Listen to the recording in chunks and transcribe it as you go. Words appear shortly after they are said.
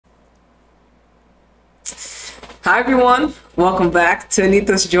Hi everyone, welcome back to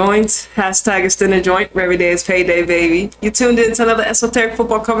Anita's Joint, hashtag Extendajoint, where every day is payday, baby. You tuned in to another esoteric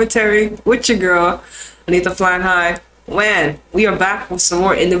football commentary with your girl, Anita Flying High. Man, we are back with some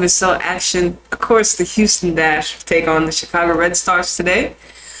more individual action. Of course, the Houston Dash take on the Chicago Red Stars today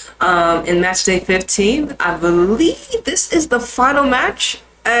in Matchdae 15. I believe this is the final match.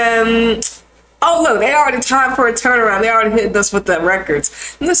 Oh look, they already timed for a turnaround. They already hit us with the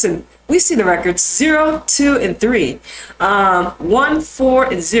records. Listen, we see the records 0, 2, and 3. 1, 4,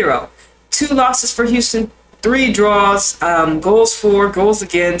 and 0. 2 losses for Houston, 3 draws, goals for, goals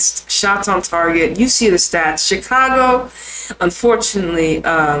against, shots on target. You see the stats. Chicago, unfortunately,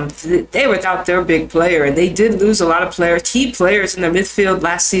 they were without their big player, and they did lose a lot of key players in their midfield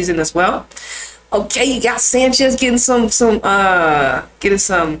last season as well. Okay, you got Sanchez getting some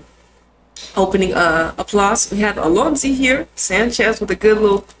opening applause. We have Alonso here. Sanchez with a good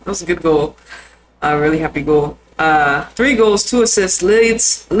little, that was a good goal. Really happy goal. 3 goals, 2 assists,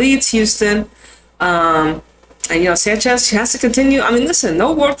 leads Houston. And you know, Sanchez has to continue. I mean, listen,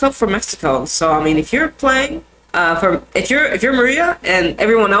 no World Cup for Mexico. So I mean, if you're playing if you're Maria and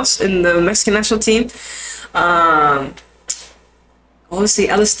everyone else in the Mexican national team, obviously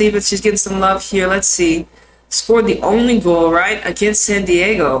Ella Stevens, she's getting some love here. Let's see. Scored the only goal, right, against San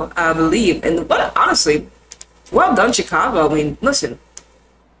Diego, I believe. And but honestly, well done, Chicago. I mean, listen,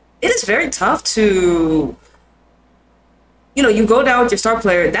 it is very tough to, you know, you go down with your star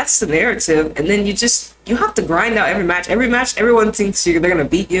player, that's the narrative, and then you have to grind out every match. Every match, everyone thinks they're gonna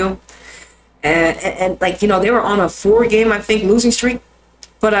beat you, and like, you know, they were on a 4-game, I think, losing streak.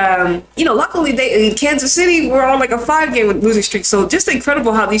 But, you know, luckily in Kansas City were on like a 5-game losing streak. So just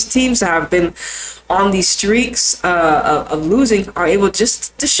incredible how these teams that have been on these streaks of losing are able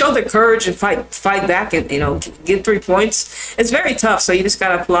just to show their courage and fight back and, you know, get 3 points. It's very tough. So you just got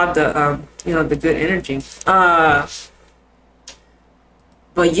to applaud the, you know, the good energy.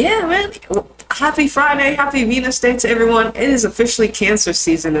 But yeah, man, happy Friday, happy Venus Day to everyone. It is officially Cancer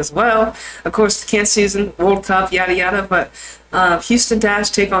season as well. Of course, the Cancer season, World Cup, yada yada. But Houston Dash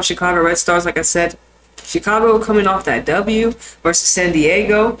take on Chicago Red Stars. Like I said, Chicago coming off that W versus San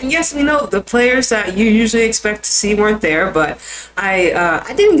Diego. And yes, we know the players that you usually expect to see weren't there. But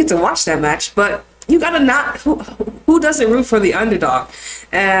I didn't get to watch that match. But you gotta not, who doesn't root for the underdog?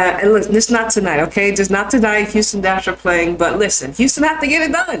 And listen, it's not tonight, okay? Just not tonight. Houston Dash are playing, but listen, Houston have to get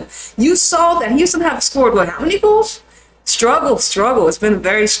it done. You saw that Houston have scored what? How many goals? Struggle. It's been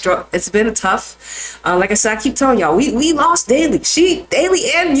it's been tough. Like I said, I keep telling y'all, we lost Daly. Daly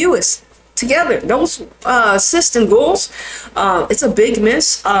and Lewis together. Those assists and goals. It's a big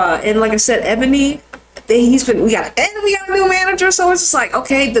miss. And like I said, Ebony, we got a new manager, so it's just like,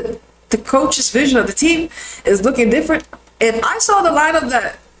 okay, the coach's vision of the team is looking different. If I saw the lineup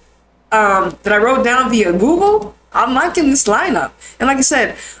that I wrote down via Google, I'm liking this lineup. And like I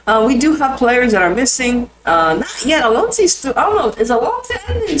said, we do have players that are missing. Not yet. Alonso's still, I don't know, is Alonso?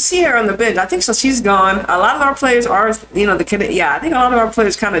 I didn't see her on the bench. I think so. She's gone. A lot of our players are, you know, I think a lot of our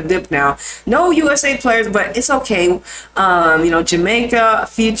players kind of dipped now. No USA players, but it's okay. You know, Jamaica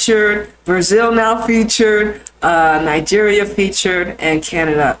featured, Brazil now featured, Nigeria featured, and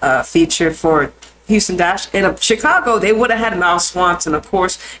Canada featured for Houston Dash. And Chicago, they would have had Miles Swanson, of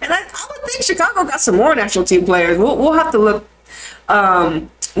course. And I would think Chicago got some more national team players. We'll have to look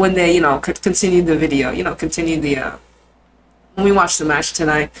when they, you know, continue the video. You know, continue the when we watch the match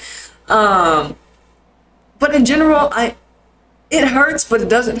tonight. But in general, it hurts, but it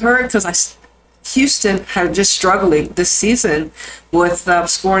doesn't hurt because Houston had just struggling this season with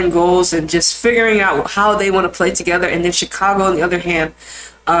scoring goals and just figuring out how they want to play together. And then Chicago, on the other hand,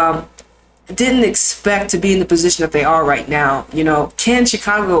 didn't expect to be in the position that they are right now. You know, can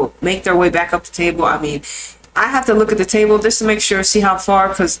Chicago make their way back up the table? I mean, I have to look at the table just to make sure, see how far,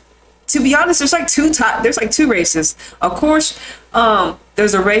 because to be honest, there's like two races. Of course,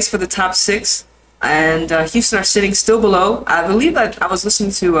 there's a race for the top 6, and Houston are sitting still below. I believe that I was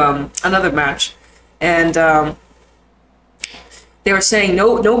listening to another match, and they were saying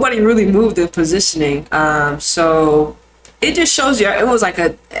nobody really moved in positioning. So it just shows you, it was like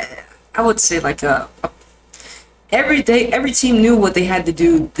I would say like every team knew what they had to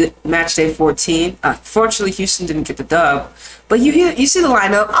do the match day 14. Fortunately, Houston didn't get the dub, but you see the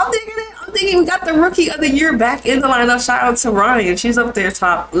lineup. I'm digging it. I'm thinking we got the rookie of the year back in the lineup. Shout out to Ronnie, and she's up there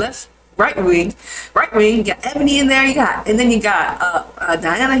top left. right wing. You got Ebony in there. And then you got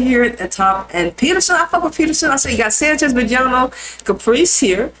Diana here at the top, and Peterson. I fuck with Peterson. I say you got Sanchez, Villano, Caprice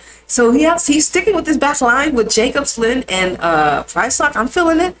here. So he's sticking with this back line with Jacobs, Lynn, and Pricelock. I'm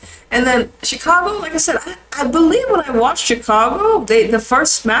feeling it. And then Chicago, like I said, I believe when I watched Chicago, the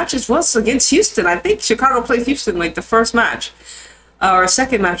first matches was against Houston. I think Chicago played Houston like the first match. Or a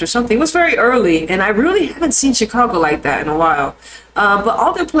second match or something. It was very early, and I really haven't seen Chicago like that in a while. But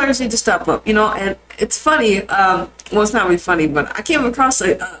all their players need to step up, you know. And it's funny. Well, it's not really funny, but I came across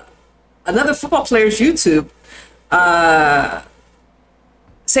another football player's YouTube.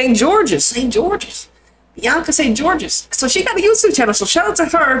 St. George's. Bianca St. George's. So she got a YouTube channel. So shout out to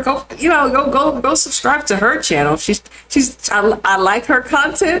her. Go subscribe to her channel. I like her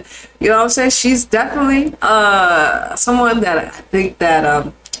content. You know what I'm saying? She's definitely someone that I think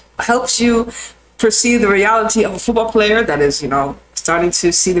that helps you perceive the reality of a football player that is, you know, starting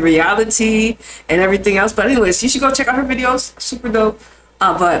to see the reality and everything else. But anyways, you should go check out her videos. Super dope.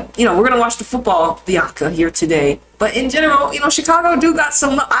 But, you know, we're going to watch the football, Bianca, here today. But in general, you know, Chicago do got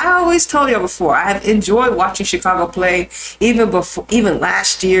some... I always told you before, I have enjoyed watching Chicago play. Even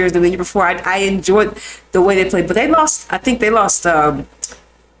last year, the year before, I enjoyed the way they played. But they lost... I think they lost their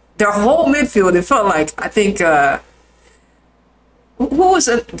whole midfield. It felt like, I think... who was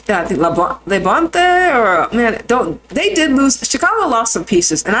it? I think Levante or man, they did lose. Chicago lost some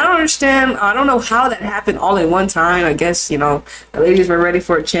pieces, and I don't understand. I don't know how that happened all in one time. I guess, you know, the ladies were ready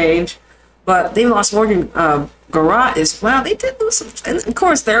for a change, but they lost Morgan Garat as well. They did lose some, and of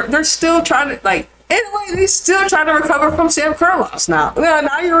course they're still trying to anyway. They're still trying to recover from Sam Kerr loss now. Well,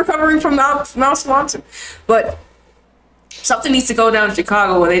 now you're recovering from Mal Swanson, but something needs to go down in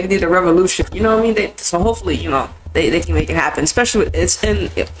Chicago where they need a revolution. You know what I mean? So hopefully, you know. They can make it happen, especially with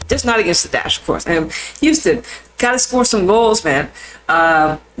just not against the Dash, of course. And Houston got to score some goals, man.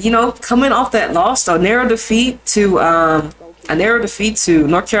 You know, coming off that loss, a narrow defeat to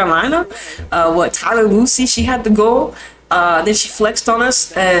North Carolina. Tyler Lucy, she had the goal. Then she flexed on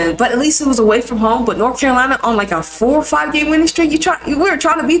us, but at least it was away from home. But North Carolina on like a 4 or 5 game winning streak. We were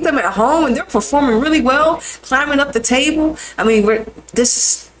trying to beat them at home, and they're performing really well, climbing up the table. I mean,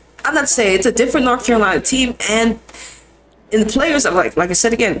 I'm not saying it's a different North Carolina team, and in the players of like I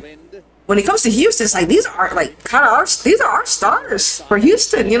said again, when it comes to Houston, it's like these are our stars for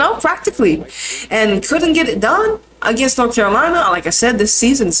Houston, you know, practically, and couldn't get it done against North Carolina. Like I said, this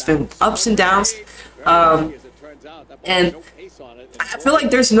season's been ups and downs, and I feel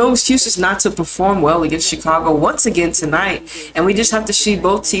like there's no excuses not to perform well against Chicago once again tonight, and we just have to see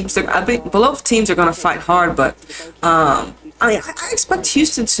both teams. I think both teams are going to fight hard, but. I expect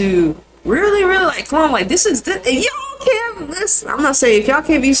Houston to really come on, this is if y'all can't listen. I'm not saying if y'all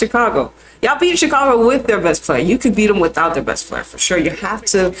can't beat Chicago, y'all beat Chicago with their best player. You could beat them without their best player for sure. You have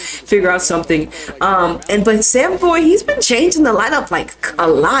to figure out something. But Sam Boy, he's been changing the lineup a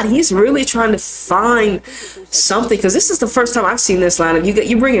lot. He's really trying to find something, because this is the first time I've seen this lineup.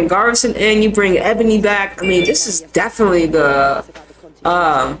 You bring in Garrison in, you bring Ebony back. I mean, this is definitely the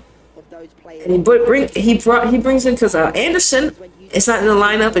and he brings in, because Anderson is not in the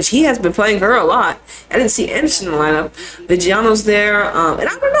lineup, and he has been playing her a lot. I didn't see Anderson in the lineup. Vigiano's there, and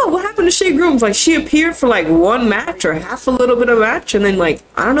I don't know what happened to Shea Grooms. She appeared for one match or half a little bit of match, and then I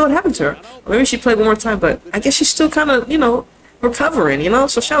don't know what happened to her. Or maybe she played one more time, but I guess she's still kind of recovering,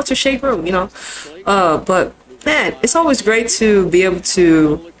 So shout out to Shea Groom, But man, it's always great to be able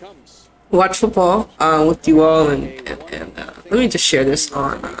to watch football with you all, and let me just share this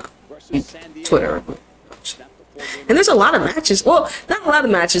on Twitter. And there's a lot of matches. Well, not a lot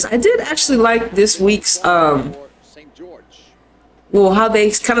of matches. I did actually like this week's how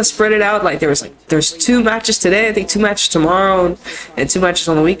they kind of spread it out. There's 2 matches today, I think 2 matches tomorrow, and 2 matches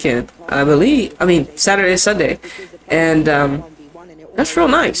on the weekend, I believe. I mean, Saturday and Sunday. And that's real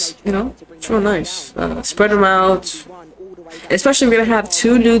nice, It's real nice. Spread them out. Especially we're going to have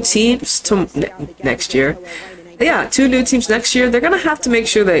 2 new teams next year. Yeah, 2 new teams next year. They're gonna have to make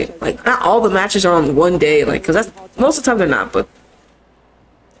sure they not all the matches are on one day, because that's most of the time they're not. But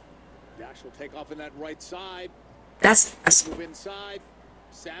Dash will take off in that right side. That's Move inside.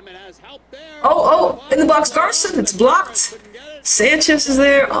 Salmon has help there. Oh, in the box, Garson. It's blocked. Sanchez is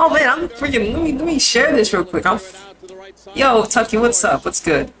there. Oh man, I'm freaking. Let me share this real quick. Yo, Tucky, what's up? What's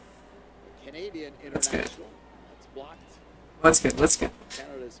good? What's good? What's good?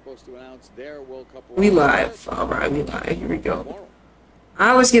 We live. Alright, we live. Here we go. I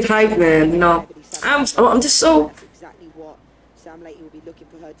always get hyped, man. I'm just so... Exactly what Sam Latey will be looking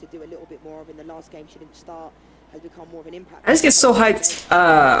for her to do a little bit more of. In the last game, she didn't start. I just get so hyped.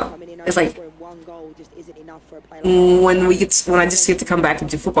 It's like when I just get to come back and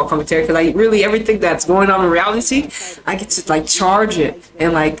do football commentary, because I really everything that's going on in reality, I get to like charge it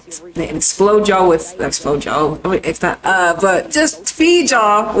and like explode y'all with I mean, it's not but just feed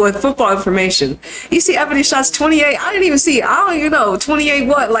y'all with football information. You see Everydae shots 28. I didn't even see. I don't even know 28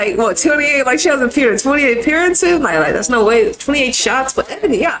 what 28 like she hasn't appeared in 28 appearances. Like that's no way. 28 shots, but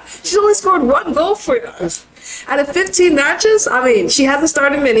Everydae, yeah, she's only scored 1 goal for us. Out of 15 matches, I mean, she hasn't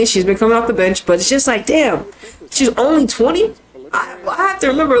started many. She's been coming off the bench, but it's just like, damn, she's only 20. I have to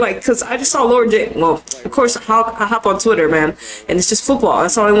remember, like, because I just saw Laura J. Well, of course, I hop on Twitter, man, and it's just football.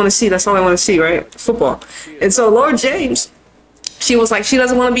 That's all I want to see. That's all I want to see, right? Football. And so Laura James, she was like, she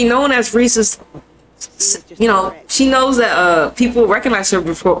doesn't want to be known as Reese's. You know, she knows that people recognize her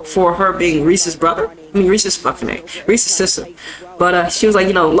for her being Reese's brother. I mean, Reese's fucking name, Reese's sister. But she was like,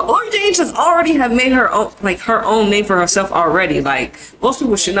 you know, Laura James has already have made her own, like, her own name for herself already. Like, most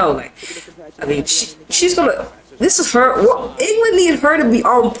people should know. Like, I mean, she's gonna. This is her. England need her to be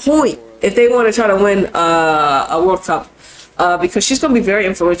on point if they want to try to win a World Cup, because she's gonna be very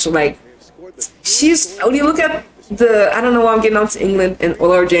influential. Like, she's when you look at I don't know why I'm getting on to England and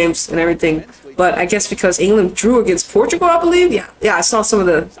Laura James and everything. But I guess because England drew against Portugal, I believe. Yeah, I saw some of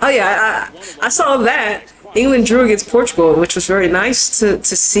the. Oh yeah, I saw that England drew against Portugal, which was very nice to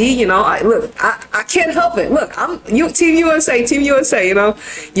see. You know, I can't help it. Look, Team USA, Team USA. You know,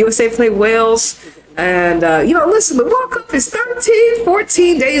 USA played Wales, and you know, listen, the World Cup is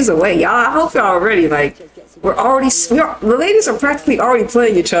 14 days away, y'all. I hope y'all are ready. Like, the ladies are practically already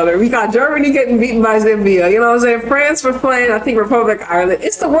playing each other. We got Germany getting beaten by Zambia. You know what I'm saying? France was playing, I think, Republic of Ireland.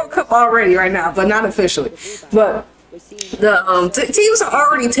 It's the World Cup already right now, but not officially. But the teams are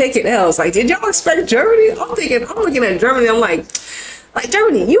already taking L's. Like, did y'all expect Germany? I'm looking at Germany. I'm like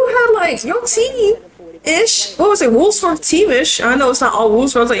Germany, you had like your team-ish. What was it? Wolfsburg team-ish. I know it's not all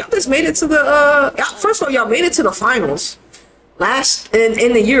Wolfsburg. I was like, y'all just made it to the. First of all, y'all made it to the finals. Last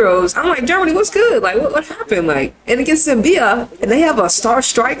in the Euros. I'm like, Germany, what's good? Like, what happened? Like, and against Zambia, and they have a star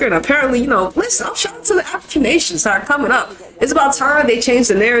striker, and apparently, you know, listen, I'm shouting to the African nations that are coming up. It's about time they change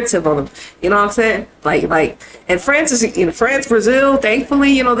the narrative on them. You know what I'm saying? Like, and France is, you know, France, Brazil,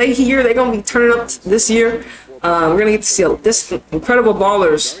 thankfully, you know, they're gonna be turning up this year. We're gonna get to see this incredible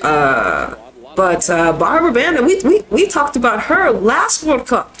ballers. But Barbara Banda, we talked about her last World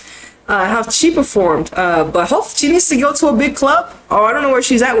Cup. How she performed, but hopefully she needs to go to a big club. Oh, I don't know where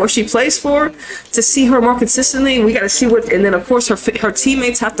she's at, where she plays for, to see her more consistently. We got to see what, and then of course her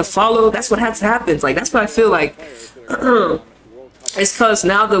teammates have to follow. That's what has to happen. Like, that's what I feel like. It's because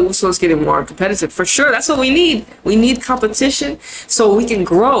now the WUSO is getting more competitive. For sure, that's what we need. We need competition so we can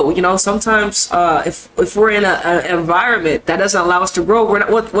grow. You know, sometimes if we're in an environment that doesn't allow us to grow, we're not.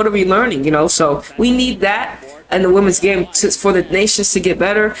 What are we learning? You know, so we need that. And the women's game for the nations to get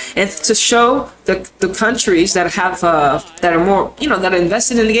better and to show the countries that have that are more, you know, that are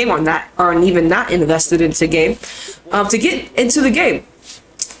invested in the game or even not invested into the game, to get into the game.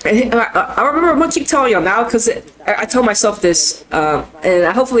 And I remember, I'm gonna keep telling y'all now because I told myself this,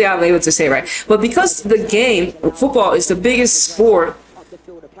 and hopefully I'm able to say it right. But because the game, football, is the biggest sport,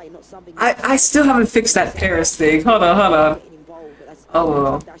 I still haven't fixed that Paris thing. Hold on.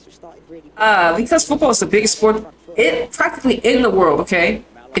 Oh, because football is the biggest sport practically in the world, okay?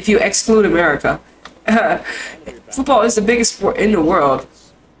 If you exclude America. Football is the biggest sport in the world.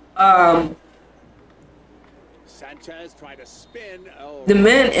 The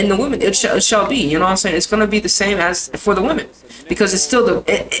men and the women, it shall be, you know what I'm saying? It's going to be the same as for the women. Because it's still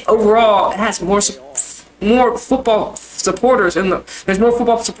overall, it has more football supporters there's more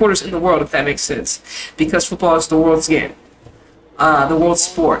football supporters in the world, if that makes sense. Because football is the world's game. The world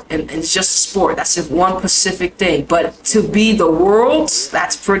sport, and it's just a sport. That's just one specific thing. But to be the world's,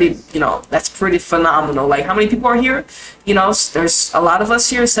 that's pretty, you know, that's pretty phenomenal. Like, how many people are here? You know, there's a lot of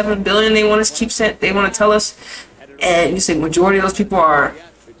us here, 7 billion. They want to keep saying, they want to tell us, and you say majority of those people are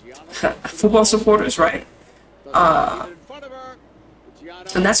football supporters, right?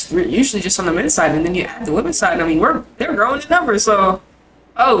 And that's usually just on the men's side, and then you add the women's side. I mean, they're growing in numbers. So,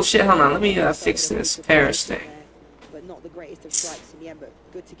 oh shit, hold on, let me fix this Paris thing.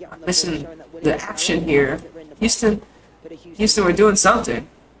 Listen, the action here. Houston, we're doing something.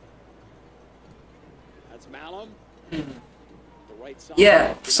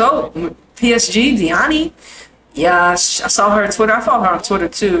 Yeah, so PSG, Diani. Yeah, I saw her on Twitter. I follow her on Twitter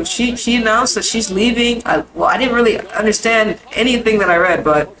too. She announced that she's leaving. Well, I didn't really understand anything that I read,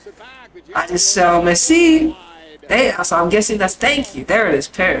 but I just saw Messi. Hey, so I'm guessing that's thank you. There it is,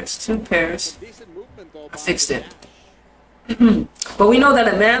 Paris. 2 Paris. I fixed it. But we know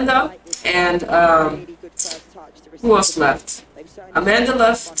that Amanda and Who else left? Amanda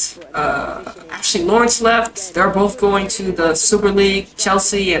left. Ashley Lawrence left. They're both going to the Super League.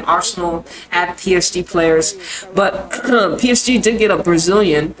 Chelsea and Arsenal add PSG players, but PSG did get a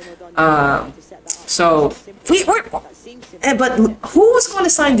Brazilian. So but who was going to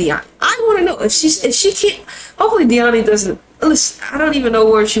sign Dion? I want to know if she can't. Hopefully Dion doesn't. Listen, I don't even know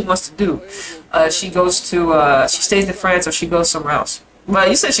where she wants to do. She goes to she stays in France or she goes somewhere else. But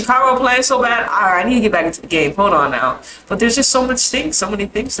you said Chicago playing so bad. Alright, I need to get back into the game. Hold on now. But there's just so many things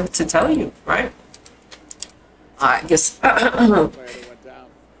to tell you, right? I guess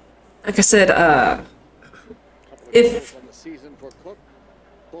like I said, if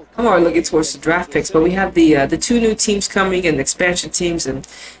I'm already looking towards the draft picks, but we have the 2 new teams coming and expansion teams, and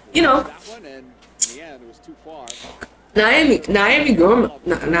you know, Naomi Gurma,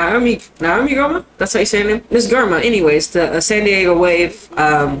 that's how you say her name? Miss Gurma, anyways, the San Diego Wave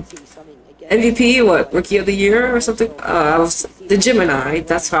MVP, what, Rookie of the Year or something? I was the Gemini,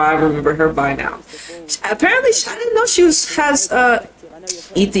 that's how I remember her by now. Apparently, I didn't know she has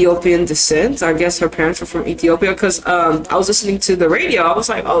Ethiopian descent. I guess her parents were from Ethiopia, because I was listening to the radio. I was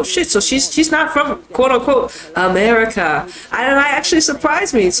like, oh shit, so she's not from quote unquote America. And that actually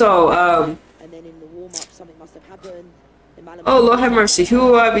surprised me. So oh Lord have mercy, who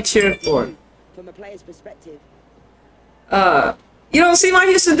will I be cheering for? From a player's perspective. You don't see my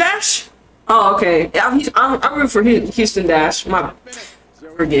Houston Dash? Oh, okay. I'm rooting for Houston Dash. I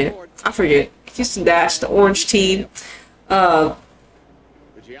forget. Houston Dash, the orange team. But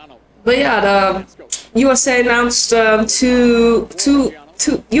yeah, the USA announced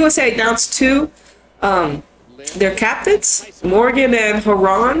USA announced two their captains, Morgan and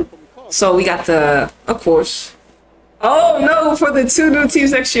Haran. So we got of course. Oh no, for the 2 new teams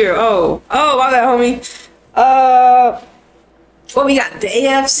next year. Oh, my bad, homie. Well, we got the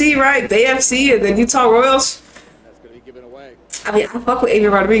AFC, right? The AFC and then Utah Royals. I mean, I fuck with Amy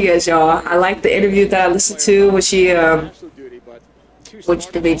Rodriguez, y'all. I like the interview that I listened to when she,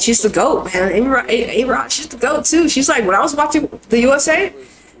 she's the GOAT, man. Amy Rod, she's the GOAT too. She's like, when I was watching the USA,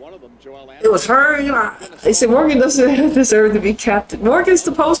 it was her, you know. They said Morgan doesn't deserve to be captain. Morgan's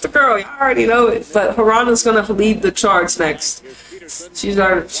the poster girl, you already know it. But Harana's gonna lead the charge next. She's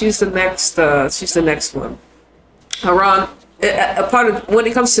the next one. Haran, a part of when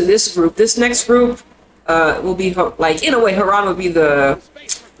it comes to this next group, will be like, in a way, Haran will be the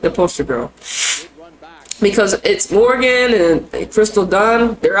poster girl, because it's Morgan and Crystal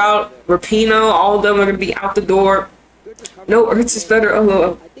Dunn. They're out. Rapinoe, all of them are gonna be out the door. No, Ertz is better.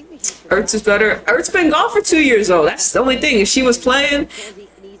 Oh, Ertz is better. Ertz been gone for 2 years though. That's the only thing. If she was playing,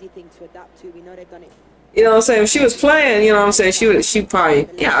 you know what I'm saying? If she was playing, you know what I'm saying, she probably,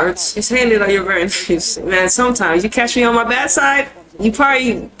 yeah, Ertz, it's handed on your very nice. Man, sometimes you catch me on my bad side, you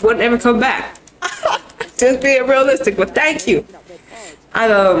probably wouldn't ever come back. Just being realistic, but thank you.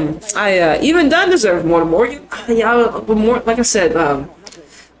 Even Dunn deserves more than Morgan. More, like I said,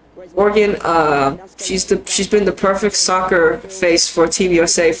 Morgan, she's been the perfect soccer face for Team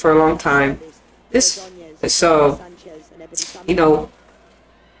USA for a long time. So, you know,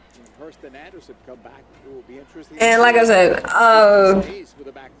 and like I said,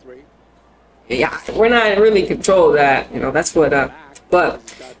 yeah, we're not really in control of that. You know, that's what. But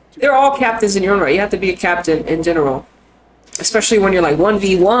they're all captains in your own right. You have to be a captain in general, especially when you're like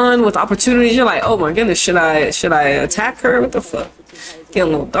 1v1 with opportunities. You're like, oh my goodness, should I attack her? What the fuck?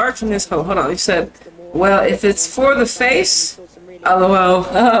 Getting a little dark in this. Hold on. You said, well, if it's for the face, lol.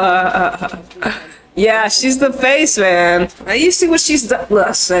 Yeah, she's the face, man. You see what she's done.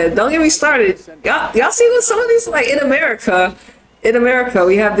 Listen, don't get me started. Y'all see what some of these, like, in America,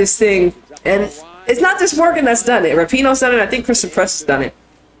 we have this thing, and it's not just Morgan that's done it. Rapinoe's done it. I think Kristen Press has done it.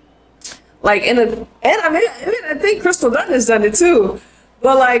 Like, I think Crystal Dunn has done it too.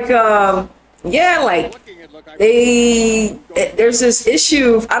 But like, yeah, like, there's this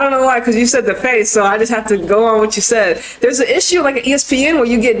issue. I don't know why, because you said the face, so I just have to go on what you said. There's an issue like at ESPN where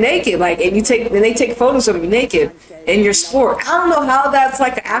you get naked, like, and they take photos of you naked in your sport. I don't know how that's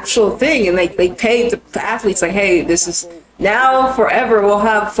like an actual thing, and they paid the athletes like, hey, this is now forever. We'll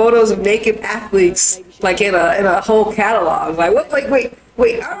have photos of naked athletes like in a whole catalog. Like what? Like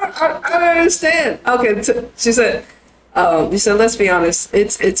wait, I don't understand. Okay, she said. You said, let's be honest,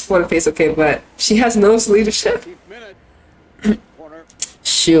 it's for the face, okay, but she has no leadership.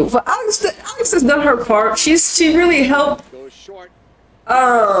 Shoot, but Alex has done her part. She really helped.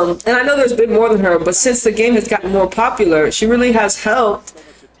 And I know there's been more than her, but since the game has gotten more popular, she really has helped.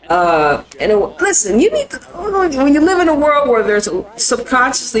 Listen, you need to, when you live in a world where there's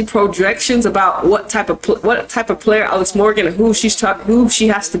subconsciously projections about what type of player Alex Morgan and who she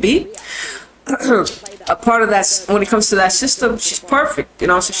has to be. a part of that when it comes to that system. She's perfect, you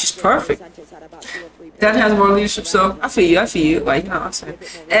know. So she's perfect. That has more leadership, so I feel you, like, you know what I'm saying.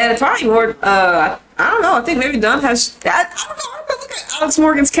 And probably more, I don't know, I think maybe Dunn has, I don't know, I'm gonna look at Alex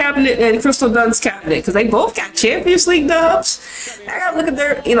Morgan's cabinet and Crystal Dunn's cabinet, because they both got Champions League dubs. I gotta look at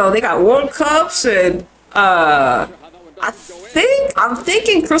their, you know, they got World Cups, and, I'm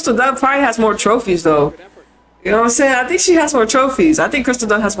thinking Crystal Dunn probably has more trophies, though. You know what I'm saying? I think she has more trophies. I think Crystal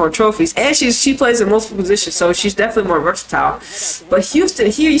Dunn has more trophies. And she plays in multiple positions, so she's definitely more versatile. But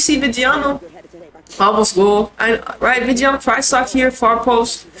Houston, here you see Vigiano. Almost goal. Right, Vigiano try sock here, far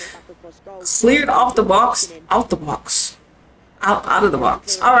post. Cleared off the box. Out the box. Out of the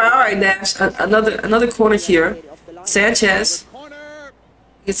box. Alright, Nash. Another corner here. Sanchez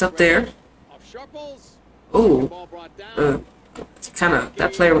gets up there. Ooh. Kind of,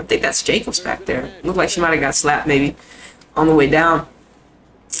 that player, I think that's Jacobs back there. Looked like she might have got slapped maybe on the way down.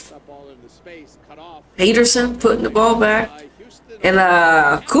 Peterson putting the ball back. And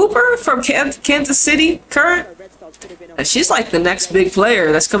Cooper from Kansas City, current. She's like the next big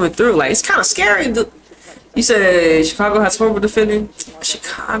player that's coming through. Like, it's kind of scary. You said Chicago has horrible defending.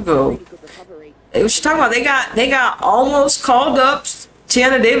 Chicago. What you talking about? They got almost called up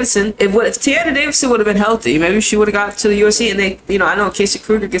Tiana Davidson. If Tiana Davidson would have been healthy, maybe she would have got to the USA. And they, you know, I know Casey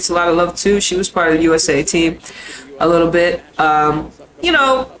Kruger gets a lot of love too. She was part of the USA team a little bit. You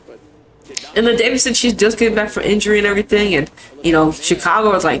know. And then Davidson, she's just getting back from injury and everything, and you know,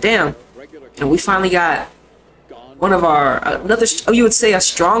 Chicago was like, damn, and we finally got one of our another, you would say, a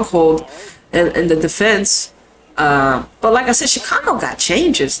stronghold in the defense. But like I said, Chicago got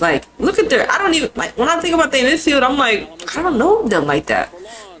changes. Like, look at their, I don't even, like, when I think about their midfield, I'm like, I don't know them like that.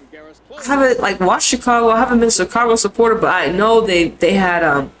 I haven't like watched Chicago. I haven't been a Chicago supporter, but I know they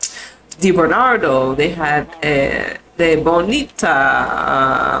had Di Bernardo, they had De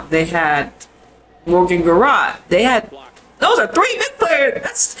Bonita, they had Morgan Garrott. They had, those are 3 mid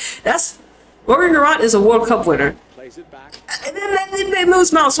players. That's Morgan Garrott is a World Cup winner. And then they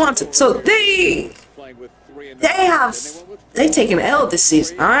lose Mount Swanson. So they taken an L this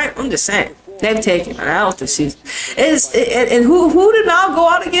season. Alright? I'm just saying. They've taken an L this season. And who did Mal go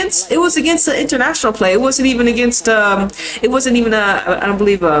out against? It was against the international play. It wasn't even against it wasn't even I don't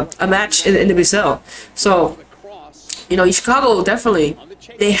believe a match in the Brazil. So, you know, Chicago definitely,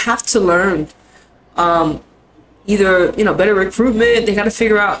 they have to learn either, you know, better recruitment. They got to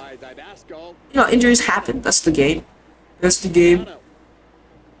figure out, you know, injuries happen. That's the game. That's the game.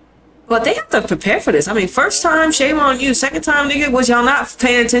 But they have to prepare for this. I mean, first time, shame on you. Second time, nigga, was y'all not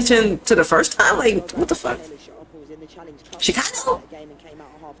paying attention to the first time? Like, what the fuck? Chicago?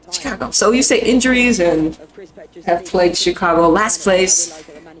 Chicago. So you say injuries and have played Chicago last place.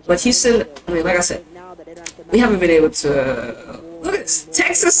 But Houston, I mean, like I said, we haven't been able to. Look at this.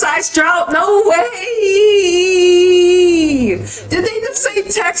 Texas size drought. No way. Did they just say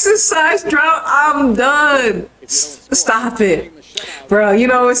Texas size drought? I'm done. Stop it. Bro, you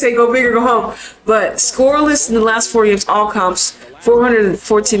know, say go big or go home. But scoreless in the last 4 games, all comps,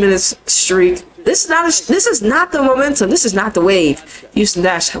 414 minutes streak. This is not the momentum. This is not the wave Houston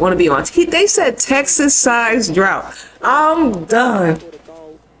Dash want to be on. They said Texas size drought. I'm done.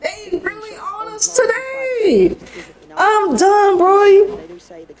 They really on us today. I'm done, bro.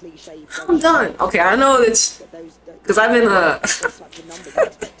 I'm done. Okay, I know it's because I've been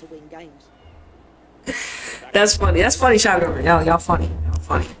That's funny. That's funny, Shotgun. Y'all funny. Y'all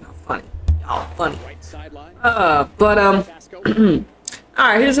funny. Y'all funny. Y'all funny. All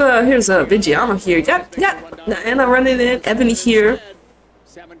right. Here's a Vigiano here. Got Anna running in. Ebony here.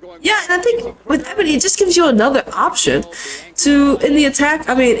 Yeah, and I think with Ebony, it just gives you another option to in the attack.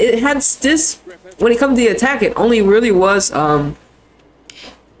 I mean, it has this when it comes to the attack. It only really was you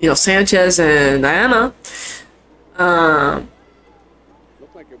know, Sanchez and Diana.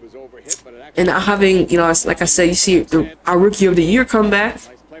 And not having, you know, like I said, you see our Rookie of the Year come back.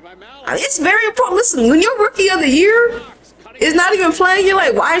 I mean, it's very important. Listen, when your Rookie of the Year is not even playing, you're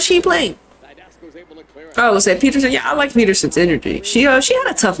like, why is she playing? Oh, say Peterson. Yeah, I like Peterson's energy. She had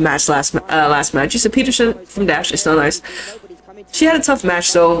a tough match last match. You said Peterson from Dash is still nice. She had a tough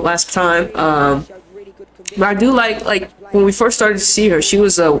match though last time. But I do like when we first started to see her, she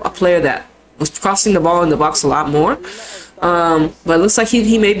was a player that was crossing the ball in the box a lot more. But it looks like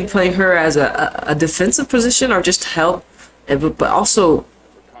he may be playing her as a defensive position or just to help, but also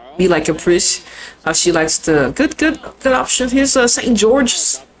be like Caprice. How she likes to good option. Here's St.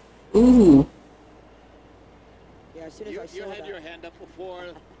 George's. Ooh. Yeah, as soon as I saw had your hand up before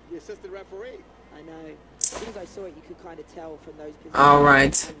the assistant referee. I know. As soon as I saw it, you could kind of tell from those positions. All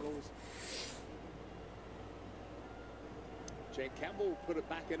right. Jake Campbell put it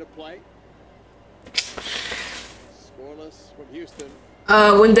back into play. Scoreless from Houston.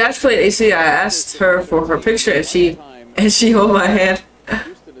 When Dash played AC, I asked her for her picture, and she held my hand.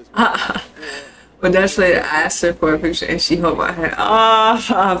 Houston is When Dash played, I asked her for a picture, and she held my hand.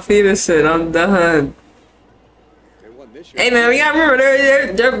 Ah, Peterson, I'm done. they won this year. Hey man, we gotta remember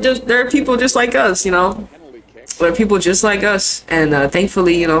there are people just like us, you know. Penalty kick. There are people just like us, and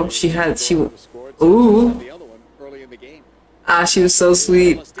thankfully, you know, she. Scored Ooh. the other one early in the game. She was so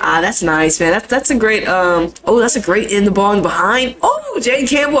sweet. That's nice, man. That's a great that's a great in the ball and behind. Oh, Jay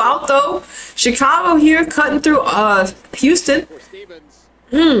Campbell out though. Chicago here cutting through Houston. For Stevens,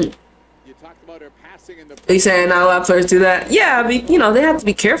 Hmm. you talked about her passing in the Are you saying not a lot of players do that? Yeah, I mean, you know, they have to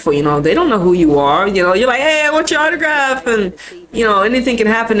be careful, you know. They don't know who you are. You know, you're like, hey, I want your autograph, and you know, anything can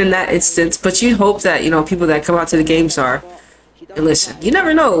happen in that instance, but you hope that, you know, people that come out to the games are. And listen, you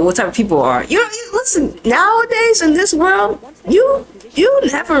never know what type of people are. You listen, nowadays in this world, you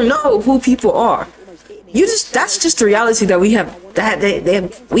never know who people are. That's just the reality that we have.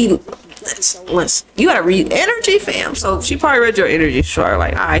 Listen, you gotta read energy, fam. So she probably read your energy, sure.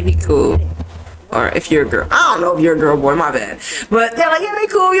 Like, alright, he cool. Or if you're a girl, I don't know if you're a girl, boy, my bad. But they're like, yeah, they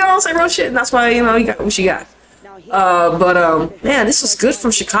cool. You don't say real shit, and that's why, you know, you got what you got. Man, this was good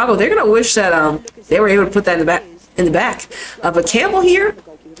from Chicago. They're gonna wish that they were able to put that in the back. But Campbell here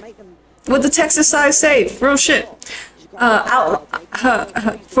with the Texas side save, real shit. Out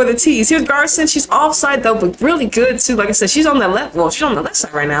for the tees. Here's Garson. She's offside though, but really good too. Like I said, she's on the left. Well, she's on the left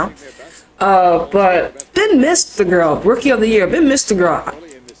side right now. But Ben missed the girl. Rookie of the year. Ben missed the girl.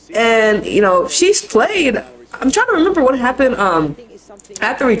 And you know, she's played. I'm trying to remember what happened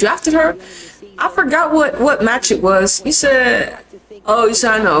after we drafted her. I forgot what match it was. You said, oh, you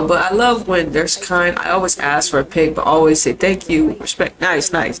said I know, but I love when there's kind. I always ask for a pick, but always say thank you, respect. Nice.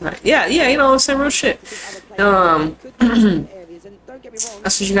 Yeah, you know, it's real shit.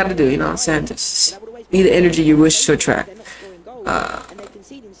 That's what you gotta do, you know what I'm saying? Just be the energy you wish to attract.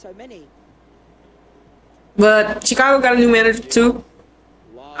 But Chicago got a new manager too.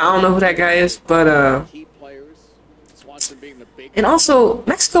 I don't know who that guy is, but and also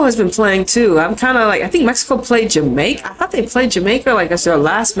Mexico has been playing too. I'm kind of like, I think Mexico played Jamaica. I thought they played Jamaica like as their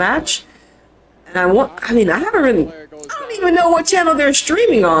last match. And I don't even know what channel they're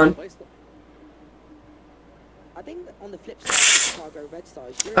streaming on.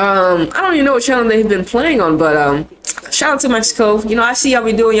 I don't even know what channel they've been playing on, but shout out to Mexico. You know, I see y'all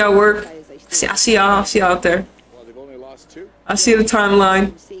be doing y'all work. I see y'all out there. I see the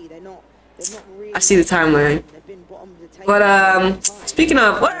timeline. But speaking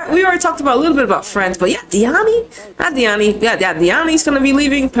of, we already talked about a little bit about friends, but yeah, Diani's gonna be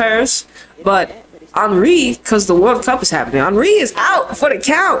leaving Paris, but Henri, because the World Cup is happening, Henri is out for the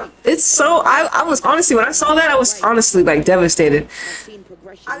count. It's so, I was honestly, when I saw that, I was honestly like devastated.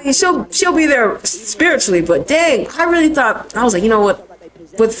 I mean, she'll be there spiritually, but dang, I really thought, I was like, you know what,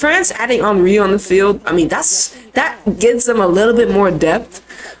 with France adding Henri on the field, I mean, that gives them a little bit more depth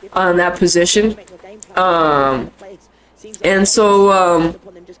on that position. And so,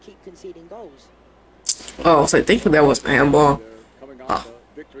 oh, so thankfully that was a handball.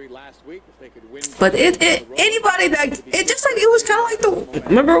 But anybody that, it just like, it was kind of like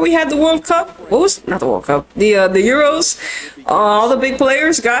remember we had the World Cup? What was, not the World Cup, the Euros? All the big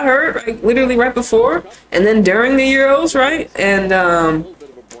players got hurt, like, literally right before, and then during the Euros, right? And,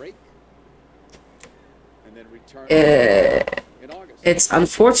 it's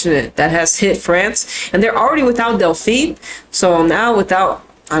unfortunate that has hit France, and they're already without Delphine, so now without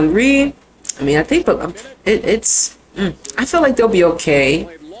Henri, I mean, I think, but I feel like they'll be okay.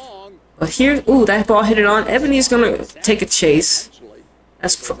 But here, ooh, that ball hit it on. Ebony's gonna take a chase.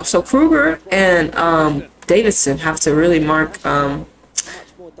 So Kruger and Davidson have to really mark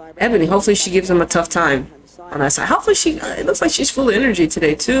Ebony. Hopefully she gives them a tough time on that side. Hopefully it looks like she's full of energy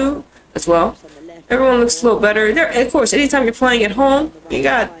today too, as well. Everyone looks a little better. There, of course, anytime you're playing at home, you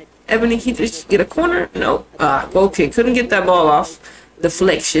got Ebony. He just get a corner. Nope. Okay, couldn't get that ball off.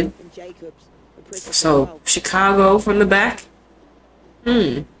 Deflection. So Chicago from the back.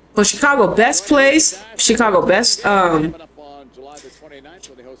 But Chicago best plays. Chicago best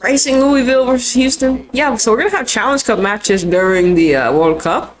racing Louisville versus Houston. Yeah, so we're gonna have Challenge Cup matches during the World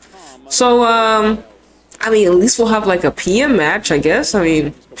Cup. So I mean, at least we'll have like a PM match, I guess. I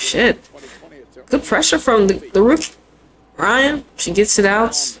mean, shit. Good pressure from the rookie. Ryan, she gets it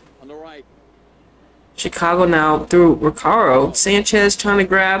out. Chicago now through Recaro. Sanchez trying to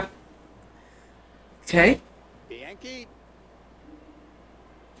grab. Okay.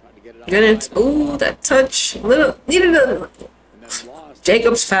 Get it. Ooh, that touch. Needed a.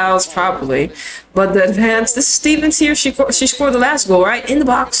 Jacobs fouls probably, but the advance. This is Stevens here. She scored the last goal right in the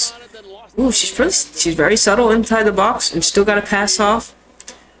box. Ooh, she's very subtle inside the box and still got to pass off.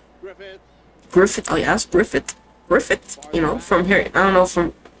 Griffith. Oh yeah, that's Griffith. Griffith. You know, from Harry. I don't know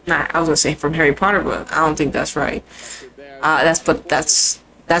from. Nah, I was gonna say from Harry Potter, but I don't think that's right. That's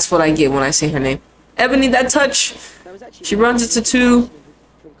what I get when I say her name. Ebony, that touch. She runs it to 2.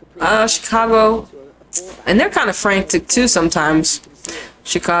 Chicago, and they're kind of frantic too sometimes.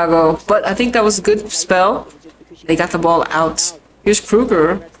 Chicago, but I think that was a good spell. They got the ball out. Here's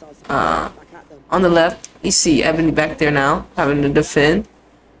Kruger on the left. You see Ebony back there now, having to defend.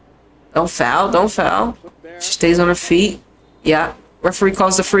 Don't foul, don't foul. She stays on her feet. Yeah, referee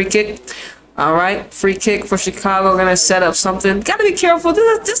calls the free kick. All right, free kick for Chicago. Gonna set up something. Gotta be careful.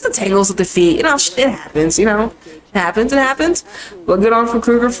 Just the tangles of the feet. You know, it happens. You know, it happens. But good on for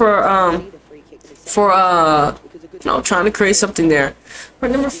Kruger for you know, trying to create something there. For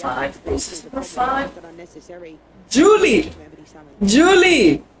number 5, this is number 5. Julie.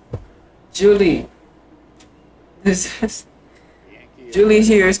 Julie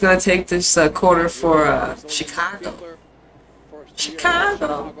here is gonna take this quarter for Chicago.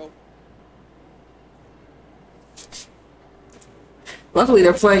 Luckily,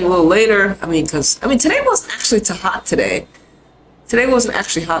 they're playing a little later. I mean, today wasn't actually too hot today. Today wasn't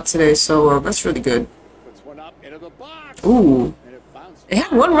actually hot today, so that's really good. Ooh. They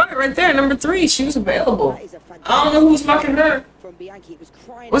had one runner right there, number 3. She was available. I don't know who's marking her.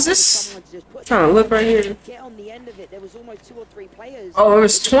 What's this? I'm trying to look right here. Oh, it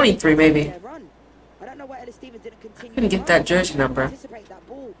was 23 maybe. I couldn't get that jersey number.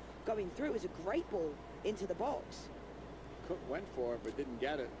 Went for it, but didn't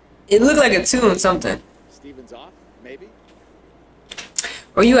get it. It looked like a 2 and something. Stevens off, maybe.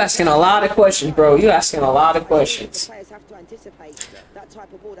 Bro, you asking a lot of questions, bro. You asking a lot of questions.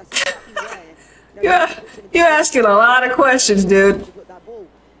 Yeah, you're asking a lot of questions, dude.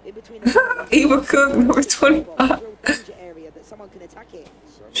 Eva Cook, number 25.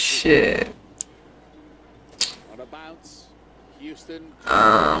 Shit. On a bounce, Houston.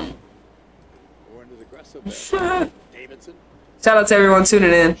 Davidson. Shout out to everyone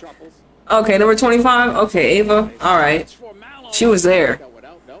tuning in. Okay, number 25. Okay, Ava. All right. She was there.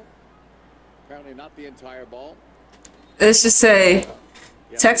 Apparently not the entire ball. Let's just say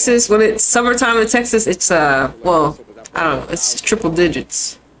Texas, when it's summertime in Texas, it's well, I don't know, it's triple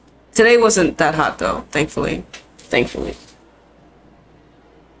digits. Today wasn't that hot though, thankfully.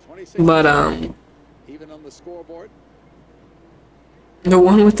 But even on the scoreboard. The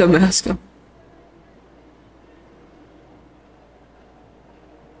one with the mask on.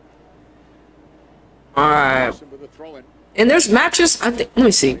 Alright. And there's matches, I think, let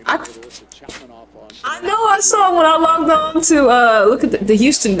me see. I know I saw when I logged on to look at the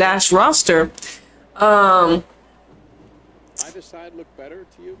Houston Dash roster. I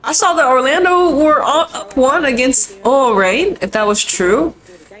saw that Orlando were up 1 against Rain, if that was true.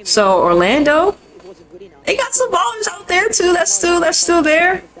 So Orlando, they got some ballers out there too. That's still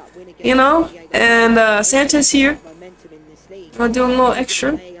there, you know. And Sanchez here, gonna do a little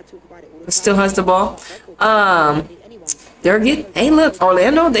extra. But still has the ball. They're getting. Hey, look,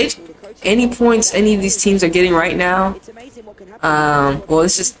 Orlando. Any points any of these teams are getting right now. Well,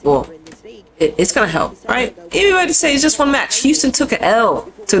 it's just it's gonna help, right? Everybody say it's just one match. Houston took an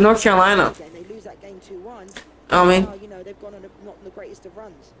L to North Carolina. I mean,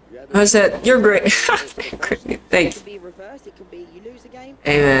 I said you're great. Thanks.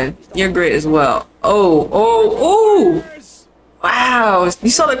 Hey man, you're great as well. Oh! Wow, you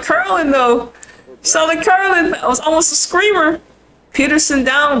saw the curling though. You saw the curling. That was almost a screamer. Peterson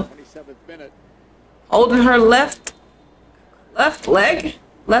down. Holding her left leg,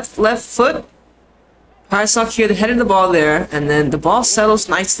 left foot. Parasok here, the head of the ball there, and then the ball settles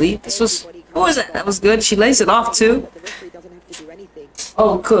nicely. What was that? That was good. She lays it off too.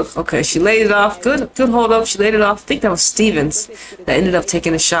 Oh, Cook. Okay, she laid it off. Good hold up. She laid it off. I think that was Stevens that ended up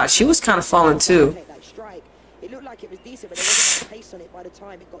taking a shot. She was kind of falling too. It looked like it was decent, but there wasn't pace on it by the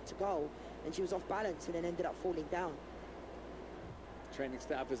time it got to goal, and she was off balance and then ended up falling down. Training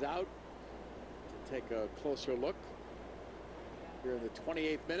staff is out to take a closer look. Here in the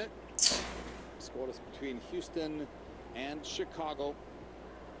 28th minute. Scoreless between Houston and Chicago.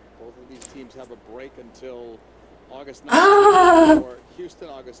 Both of these teams have a break until August 9th. Or Houston,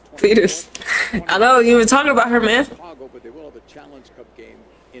 August 20th. Peters. I know you were talking about her, man. Chicago, but they will have a Challenge Cup game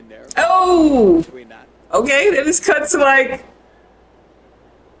in there. Oh! Between that. Okay, they just cut to like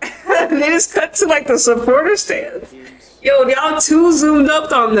the supporter stand. Yo, y'all too zoomed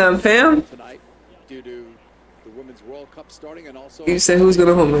up on them, fam. Tonight, due to the Women's World Cup starting, and also You said who's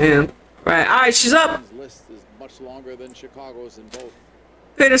gonna hold my hand? Right, alright, she's up. list is much longer than Chicago's in both.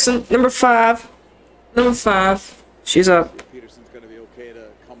 Peterson, number 5. Number 5. She's up. Peterson's going to be okay to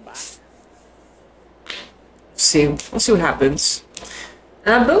come back. We'll see what happens.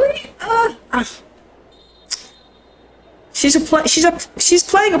 And I believe she's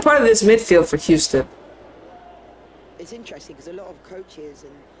playing a part of this midfield for Houston. It's interesting because a lot of coaches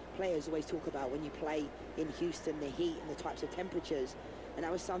and players always talk about when you play in Houston, the heat and the types of temperatures, and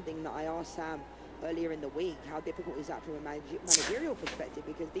that was something that I asked Sam earlier in the week. How difficult is that from a managerial perspective?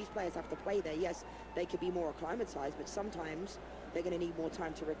 Because these players have to play there. Yes, they could be more acclimatized, but sometimes they're going to need more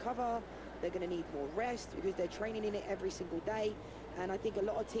time to recover. They're going to need more rest because they're training in it every single day. And I think a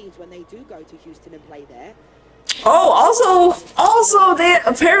lot of teams, when they do go to Houston and play there. Oh, also,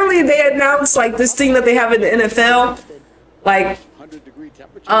 they announced like this thing that they have in the NFL, like 100-degree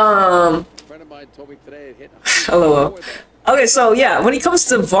temperature. A friend of mine told me today it hit. hello. Okay, so yeah, when it comes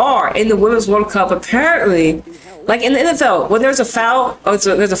to VAR in the Women's World Cup, apparently, like in the NFL, when there's a foul,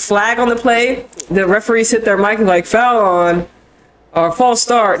 there's a flag on the play, the referees hit their mic and like foul on, or false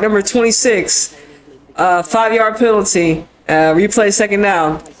start, number 26, 5-yard penalty, replay second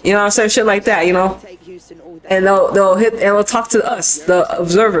down. You know what I'm saying? Shit like that, you know? And they'll talk to us, the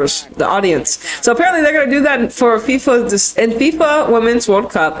observers, the audience. So apparently they're gonna do that for FIFA Women's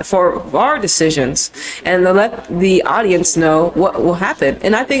World Cup for VAR decisions, and they'll let the audience know what will happen.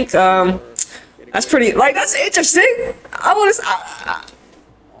 And I think that's pretty, like, that's interesting.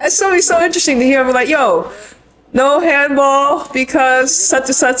 It's so interesting to hear. Like, yo, no handball because such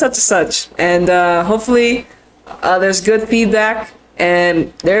and such, such and such, and hopefully there's good feedback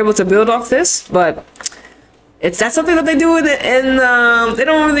and they're able to build off this, but. That's something that they do in they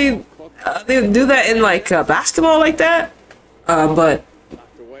don't really they do that in like basketball like that, but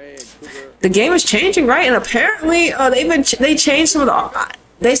the game is changing, right? And apparently they changed some of the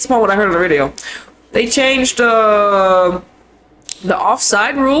based upon what I heard on the radio, they changed the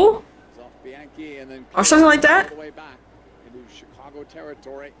offside rule or something like that.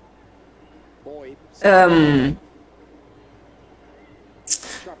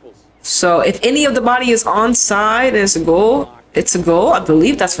 So if any of the body is onside and it's a goal, it's a goal. I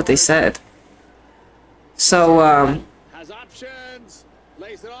believe that's what they said. So has options.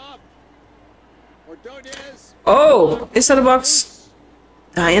 Lays it off. oh, inside the box.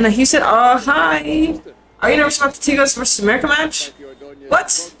 Diana Houston. Hi. Are you nervous about the Tigers versus America match?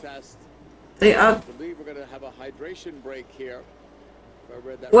 What? They believe we're gonna have a hydration break here.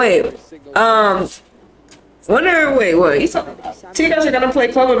 Wait. Wait, you thought Tigers are gonna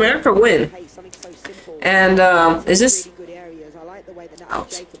play Club America when? And is this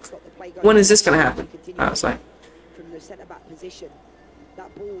when is this gonna happen? Oh, sorry. From the centre back position,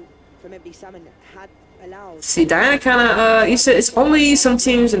 that ball from Everydae Salmon had allowed. See, Diana kinda you said it's only some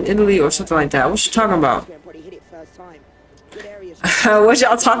teams in Italy or something like that. What you talking about? What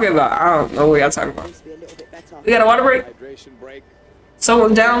y'all talking about? I don't know what y'all talking about. We got a water break?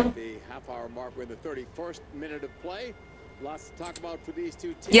 Someone down? Mark, we're in the 31st minute of play. Lots to talk about for these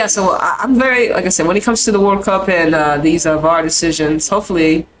two teams. Yeah, so I'm very, like I said, when it comes to the World Cup and these VAR decisions,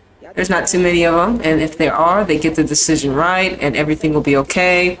 hopefully there's not too many of them, and if there are, they get the decision right and everything will be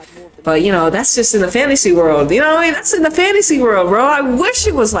okay. But you know, that's just in the fantasy world. You know what I mean? That's in the fantasy world, bro. I wish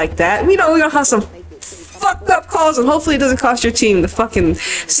it was like that. You know, we're gonna have some fucked up calls, and hopefully it doesn't cost your team the fucking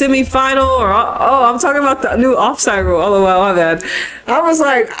semi-final, or I'm talking about the new offside rule. Oh well, my bad. I was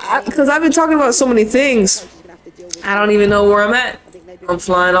like, because I've been talking about so many things, I don't even know where I'm at. I'm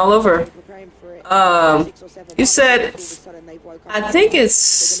flying all over. You said, I think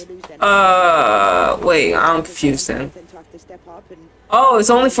it's wait, I'm confused then. Oh, it's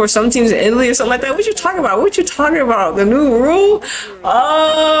only for some teams in Italy or something like that? What you talking about? What you talking about? The new rule?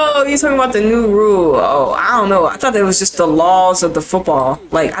 Oh, you're talking about the new rule. Oh, I don't know. I thought it was just the laws of the football.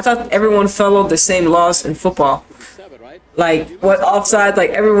 Like, I thought everyone followed the same laws in football. Like, what offside?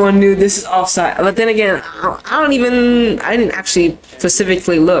 Like, everyone knew this is offside. But then again, I didn't actually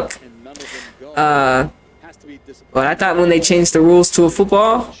specifically look. But I thought when they changed the rules to a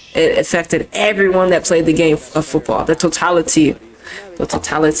football, it affected everyone that played the game of football. The totality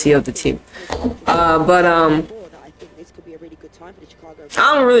of the team. I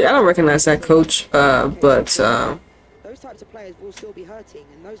don't recognize that coach.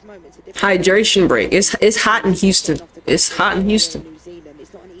 Hydration break. It's hot in Houston. It's hot in Houston.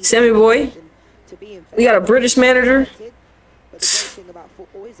 Sammy boy, we got a British manager. But the great thing about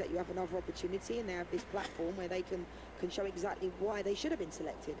football is that you have another opportunity, and they have this platform where they can show exactly why they should have been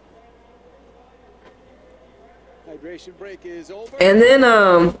selected. Hydration break is over. And then,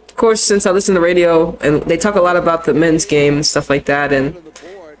 of course, since I listen to radio, and they talk a lot about the men's game and stuff like that, and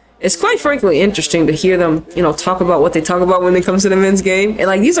it's quite frankly interesting to hear them, you know, talk about what they talk about when it comes to the men's game. And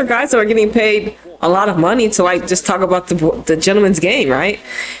like, these are guys that are getting paid a lot of money to like just talk about the gentleman's game, right?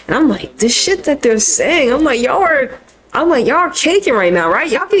 And I'm like, this shit that they're saying, I'm like, y'all are caking right now,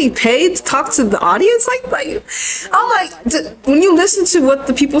 right? Y'all getting paid to talk to the audience, I'm like, when you listen to what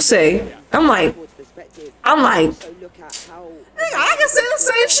the people say, I'm like, I can say the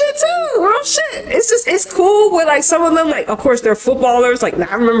same shit too. Real shit. It's cool with like some of them. Like, of course, they're footballers. Like,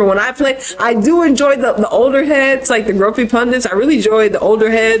 I remember when I played, I do enjoy the older heads, like the grumpy pundits. I really enjoy the older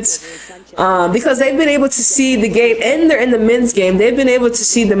heads because they've been able to see the game, and they're in the men's game. They've been able to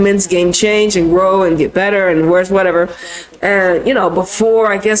see the men's game change and grow and get better and whatever. And you know,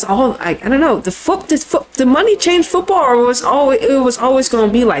 before I guess I don't know, the money changed football, or it was always going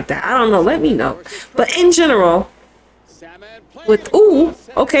to be like that. I don't know. Let me know. But in general. With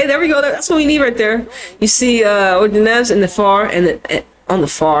okay, there we go. That's what we need right there. You see, Ordinez in the far and on the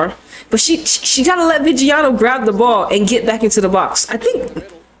far, but she gotta let Viggiano grab the ball and get back into the box. I think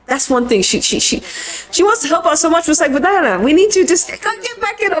that's one thing. She wants to help out so much. It's like, Banana, we need you just get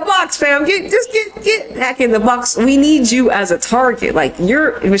back in the box, fam. Get back in the box. We need you as a target. Like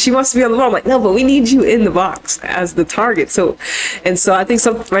but she wants to be on the ball. I'm like, no, but we need you in the box as the target. So I think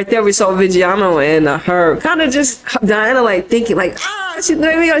right there we saw Viggiano and her kind of just Diana like thinking like, she's a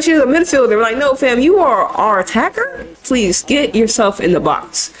midfielder. We're like, no, fam, you are our attacker. Please get yourself in the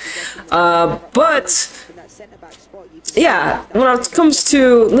box. But yeah, when it comes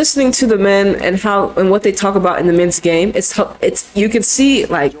to listening to the men and what they talk about in the men's game, it's you can see,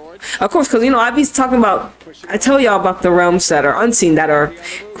 like, of course, because you know I tell y'all about the realms that are unseen, that are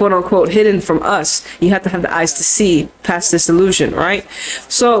quote unquote hidden from us. You have to have the eyes to see past this illusion, right?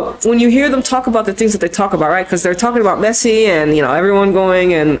 So when you hear them talk about the things that they talk about, right? Because they're talking about Messi and you know everyone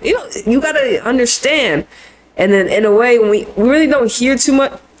going, and you know you gotta understand. And then in a way, when we really don't hear too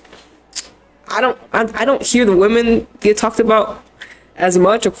much. I don't hear the women get talked about as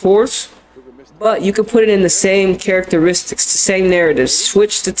much, of course, but you can put it in the same characteristics, the same narratives.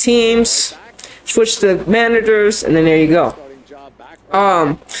 Switch the teams, switch the managers, and then there you go.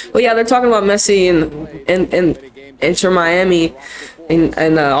 Well, yeah, they're talking about Messi and Inter Miami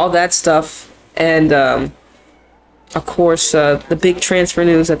and all that stuff, and of course the big transfer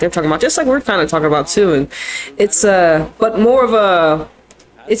news that they're talking about, just like we're kind of talking about too. And it's but more of a.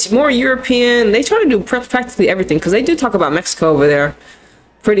 It's more European. They try to do practically everything because they do talk about Mexico over there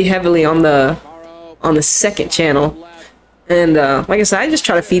pretty heavily on the second channel. And like I said, I just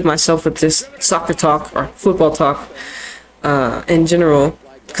try to feed myself with this soccer talk or football talk in general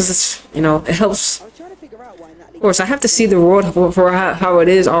because it's, you know, it helps. Of course, I have to see the world for how it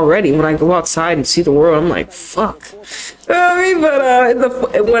is already. When I go outside and see the world, I'm like, fuck. I mean, but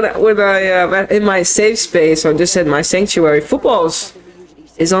when I in my safe space or just in my sanctuary, football's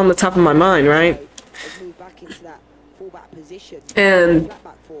is on the top of my mind, right? And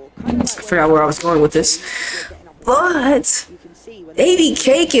I forgot where I was going with this, but they be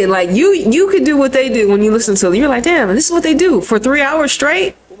caking. Like you could do what they do when you listen to them. You're like, damn, this is what they do for 3 hours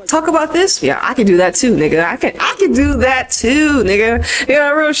straight. Talk about this? Yeah, I can do that too, nigga. I can do that too, nigga.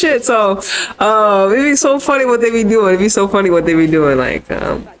 Yeah, real shit. So, it'd be so funny what they be doing. It'd be so funny what they be doing. Like,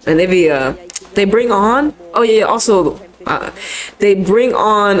 and they bring on. Oh yeah, also. They bring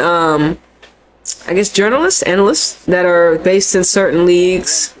on, I guess, journalists, analysts that are based in certain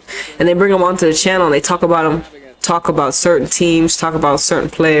leagues, and they bring them onto the channel and they talk about them, talk about certain teams, talk about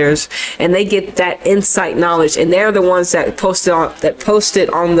certain players, and they get that insight knowledge, and they're the ones that post it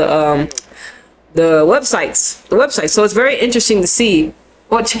on the websites. So it's very interesting to see.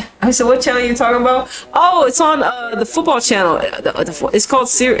 What channel are you talking about? Oh, it's on the football channel. It's called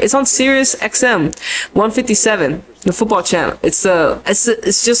it's on Sirius XM 157, the football channel. It's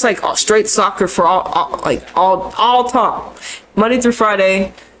just like straight soccer for all talk, Monday through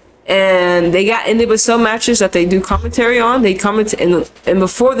Friday, and they got ended with some matches that they do commentary on. They comment and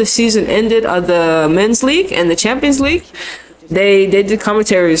before the season ended of the men's league and the Champions League, they did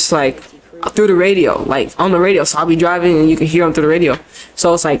commentaries like through the radio, like on the radio. So I'll be driving and you can hear them through the radio.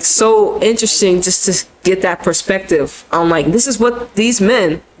 So it's like so interesting just to get that perspective on like this is what these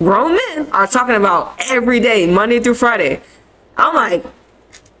men, grown men, are talking about every day, Monday through Friday. I'm like,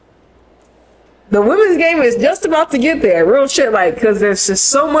 the women's game is just about to get there, real shit. Like, because there's just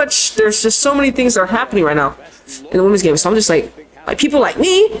so many things that are happening right now in the women's game. So I'm just like people like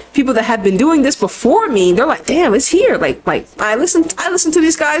me, people that have been doing this before me, they're like, damn, it's here. Like I listen to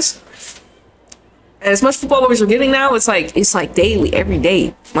these guys. And as much football as we're getting now, it's like daily, every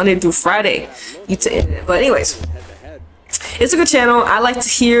day, Monday through Friday. But anyways, it's a good channel. I like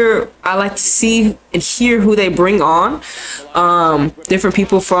to see and hear who they bring on. Different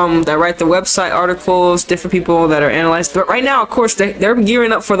people that write the website articles, different people that are analyzed. But right now, of course, they're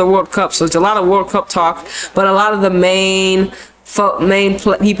gearing up for the World Cup, so there's a lot of World Cup talk. But a lot of the main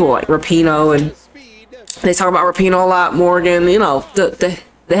people like Rapinoe, and they talk about Rapinoe a lot, Morgan, you know, the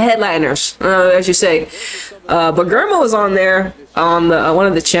headliners, as you say. But Germo is on there on one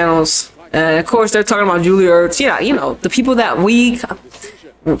of the channels, and of course they're talking about Julia Ertz. Yeah, you know, the people that we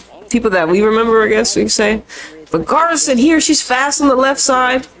remember, I guess we say. But Garrison here, she's fast on the left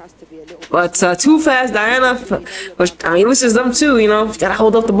side, but too fast Diana. Which, I mean, this is them too, you know. Gotta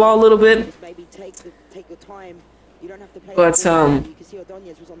hold up the ball a little bit. But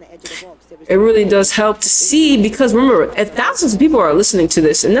it really does help to see, because remember, thousands of people are listening to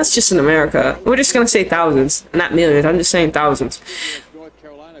this, and that's just in America. We're just gonna say thousands, not millions. I'm just saying thousands.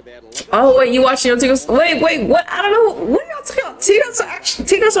 Oh wait, you watching your Tigers? Wait, what? I don't know. What are y'all talking about?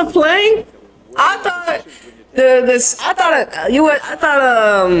 Tigers are playing? I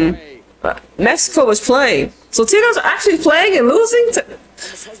thought Mexico was playing. So Tigers are actually playing and losing to,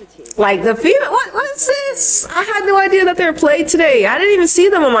 like, the female. What is this? I had no idea that they were played today. I didn't even see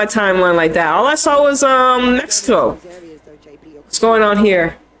them on my timeline like that. All I saw was Mexico. What's going on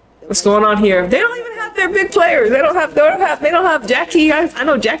here? What's going on here? They don't even have their big players. They don't have Jackie. I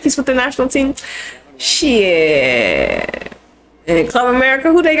know Jackie's with the national team. Shit. And Club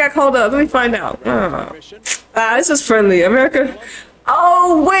America, who they got called up? Let me find out. This is friendly. America.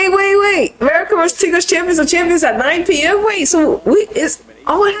 Oh, wait. America vs. Tigers champions are champions at 9 p.m. Wait, so it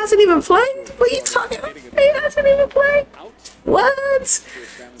hasn't even played? What are you talking about? It hasn't even played? What?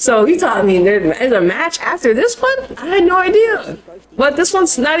 So you telling me there's a match after this one? I had no idea. But this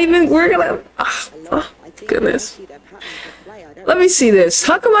one's not even, we're gonna, oh goodness. Let me see this.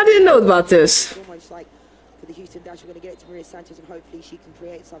 How come I didn't know about this?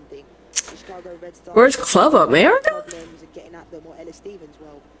 Where's Club America?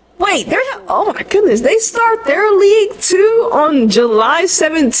 Wait, oh my goodness, they start their league too on July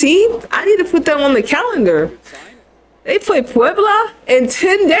 17th? I need to put them on the calendar. They play Puebla in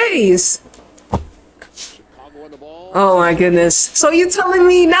 10 days. Oh my goodness. So you're telling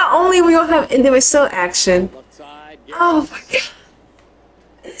me not only we gonna have individual action. Oh my god.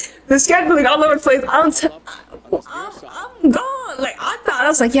 The scheduling all over the place. I'm gone. Like, I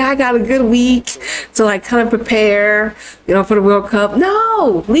was like, yeah, I got a good week to like kind of prepare, you know, for the World Cup.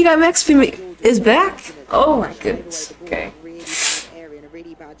 No, Liga MX is back. Oh my goodness. Okay.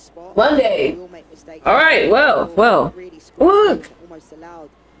 Monday. All right. Well. Look.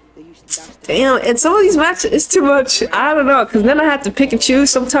 Damn, and some of these matches is too much. I don't know, because then I have to pick and choose.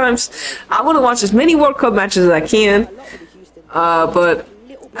 Sometimes I want to watch as many World Cup matches as I can, but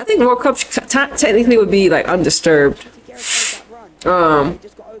I think World Cup technically would be like undisturbed.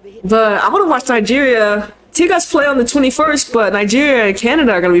 But I want to watch Nigeria. Tigers play on the 21st, but Nigeria and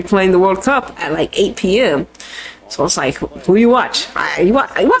Canada are going to be playing the World Cup at like 8 p.m. So it's like, who you watch? You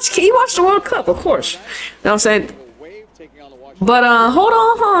watch the World Cup, of course. You know what I'm saying? But hold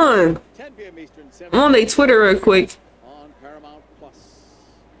on. I'm on their Twitter real quick.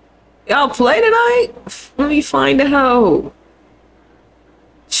 Y'all play tonight? Let me find out.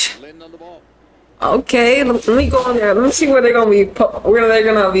 Okay, let me go on there. Let me see where they're gonna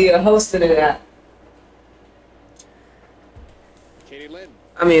be hosting it at.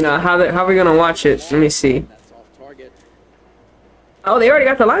 I mean, how are we gonna watch it? Let me see. Oh, they already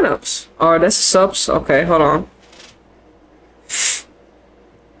got the lineups. Oh, that's the subs. Okay, hold on.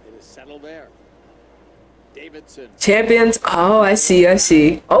 Champions. Oh, I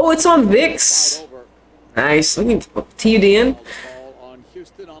see. Oh, it's on VIX. Nice. Let me TUD in.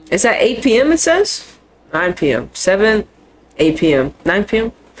 It's at 8 p.m. it says? 9 p.m. 7, 8 p.m. 9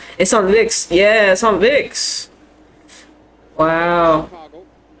 p.m. It's on VIX. Yeah, it's on VIX. Wow.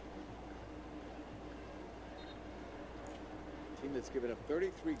 Team that's given up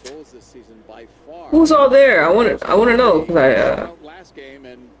 33 goals this season by far. Who's all there? I want to know, because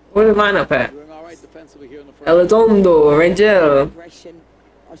where's the lineup at? Elizondo, Rangel,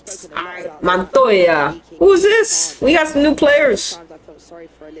 Montoya. Who's this? We got some new players.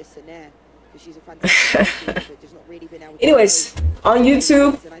 Anyways, on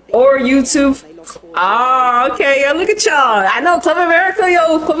YouTube or YouTube. Ah, okay, yeah, look at y'all. I know Club America,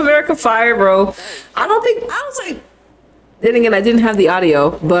 Club America fire, bro. I was like, then again, I didn't have the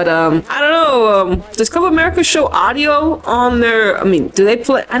audio, but I don't know. Does Club America show audio on their? I mean, do they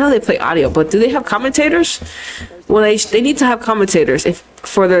play? I know they play audio, but do they have commentators? Well, they need to have commentators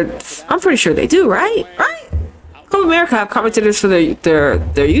I'm pretty sure they do, right? Right? Club America have commentators for their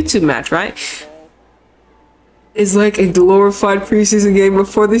YouTube match, right? is like a glorified preseason game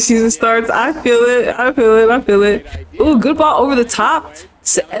before the season starts. I feel it. I feel it. I feel it. Ooh, good ball over the top.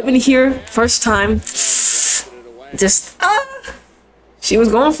 So Ebony here, first time. Just she was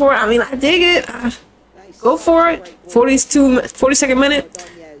going for it. I mean, I dig it. Go for it. 42nd minute.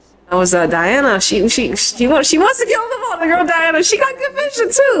 That was Diana. She wants to get on the ball. The girl Diana. She got good vision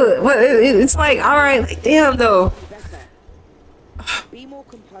too. But it's like, all right, like, damn though. Be more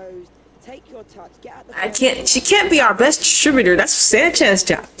composed. Take your touch. Get out the I can't. She can't be our best distributor. That's Sanchez's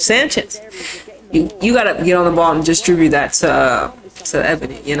job. Sanchez. You gotta get on the ball and distribute that to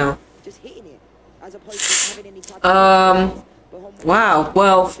Ebony. You know. Just hitting it, as opposed to having any type of Wow.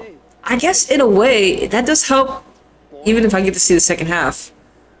 Well, I guess in a way that does help. Even if I get to see the second half,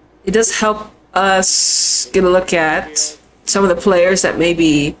 it does help us get a look at some of the players that may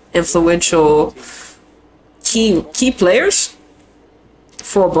be influential, key players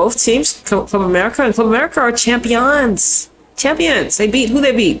for both teams. Club America and Club America are champions. Champions. They beat who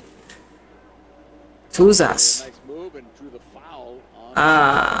they beat. Who's us?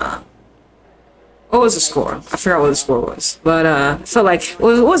 What was the score? I forgot what the score was, but I felt like it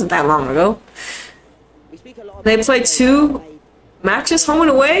wasn't that long ago. They played 2 matches home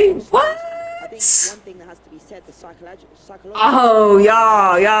and away. What? Oh,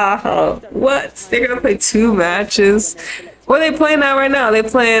 y'all. What? They're gonna play 2 matches. What are they playing now? Right now? They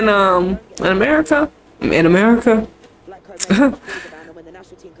playing in America. In America.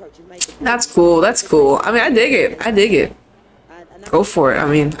 That's cool. That's cool. I mean, I dig it. I dig it. Go for it. I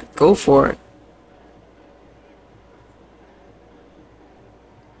mean, go for it.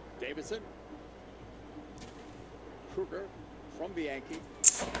 Davidson. Kruger from the Yankee.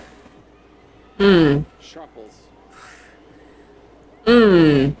 Sharples.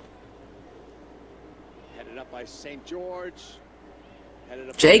 Headed up by St. George.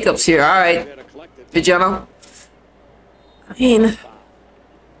 Jacobs here. All right. Vijano. I mean.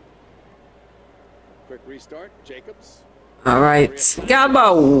 Quick restart. Jacobs. All right. Got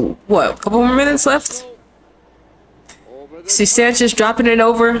about what? A couple more minutes left. See Sanchez dropping it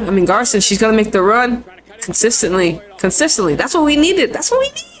over. I mean Garson. She's gonna make the run consistently. That's what we needed. That's what we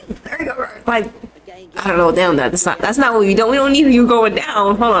need. There you go. Like. I don't know, damn that. That's not what we don't need you going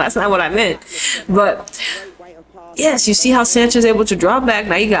down. Hold on, that's not what I meant. But yes, you see how Sanchez is able to draw back.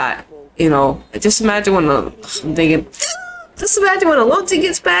 Now you got, you know, just imagine when just imagine when Alonso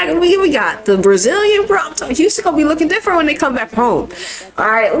gets back and we got the Brazilian problem. Houston gonna be looking different when they come back home.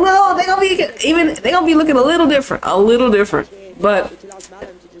 Alright, well they're gonna be looking a little different. But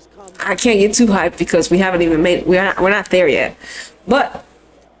I can't get too hyped because we haven't even made we're not there yet. But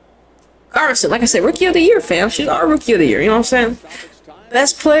Garson, like I said, Rookie of the Year, fam. She's our Rookie of the Year, you know what I'm saying?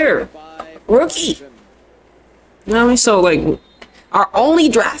 Best player. Rookie. You know what I mean? So, like, our only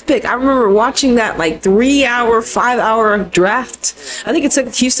draft pick. I remember watching that, like, 3-hour, 5-hour draft. I think it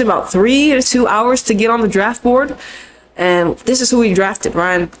took Houston about 3 to 2 hours to get on the draft board. And this is who we drafted,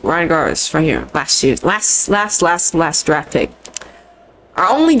 Ryan Garza, right here. Last year. Last draft pick. Our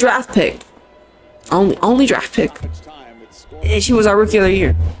only draft pick. Only draft pick. And she was our Rookie of the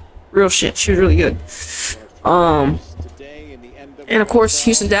Year. Real shit. She was really good. And of course,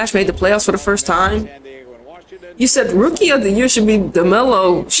 Houston Dash made the playoffs for the first time. You said Rookie of the Year should be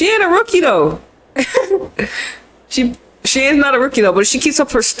DeMello. She ain't a rookie though. she is not a rookie though, but she keeps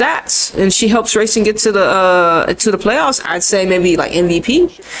up her stats and she helps Racing get to the playoffs. I'd say maybe like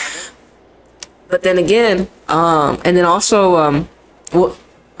MVP. But then again, and then also, well,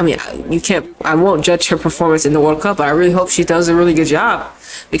 I mean, I won't judge her performance in the World Cup, but I really hope she does a really good job.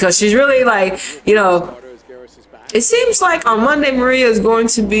 Because she's really like, you know, it seems like on Monday Maria is going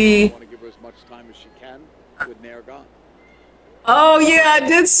to be. Oh yeah, I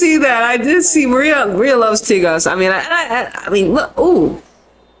did see that. I did see Maria loves Tigas. I mean, I mean, look, ooh.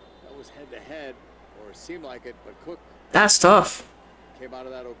 That was head to head, or seemed like it, but Cook. That's tough. Came out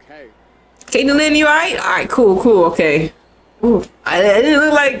of that okay. Caitlin, you alright? All right, cool, okay. Ooh, I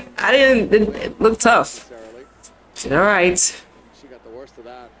didn't look tough. All right.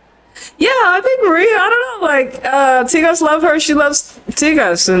 Yeah, I think Maria, I don't know, like, Tigas love her, she loves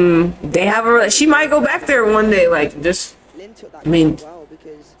Tigas, and they have her, she might go back there one day, like, just, I mean,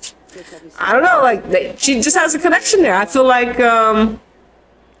 I don't know, like, she just has a connection there. I feel like, I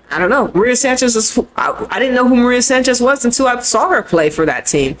don't know, Maria Sanchez is, I didn't know who Maria Sanchez was until I saw her play for that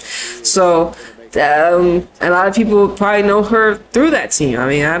team, so, a lot of people probably know her through that team. I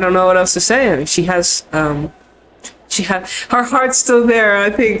mean, I don't know what else to say. I mean, she has, her heart's still there. I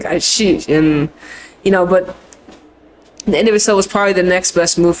think and you know, but the end of it was probably the next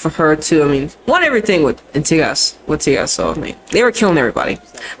best move for her too. I mean, won everything with Tigas. So I mean, they were killing everybody.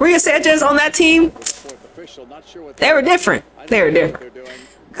 Maria Sanchez on that team. official. Not sure what They were different. They were different.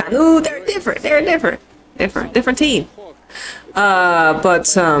 Kanu, they're different. They're different. Different team. But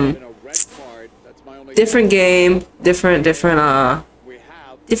different game, different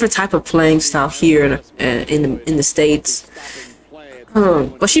type of playing style here in the States.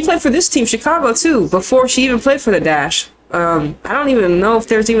 But she played for this team, Chicago, too, before she even played for the Dash. I don't even know if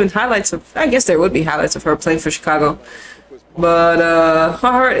there's even highlights of. I guess there would be highlights of her playing for Chicago. But her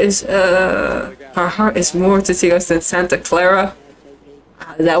heart is more to Tios than Santa Clara.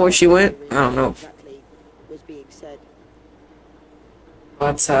 Is that where she went? I don't know.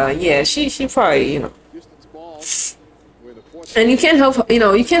 But yeah, she probably, you know. And you can't help, you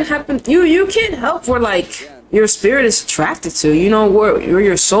know, you can't help where like your spirit is attracted to, you know, where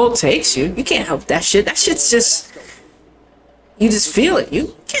your soul takes you. You can't help that shit. That shit's just, you just feel it.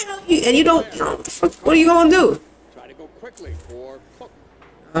 You can't help you, and you don't, you know, what are you gonna do? Try to go quickly for Cook.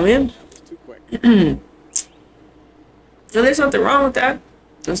 I mean, and there's nothing wrong with that.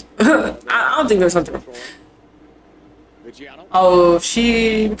 I don't think there's something wrong. Oh,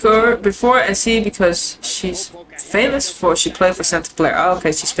 before I see because she's famous for she played for Santa Clara. Oh,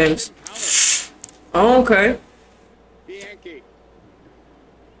 okay, she's famous. Oh, okay.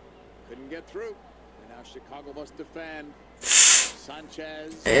 Couldn't get through. And now Chicago must defend.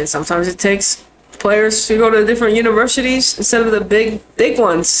 Sanchez. And sometimes it takes players to go to different universities instead of the big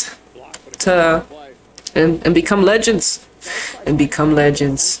ones to and become legends.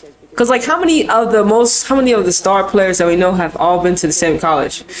 Because like how many of the star players that we know have all been to the same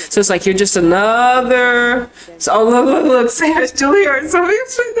college? So it's like you're just another. So oh, look, Samus Julia,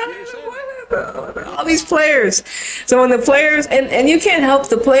 all these players. So when the players and you can't help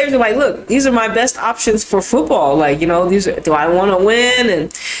the players are like, look, these are my best options for football. Like, you know, do I want to win?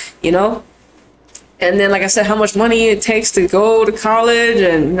 And you know. And then, like I said, how much money it takes to go to college,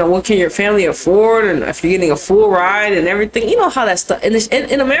 and you know what can your family afford, and if you're getting a full ride and everything, you know how that stuff.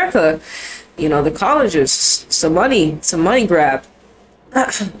 In America, you know the colleges, it's a money grab,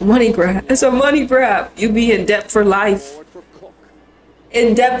 money grab. It's a money grab. You be in debt for life.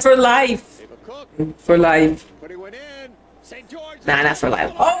 In debt for life. For life. Nah, not for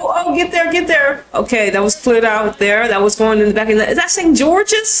life. Oh, get there. Okay, that was cleared out there. That was going in the back. Is that St.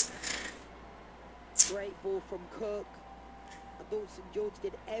 George's?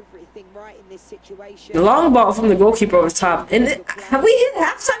 The long ball from the goalkeeper over the top. And have we hit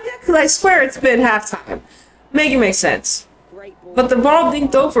halftime yet? Because I swear it's been halftime. Make it make sense. But the ball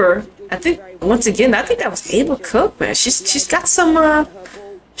dinked over. I think once again, I think that was Ava Cook, man. She's got some what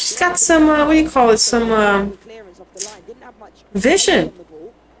do you call it? Some vision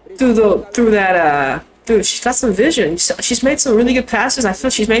Dude, she's got some vision. She's made some really good passes. I feel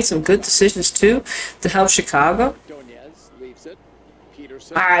she's made some good decisions too to help Chicago.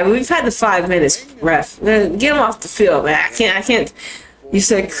 Alright, we've had the 5 minutes, ref. Get him off the field, man. I can't. You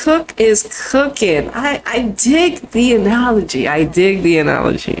said Cook is cooking. I dig the analogy.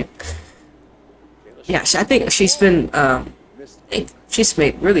 Yeah, I think she's been, she's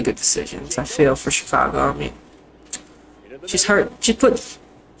made really good decisions, I feel, for Chicago. I mean,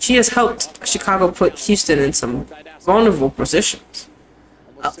 she has helped Chicago put Houston in some vulnerable positions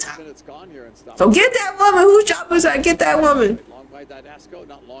up top. So get that woman. Whose job was that? Get that woman.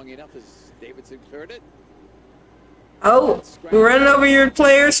 Not long enough as Davidson cleared it. Oh, we're running over your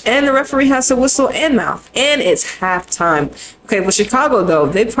players, and the referee has to whistle and mouth, and it's halftime. Okay, well, Chicago, though,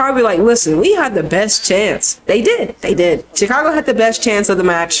 they probably like, listen, we had the best chance. They did. Chicago had the best chance of the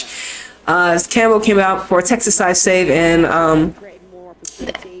match. Campbell came out for a Texas-sized save, and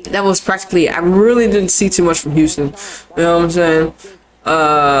that was practically, I really didn't see too much from Houston. You know what I'm saying?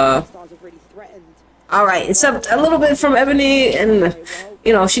 Alright, except a little bit from Ebony, and,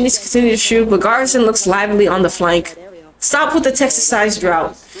 you know, she needs to continue to shoot, but Garrison looks lively on the flank. Stop with the Texas-sized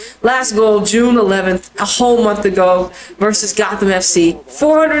drought. Last goal, June 11th, a whole month ago, versus Gotham FC.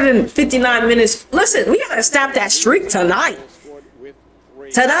 459 minutes. Listen, we gotta stop that streak tonight.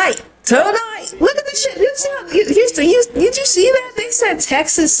 Tonight. Look at this shit. Houston, did you see that? They said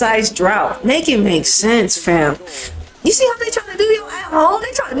Texas-sized drought. Make it make sense, fam. You see how they trying to do y'all at home?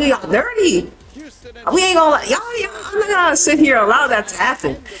 They trying to do y'all dirty. We ain't gonna y'all. I'm not gonna sit here and allow that to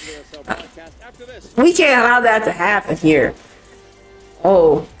happen. We can't allow that to happen here.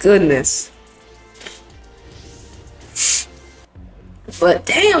 Oh goodness. But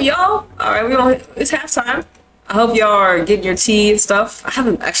damn, y'all. All right, it's halftime. I hope y'all are getting your tea and stuff. I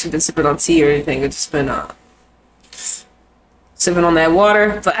haven't actually been sipping on tea or anything. I've just been sipping on that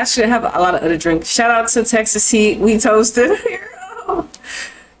water. But actually, I have a lot of other drinks. Shout out to Texas Heat. We toasted here.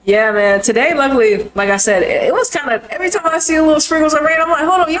 Yeah, man. Today, luckily, like I said, it was kind of, every time I see a little sprinkles of rain, I'm like,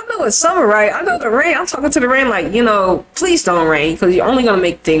 hold on, y'all know it's summer, right? I know the rain. I'm talking to the rain like, you know, please don't rain, because you're only going to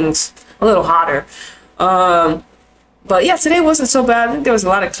make things a little hotter. But yeah, today wasn't so bad. I think there was a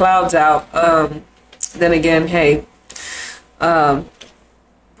lot of clouds out. Then again, hey. I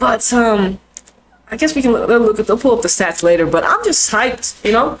guess we can pull up the stats later, but I'm just hyped,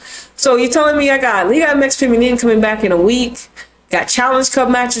 you know? So you're telling me I got Liga MX Feminine coming back in a week, got Challenge Cup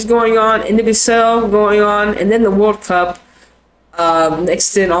matches going on, NWSL going on, and then the World Cup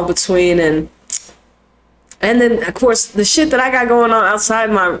mixed in all between, and then of course the shit that I got going on outside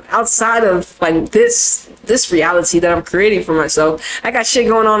of like this reality that I'm creating for myself. I got shit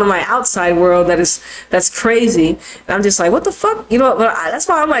going on in my outside world that's crazy. And I'm just like, what the fuck, you know? But that's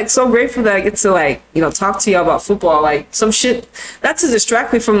why I'm like so grateful that I get to, like, you know, talk to y'all about football, like some shit not to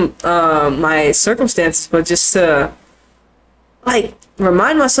distract me from my circumstances, but just to like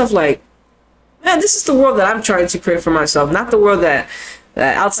remind myself, like, man, this is the world that I'm trying to create for myself, not the world that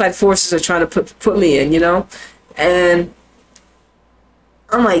outside forces are trying to put me in, you know? And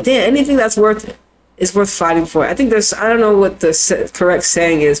I'm like, damn, anything that's worth it is worth fighting for. I think there's, I don't know what the correct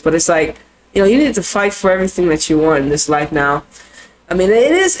saying is, but it's like, you know, you need to fight for everything that you want in this life now. I mean,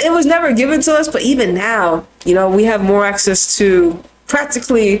 it was never given to us, but even now, you know, we have more access to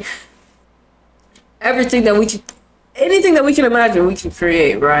practically everything that anything that we can imagine, we can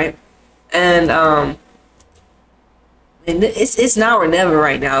create, right? And it's now or never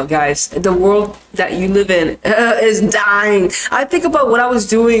right now, guys. The world that you live in is dying. I think about what I was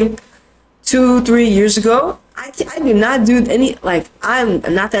doing 2-3 years ago. I do not do any, like, I'm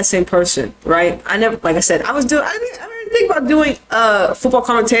not that same person, right? I never, like I said, I didn't think about doing football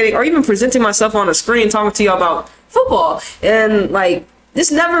commentating or even presenting myself on a screen talking to you about football. And like,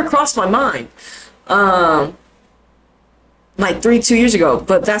 this never crossed my mind. Like 2 years ago,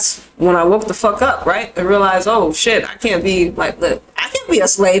 but that's when I woke the fuck up, right? And realized, oh shit, I can't be like, I can't be a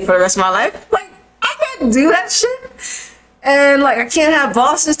slave for the rest of my life. Like, I can't do that shit. And like, I can't have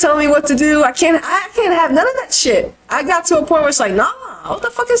bosses telling me what to do. I can't have none of that shit. I got to a point where it's like, nah, what the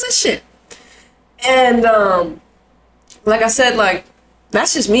fuck is this shit? And like I said, like,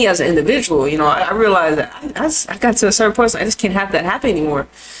 that's just me as an individual, you know. I realized that I got to a certain point, so I just can't have that happen anymore.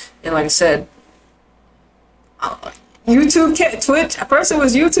 And like I said, YouTube, Twitch. At first it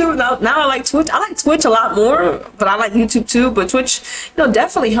was YouTube. Now I like Twitch. I like Twitch a lot more, but I like YouTube too. But Twitch, you know,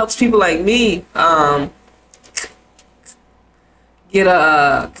 definitely helps people like me get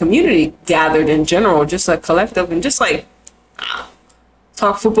a community gathered in general, just a collective, and just like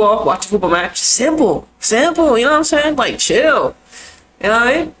talk football, watch a football match. Simple. You know what I'm saying? Like, chill. You know what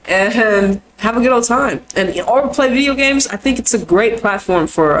I mean? And have a good old time. And or play video games. I think it's a great platform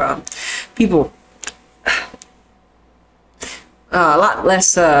for people. A lot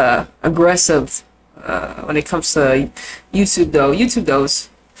less aggressive when it comes to YouTube, though.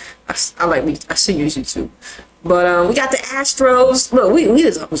 I still use YouTube. But we got the Astros. Look, we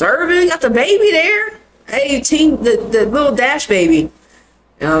just observing. Got the baby there. Hey, team, the little Dash baby. You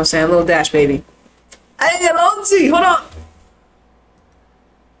know what I'm saying? Little Dash baby. Hey, Alonzi, hold on.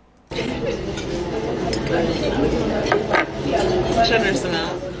 Should nurse them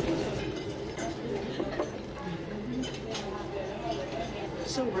out.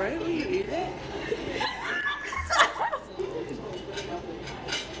 So right when you eat it?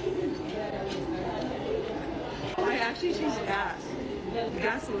 I actually choose gas.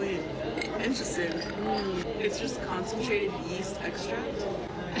 Gasoline. Interesting. It's just concentrated yeast extract.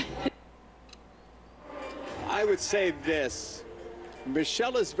 I would say this.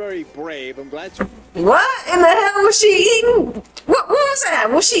 Michelle is very brave. I'm glad you... What in the hell was she eating? What was that?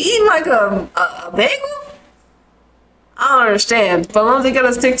 Was she eating like a bagel? I don't understand. But once they get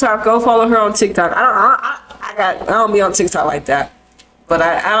us TikTok, go follow her on TikTok. I don't be on TikTok like that. But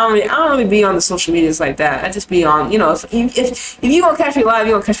I don't really be on the social medias like that. I just be on, you know, if you gonna catch me live,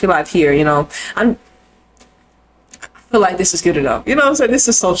 you gonna catch me live here, you know. I feel like this is good enough. You know what I'm saying? This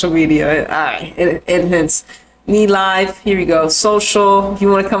is social media. Alright. And hence me live. Here we go. Social. If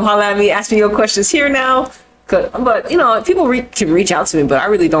you want to come holler at me, ask me your questions here now. But you know, people can reach out to me, but I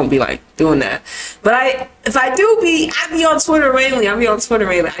really don't be like doing that. But if I do I be on Twitter mainly. I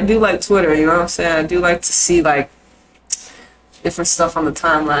do like Twitter, you know what I'm saying? I do like to see like different stuff on the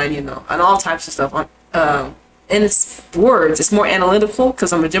timeline, you know, and all types of stuff. And it's words. It's more analytical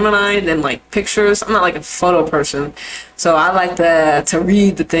because I'm a Gemini than like pictures. I'm not like a photo person, so I like to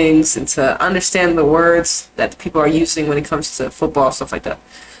read the things and to understand the words that people are using when it comes to football, stuff like that.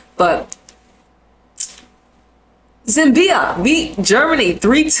 But Zambia beat Germany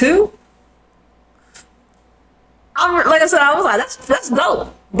 3-2. Like I said, I was like, that's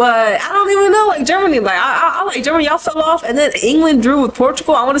dope. But I don't even know, like Germany, like I like Germany, y'all fell off, and then England drew with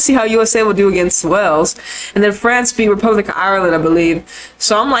Portugal. I want to see how USA will do against Wales, and then France beat Republic of Ireland, I believe.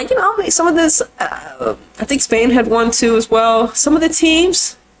 So I'm like, you know, some of this, I think Spain had won too as well. Some of the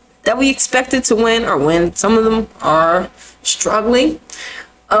teams that we expected to win are win. Some of them are struggling.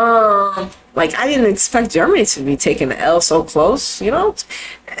 Like I didn't expect Germany to be taking the L so close, you know.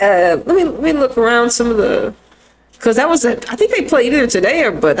 Let me look around some of the. Because that was it. I think they played either today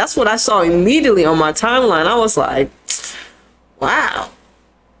or, but that's what I saw immediately on my timeline. I was like, wow.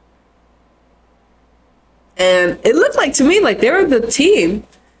 And it looked like to me like they were the team,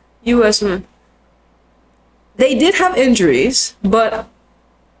 US. They did have injuries, but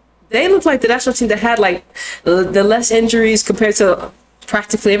they looked like the national team that had like the less injuries compared to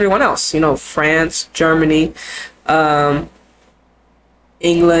practically everyone else. You know, France, Germany,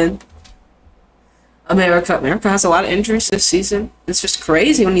 England. America has a lot of injuries this season. It's just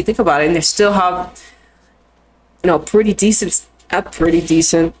crazy when you think about it. And they still have, you know, a pretty decent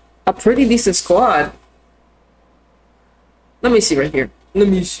squad. Let me see right here. Let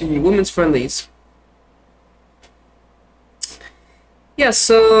me see women's friendlies. Yeah,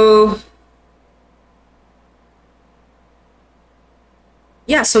 so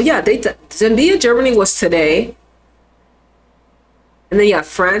Zambia, Germany was today. And then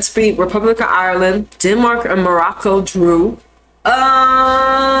France beat Republic of Ireland. Denmark and Morocco drew.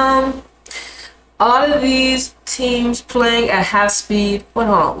 A lot of these teams playing at half speed. Wait,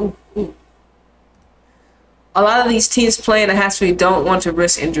 hold on. A lot of these teams playing at half speed don't want to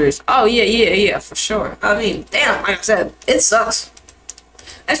risk injuries. Oh yeah, for sure. I mean, damn, like I said, it sucks.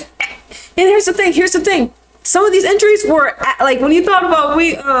 And here's the thing. Some of these injuries were like when you thought about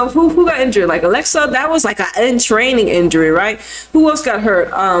who got injured, like Alexa, that was like an in training injury, right? Who else got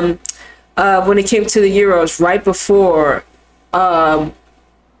hurt when it came to the Euros right before? Well,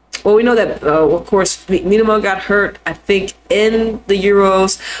 we know that of course Minima got hurt, I think, in the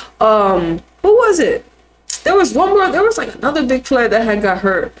Euros. Who was it? There was one more. There was like another big player that had got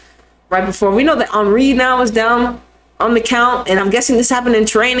hurt right before. We know that Henri now is down on the count, and I'm guessing this happened in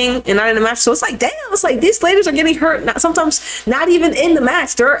training and not in the match. So it's like, damn, it's like these ladies are getting hurt. Sometimes not even in the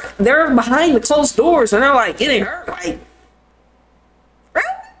match. They're behind the closed doors and they're like getting hurt. Like,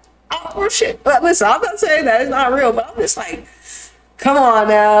 really? Oh shit! But listen, I'm not saying that it's not real, but I'm just like, come on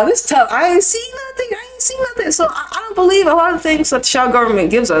now, this is tough. I ain't seen nothing. So I don't believe a lot of things that the Shaw government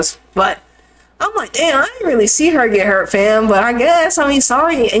gives us, but I'm like, damn, I didn't really see her get hurt, fam. But I guess, I mean,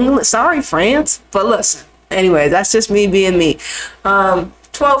 sorry England, sorry France, but listen. Anyway, that's just me being me.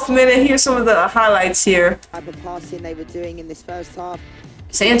 12th minute. Here's some of the highlights here. Passing they were doing in this first half.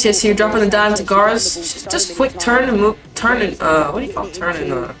 Sanchez here dropping the dime to Gars. Just quick turn and move. Turn and what do you call it? Turn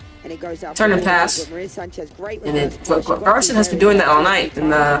and pass. And then Garson has been doing that all night,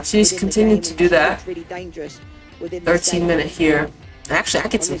 and she needs to continue to do that. 13 minute here. Actually, I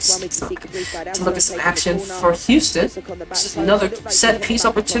get to look at some action for Houston. This is another set piece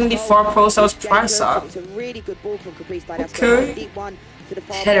opportunity. Far post. That was price up. Okay.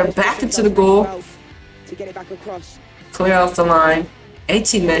 Header back into the goal. Clear off the line.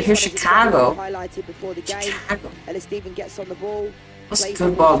 18 minute. Here's Chicago. That's a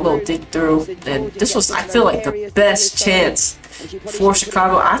good ball, a little dig through. And this was, I feel like, the best chance for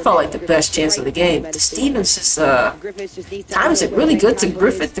Chicago. I felt like the best chance of the game. The Stevens just times it really good to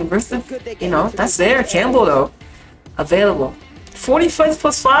Griffith, and Griffith, you know, that's there. Campbell though, available. 45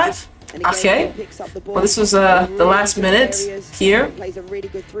 plus 5. Okay. Well, this was the last minute here.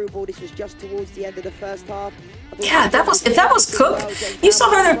 Yeah, if that was Cook, you saw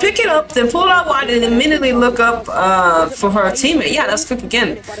her there pick it up, then pull it out wide, and immediately look up for her teammate. Yeah, that's Cook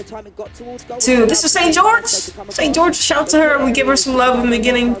again. This is St. George. St. George, shout to her. We give her some love in the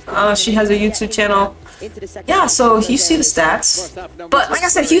beginning. She has a YouTube channel. Yeah, so you see the stats. But like I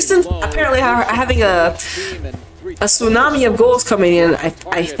said, Houston apparently are having a tsunami of goals coming in. I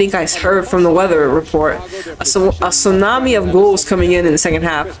think I heard from the weather report a tsunami of goals coming in the second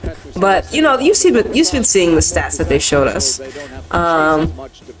half. But you know, you've been seeing the stats that they showed us.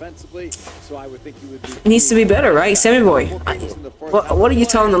 It needs to be better, right, Sammy boy? What are you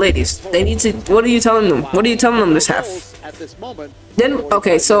telling the ladies? They need to. What are you telling them? What are you telling them this half? Then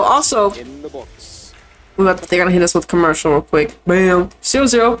okay, so also. They're gonna hit us with commercial real quick. Bam.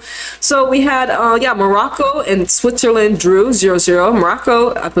 0-0. So we had Morocco and Switzerland drew 0-0.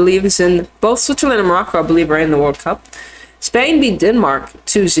 Morocco, I believe, is in both Switzerland and Morocco, I believe, are in the World Cup. Spain beat Denmark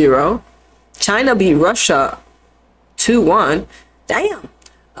 2-0. China beat Russia 2-1. Damn.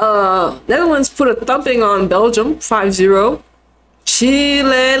 Netherlands put a thumping on Belgium 5-0.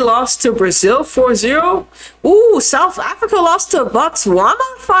 Chile lost to Brazil 4-0. Ooh, South Africa lost to Botswana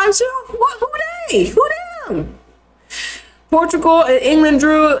 5-0. What? Who they? Who them? Portugal and England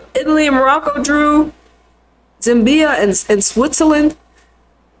drew. Italy and Morocco drew. Zambia and Switzerland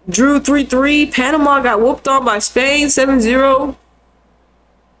drew 3-3. Panama got whooped on by Spain 7-0.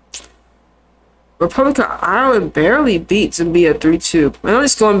 Republic of Ireland barely beat Zambia 3-2. I'm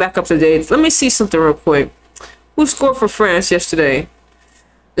just going back up to date. Let me see something real quick. Who scored for France yesterday?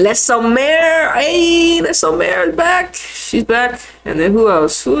 Les Sommer. Hey, Les Sommer is back. She's back. And then who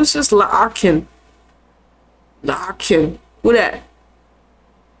else? Who is this? Larkin. Larkin. Who that?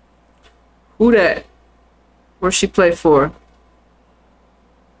 Who that? Where she play for?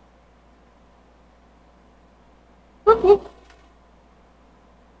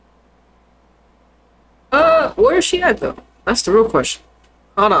 Where is she at though? That's the real question.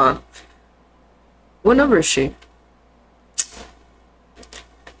 Hold on. What number is she?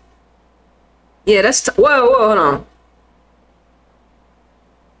 Yeah, that's whoa, hold on.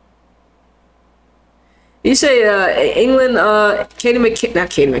 You say England, Katie McCabe, not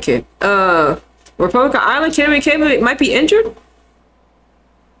Katie McCabe. Republic of Ireland, Katie McCabe might be injured.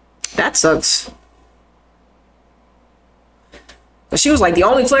 That sucks. She was like the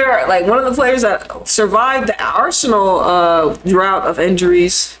only player, like one of the players that survived the Arsenal drought of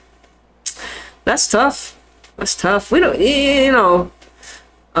injuries. That's tough. That's tough. We don't, you know.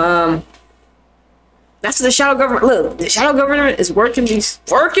 That's the shadow government. Look, the shadow government is working.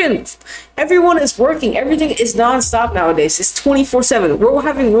 Working. Everyone is working. Everything is nonstop nowadays. It's 24/7. We're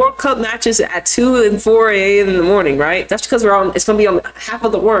having World Cup matches at 2 and 4 a.m. in the morning, right? That's because we're on. It's gonna be on half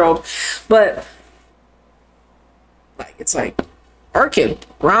of the world, but like it's like working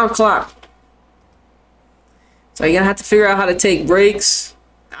round clock. So you're gonna have to figure out how to take breaks.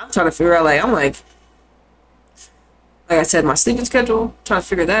 I'm trying to figure out. Like I said, my sleeping schedule. Trying to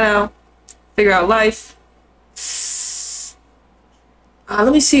figure that out. Figure out life.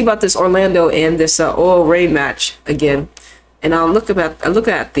 Let me see about this Orlando and this Oil Rain match again, and I'll look at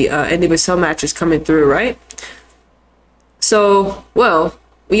the NWSL matches coming through, right? So, well,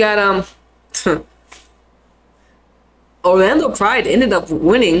 we got Orlando Pride ended up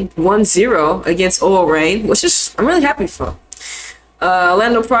winning 1-0 against Oil Rain, which is I'm really happy for.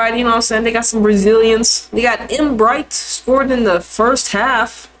 Orlando Pride, you know what I'm saying? They got some Brazilians. They got M. Bright scored in the first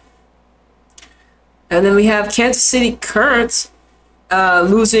half. And then we have Kansas City Currents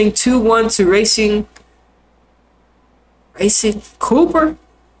losing 2-1 to Racing Cooper.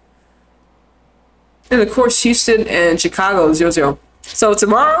 And of course, Houston and Chicago 0-0. So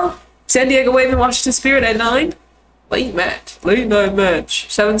tomorrow, San Diego Wave and Washington Spirit at 9. Late night match.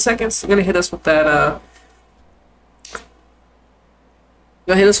 7 seconds. I'm gonna hit us with that.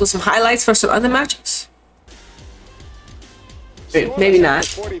 Gonna hit us with some highlights for some other matches. Maybe not.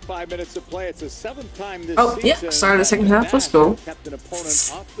 45 minutes of play. It's the 7th time this season. Yeah, started the second half. Let's go. Kept an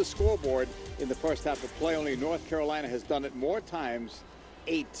opponent off the scoreboard in the first half of play. Only North Carolina has done it more times,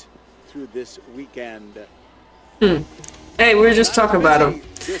 8 through this weekend. Hey, we were just talking about them.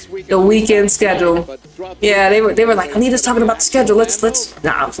 The weekend schedule. Yeah, they were like, Anita's talking about the schedule. Let's.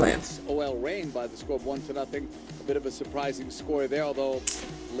 Nah, I'm playing. OL Reign by the score of 1-0. A bit of a surprising score there, although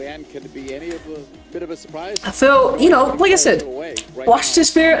Leanne, can it be any of a bit of a surprise? I feel, you know, like I said, Washington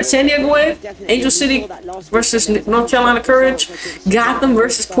Spirit, San Diego Wave, Angel City versus North Carolina Courage, Gotham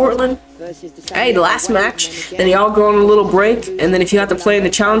versus Portland. Hey, the last match, then you all go on a little break, and then if you have to play in the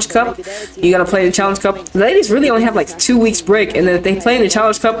Challenge Cup, you gotta play in the Challenge Cup. The ladies really only have like 2 weeks break, and then if they play in the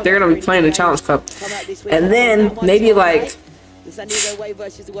Challenge Cup, they're gonna be playing the Challenge Cup. And then maybe like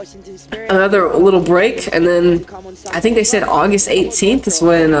another little break, and then I think they said August 18th is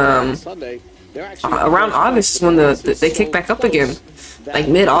when around August is when they kick back up again, like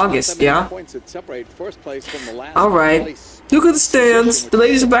mid-August. Yeah. All right. Look at the stands. The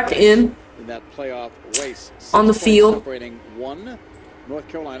ladies are back in on the field. North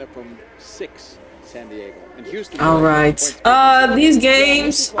Carolina from 6. San Diego and Houston. All right. These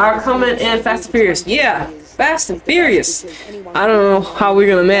games are coming in Fast and Furious. Yeah, Fast and Furious. I don't know how we're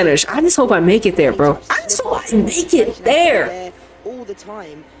gonna manage. I just hope I make it there, bro. I just hope I make it there.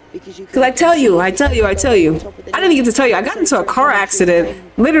 Cause I tell you. I didn't get to tell you. I got into a car accident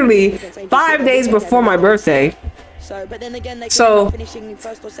literally 5 days before my birthday. But then again, finishing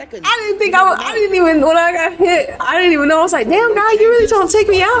first or second. I didn't even when I got hit. I didn't even know. I was like, damn, guy, you really trying to take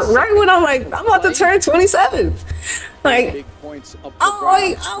me out right when I'm like, I'm about to turn 27. Like,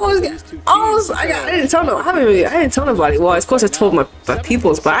 I didn't tell no. I didn't tell nobody. Well, of course I told my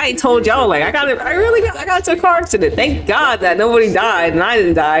peoples, but I ain't told y'all. Like, I got into a car accident. Thank God that nobody died and I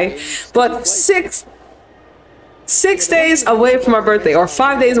didn't die. But 6 days away from my birthday, or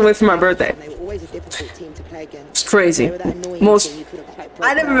 5 days away from my birthday. They were always a difficult team to play against. It's crazy. They were that annoying Most, team you couldn't quite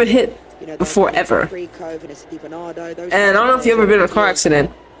I break never been down. hit You know, before ever. And I don't know if you ever been in a car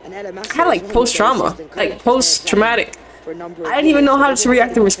accident. I had like post-trauma, like post-traumatic. I didn't even know how to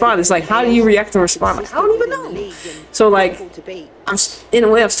react and respond. It's like, how do you react and respond? I don't even know. So like, in a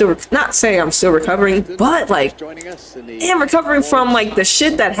way, I'm still not saying I'm still recovering, but like, I'm recovering from like the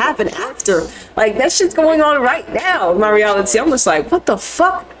shit that happened after. Like that shit's going on right now in my reality. I'm just like, what the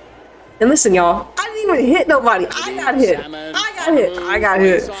fuck? And listen, y'all, I didn't even hit nobody. I got hit. I got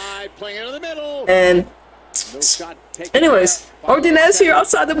hit. And anyways, Ordinez here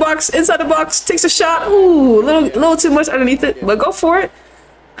outside the box, inside the box, takes a shot. Ooh, little too much underneath it, but go for it.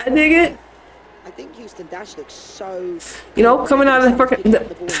 I dig it. I think Houston Dash looks so, you know, coming out of the fucking coming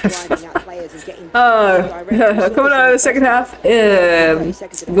out of the second half,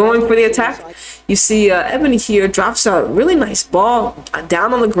 going for the attack. You see Ebony here drops a really nice ball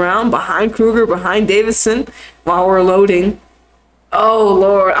down on the ground behind Kruger, behind Davidson while we're loading. Oh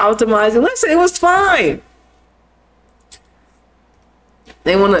Lord, optimizing. Listen, it was fine.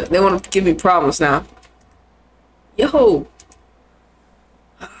 They wanna give me problems now. Yo,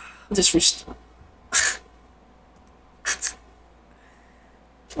 just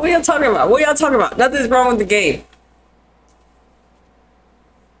what y'all talking about? What y'all talking about? Nothing's wrong with the game.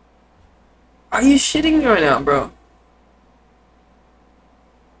 Are you shitting me right now, bro?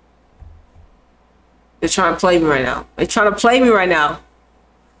 They're trying to play me right now. They're trying to play me right now.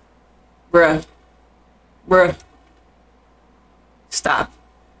 Bruh. Bruh. Stop.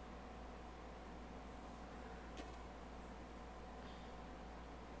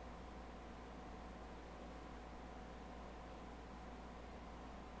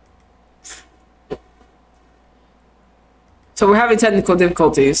 So we're having technical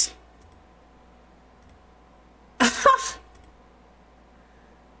difficulties.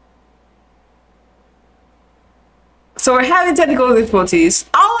 So we're having technical difficulties.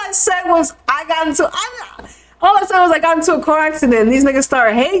 All I said was I got into a car accident. And these niggas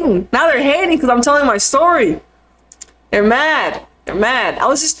started hating. Now they're hating because I'm telling my story. They're mad. They're mad. I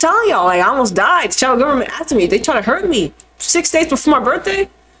was just telling y'all, like, I almost died. The shadow government after me. They tried to hurt me 6 days before my birthday.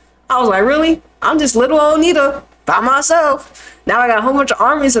 I was like, really? I'm just little old Anita by myself. Now I got a whole bunch of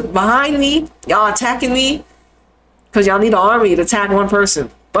armies behind me. Y'all attacking me because y'all need an army to attack one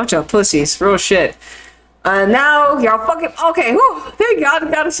person. Bunch of pussies. Real shit. Now y'all fucking okay. Whew, thank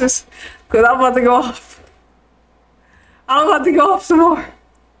God, got us just because I'm about to go off. I'm about to go off some more.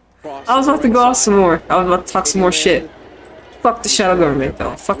 I was about to go off some more. I was about to talk some more shit. Fuck the shadow government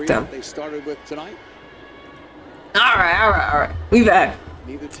though. Fuck them. Alright. We back.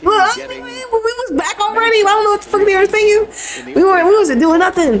 Well, we was back already. I don't know what the fuck they were thinking. We wasn't doing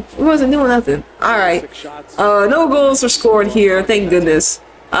nothing. Alright. No goals were scored here, thank goodness.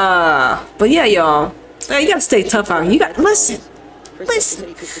 But yeah, y'all. You gotta stay tough out here. You got listen,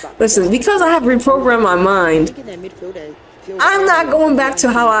 because I have reprogrammed my mind. I'm not going back to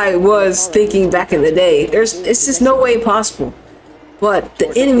how I was thinking back in the day. It's just no way possible. But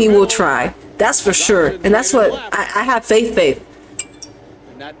the enemy will try. That's for sure. And that's what I have faith.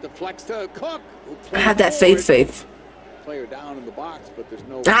 I have that faith.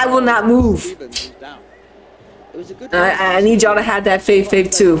 I will not move. I need y'all to have that faith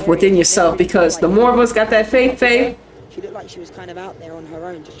too within yourself, because the more of us got that faith. She looked like she was kind of out there on her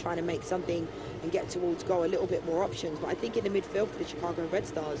own, just trying to make something and get towards goal, a little bit more options. But I think in the midfield for the Chicago Red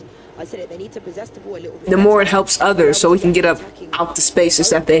Stars, I said it, they need to possess the ball a little bit. The more it helps others, so we can get out the spaces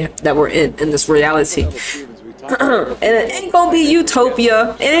that we're in this reality. And it ain't gonna be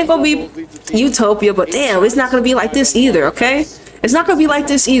utopia. But damn, it's not gonna be like this either. Okay, it's not gonna be like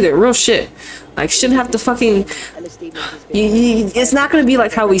this either. Real shit. Like, shouldn't have to fucking. It's not gonna be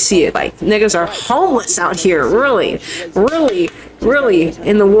like how we see it. Like, niggas are homeless out here. Really,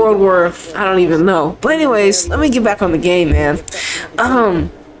 in the world where I don't even know. But anyways, let me get back on the game, man. I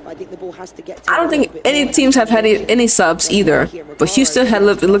don't think any teams have had any subs either, but Houston had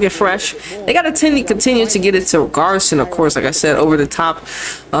looking fresh. They got to continue to get it to Garrison, of course, like I said, over the top.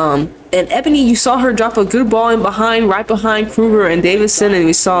 And Ebony, you saw her drop a good ball in behind, right behind Kruger and Davidson, and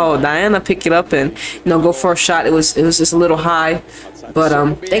we saw Diana pick it up and go for a shot. It was just a little high,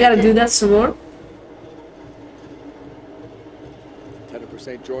 but they got to do that some more.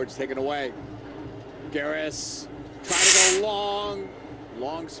 10% George taken away. Garris trying to go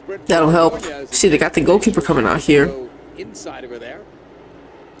long sprint. That'll help. See, they got the goalkeeper coming out here. Inside over there.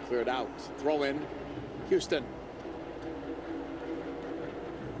 Cleared out. Throw in. Houston.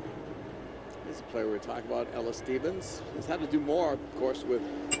 This is a player we're talking about, Ella Stevens. Has had to do more, of course, with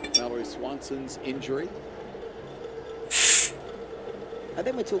Mallory Swanson's injury. I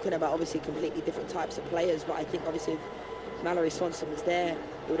think we're talking about obviously completely different types of players, but I think obviously if Mallory Swanson was there,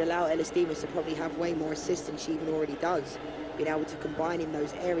 it would allow Ellis Stevens to probably have way more assists than she even already does, being able to combine in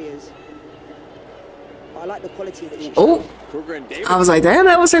those areas. But I like the quality that she Oh, I was like, damn,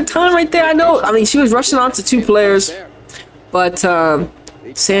 that was her time right there. I know. I mean, she was rushing on to 2 players, but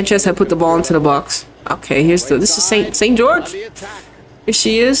Sanchez had put the ball into the box. Okay, this is St. George. Here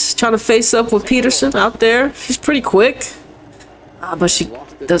she is, trying to face up with Peterson out there. She's pretty quick, but she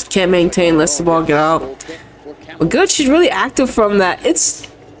can't maintain. Lets the ball get out. But good, she's really active from that. It's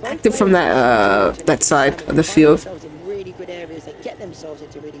active from that side of the field. In really good areas, they get themselves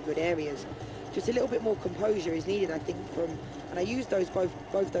into really good areas. Just a little bit more composure is needed, I think, and I use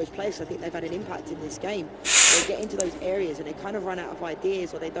both those players. I think they've had an impact in this game. They get into those areas and they kind of run out of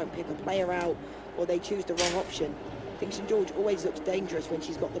ideas, or they don't pick a player out, or they choose the wrong option. I think St. George always looks dangerous when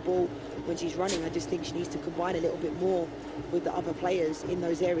she's got the ball, when she's running. I just think she needs to combine a little bit more with the other players in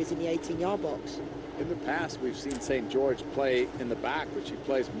those areas in the 18-yard box. In the past, we've seen St. George play in the back, but she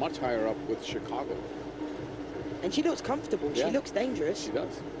plays much higher up with Chicago. And she looks comfortable. Yeah. She looks dangerous. She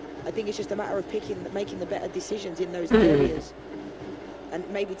does. I think it's just a matter of making the better decisions in those areas. And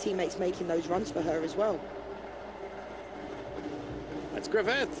maybe teammates making those runs for her as well. That's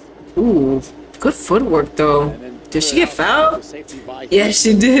Griffith. Ooh, good footwork though. Did she get fouled? Yeah,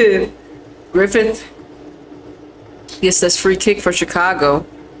 she did. Griffith gets this free kick for Chicago.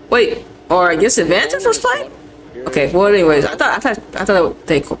 Wait, or I guess advantage was played? Okay, well anyways, I thought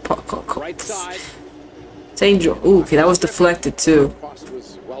they Right side. St. George. Ooh, okay, that was deflected too.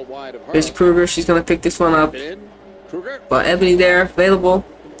 There's Kruger, she's gonna pick this one up. But Ebony there, available.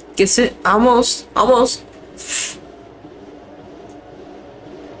 Gets it. Almost.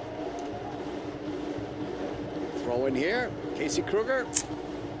 Throw in here. Casey Kruger.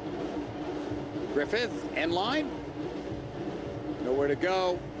 Griffith, end line. Nowhere to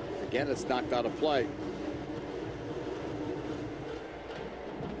go. Again, it's knocked out of play.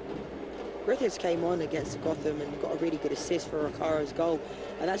 Griffiths came on against Gotham and got a really good assist for Ricara's goal,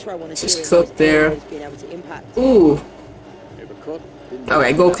 and that's where I want to see Cook there. Being able to impact. Ooh.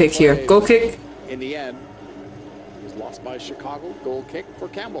 Okay, goal kick here. Goal kick. In the end, it was lost by Chicago. Goal kick for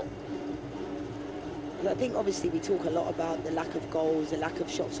Campbell. And I think obviously we talk a lot about the lack of goals, the lack of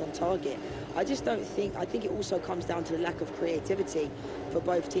shots on target. I just don't think, I think it also comes down to the lack of creativity for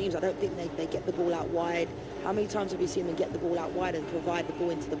both teams. I don't think they get the ball out wide. How many times have we seen them get the ball out wide and provide the ball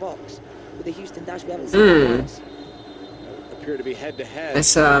into the box? With the Houston Dash, we haven't seen that once. Appear to be head to head.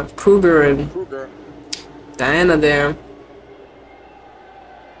 It's Kruger and Diana there.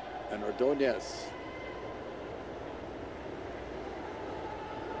 And Ordonez.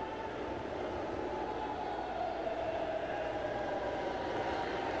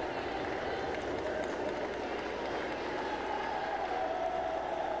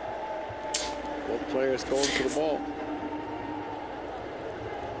 Both players going to the ball.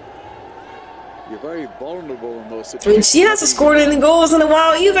 You're very vulnerable in those situations. I mean, she hasn't scored any goals in a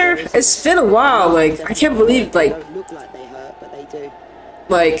while either. It's been a while. Like, I can't believe, like, They don't look like they hurt, but they do.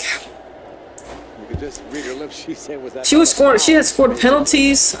 Like, You could just read her lips. She said, "Was that?" she had scored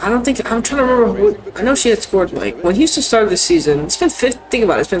penalties. I don't think, I'm trying to remember who. I know she had scored, like, when Houston started the season. It's been think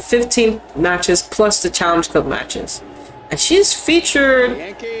about it. It's been 15 matches plus the Challenge Cup matches, and she's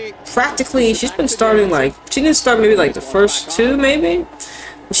featured practically. She's been starting, like, she didn't start maybe like the first 2 maybe.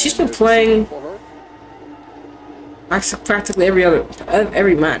 But she's been playing practically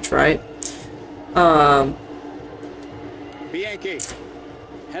every match, right? Bianchi.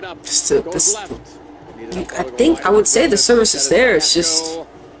 Head up. Goes left. I think I would say the service is there. It's just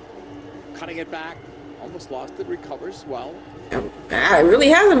cutting it back. Almost lost it. Recovers well. It really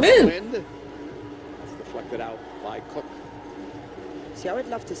hasn't been. That's deflected out by Cook. See, I would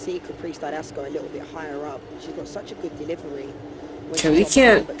love to see Caprice Didas go a little bit higher up. She's got such a good delivery. We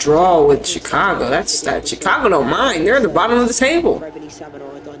can't draw with Chicago. That Chicago don't mind. They're at the bottom of the table.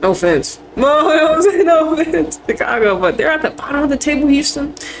 No offense. No offense, Chicago, but they're at the bottom of the table,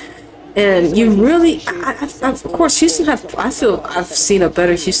 Houston. And you really, of course, Houston I feel I've seen a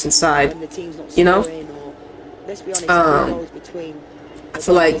better Houston side. You know, I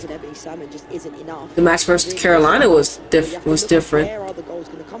feel like the match versus Carolina was different. Where are the goals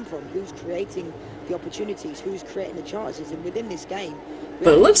going to come from? Who's creating the opportunities? Who's creating the chances? And within this game,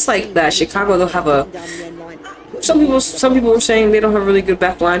 but it looks like that Chicago they'll have a. Some people were saying they don't have a really good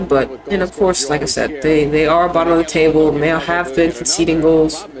back line, but and of course, like I said, they are bottom of the table and they have been conceding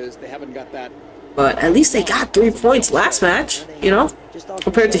goals. But at least they got 3 points last match, you know,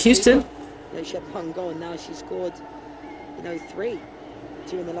 compared to Houston. She had one goal and now she scored, 3.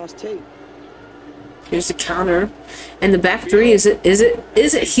 2 in the last 2. Here's the counter. And the back three, is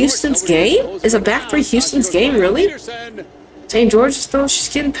it Houston's game? Is a back three Houston's game, really? St. George's though, she's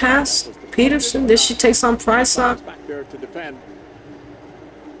getting past Peterson. This she takes on Prysock. Back there to defend.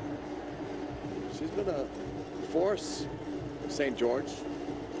 She's been a force, St. George.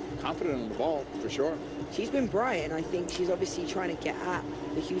 Confident on the ball, for sure. She's been bright, and I think she's obviously trying to get at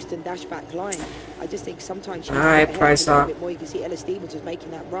the Houston dashback line. I just think sometimes she's a bit more. You can see Ella Stevens was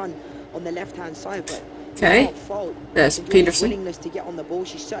making that run on the left-hand side, but okay, that's Peterson. Willingness to get on the ball.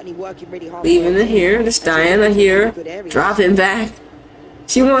 She's certainly working really hard. Leaving it here. This Diana here, dropping back.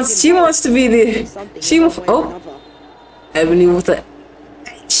 She wants to be the. Ebony with a.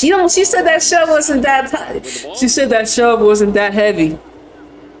 She said that shove wasn't that. She said that shove wasn't that heavy.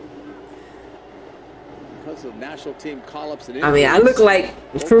 Of national team call-ups and I mean, I look like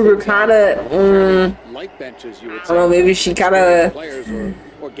Kruger kind of. light benches, you would I don't know. Maybe she kind of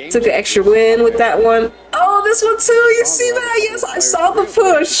took an extra win with that one. Oh, this one too. You see that? Yes, I saw the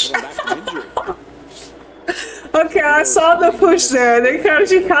push. Okay, I saw the push there.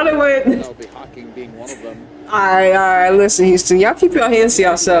 She kind of went. All right. Listen, Houston, y'all keep your hands to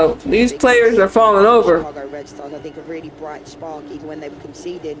yourself. These players are falling over. Red Stars, I think, a really bright spark, even when they were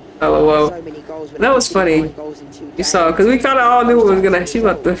conceding so many goals. That was funny. You saw, because we kind of all knew it was gonna. She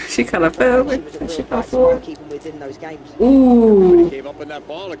kind of fell. She kind of fell. Ooh.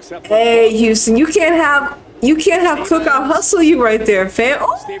 Hey, Houston, you can't have Cookout hustle you right there, fam.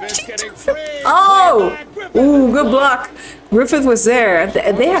 Oh, ooh, good block. Griffith was there. If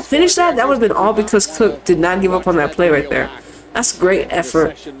they had finished that, that would have been all because Cook did not give up on that play right there. That's great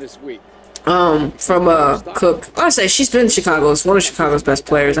effort. From Cook. I say she's been one of Chicago's best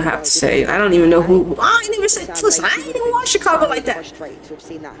players, I have to say. I don't even know who. I ain't even say. Listen, I ain't even watch Chicago like that.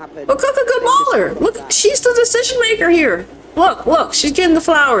 But Cook a good baller. Look, she's the decision maker here. Look, she's getting the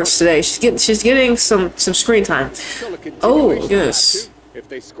flowers today. She's getting some screen time. Oh goodness.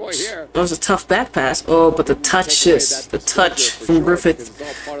 That was a tough back pass. Oh, but the touch from Griffith.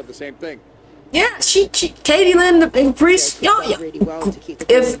 Yeah, Katie Lynn and Priest,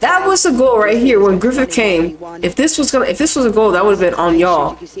 if that was a goal right here when Griffith came, if this was a goal, that would have been on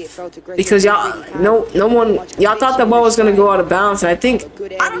y'all, because y'all thought the ball was gonna go out of bounds, and I think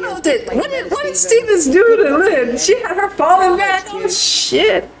I don't know what did Stevens do to Lynn? She had her falling back. Oh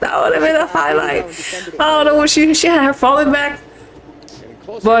shit, that would have been a highlight. I don't know what she had her falling back,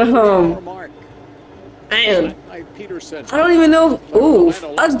 but man. I don't even know. Ooh,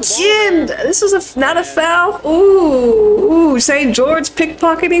 again! This is not a foul. Ooh, St. George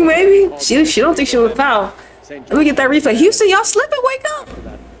pickpocketing maybe. She don't think she would foul. Let me get that replay. Houston, y'all slipping. Wake up!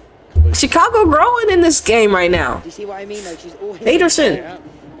 Chicago growing in this game right now. Peterson,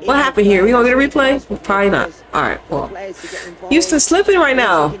 what happened here? We gonna get a replay? Probably not. All right. Well, Houston slipping right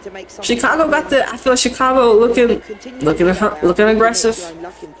now. Chicago got the. I feel Chicago looking aggressive.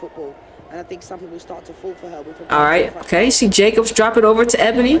 And I think some people start to fall for her. All right. Okay. See Jacobs drop it over to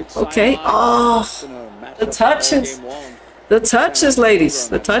Ebony. Okay. Oh, the touches. The touches, ladies.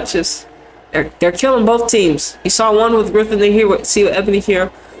 The touches. They're killing both teams. You saw one with Griffin in here. See Ebony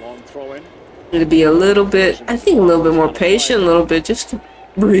here. It'll be a little bit. I think a little bit more patient. A little bit. Just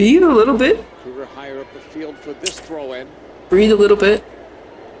breathe a little bit. Breathe a little bit.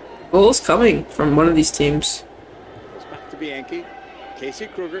 Goals coming from one of these teams. Goes back to Bianchi. Casey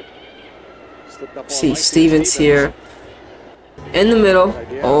Kruger. See Stevens here in the middle.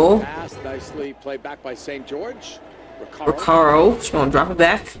 Oh, nicely played back by St. George. Recaro, she's gonna drop it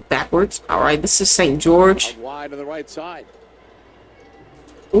backwards. All right, this is St. George. Wide on the right side.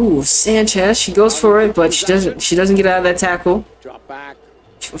 Ooh, Sanchez, she goes for it, but she doesn't get out of that tackle. Drop back.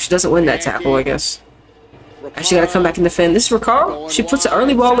 She doesn't win that tackle, I guess. She got to come back and defend. This is Recaro. She puts the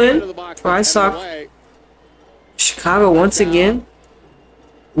early ball in. I saw Chicago once again.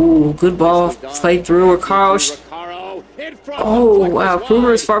 Ooh, good ball played through. Recaro. Oh, wow.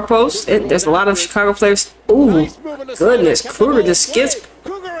 Kruger is far post. There's a lot of Chicago players. Ooh, goodness. Kruger just gets.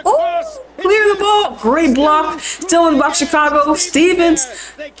 Oh, clear the ball. Great block. Still in the box, Chicago. Stevens.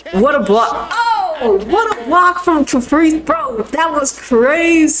 What a block. Oh, what a block from Caprice. Bro, that was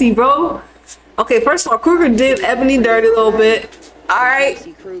crazy, bro. Okay, first of all, Kruger did Ebony dirty a little bit. All right.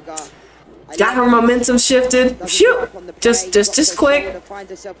 Got her momentum shifted. Shoot! Just quick.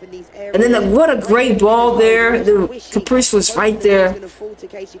 And then what a great ball there. The Caprice was right there.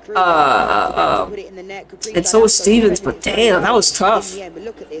 And so was Stevens, but damn, that was tough.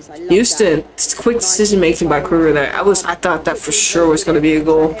 Houston, quick decision making by Kruger there. I thought that for sure was going to be a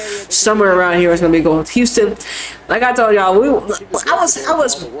goal. Somewhere around here was going to be a goal. Houston, like I told y'all, I was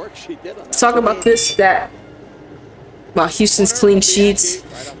talking about this, that about Houston's clean sheets,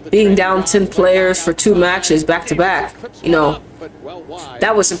 being down 10 players for 2 matches back to back. You know,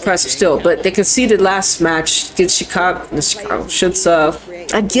 that was impressive still. But they conceded last match against Chicago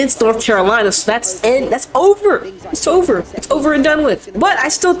against North Carolina. So that's over. It's over. It's over and done with. But I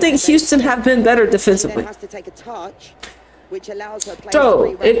still think Houston have been better defensively.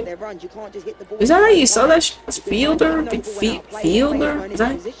 So, is that how you saw that? Fielder? Fielder? Is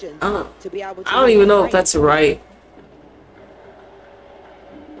that? I don't even know if that's right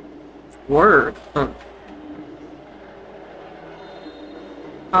word. Huh.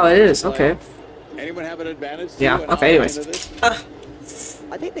 Oh, it is. Okay. Anyone have an advantage? Yeah. Okay. Anyways.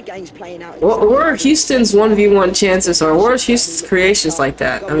 I think the game's playing out. What are Houston's 1v1 chances, or where's Houston's creations like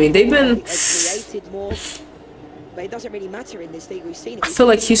that? I mean, they've been. But it doesn't really matter in this league. We've seen it. I feel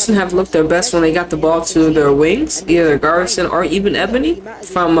like Houston have looked their best when they got the ball to their wings, either Garrison or even Ebony.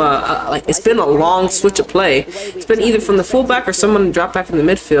 From like it's been a long switch of play. It's been either from the fullback or someone drop back in the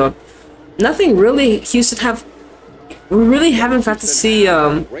midfield. Nothing really. Houston have. We really haven't got to see.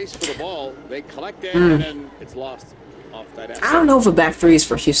 Race for the ball. They collect it and then it's lost off that. I don't know if a back three is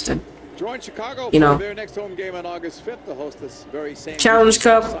for Houston. Join Chicago You know. for their next home game on August 5th to host this very same Challenge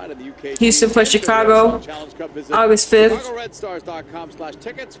Cup. Houston plays Chicago. Challenge Cup visit August 5th.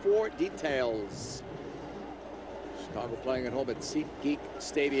 ChicagoRedStars.com/tickets for details. Chicago playing at home at SeatGeek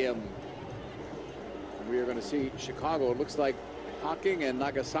Stadium. We are going to see Chicago. It looks like Hawking and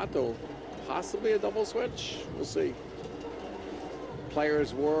Nagasato, possibly a double switch. We'll see.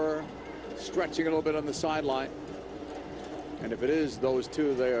 Players were stretching a little bit on the sideline. And if it is those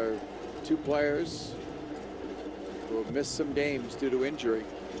two, they are 2 players who have missed some games due to injury,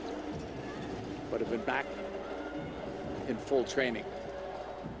 but have been back in full training.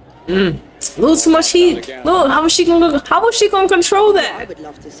 A little too much heat. Look, how was she gonna control I that? would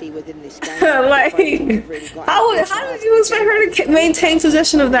love to see within this game. Like, how did you expect her to maintain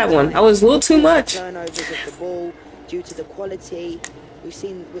possession of that one? That was a little too much. Turnovers of the ball due to the quality. I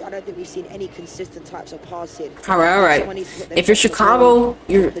don't think we've seen any consistent types of passing. All right. If you're Chicago,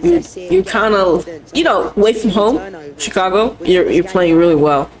 you're kind of, you know, away from home. Chicago, you're playing really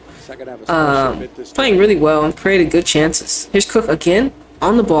well. Playing really well and created good chances. Here's Cook again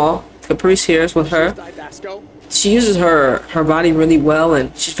on the ball. Caprice here is with her. She uses her body really well,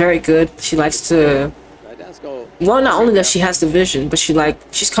 and she's very good. She likes to. Well, not only that she has the vision, but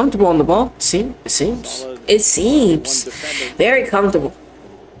she's comfortable on the ball. It seems very comfortable.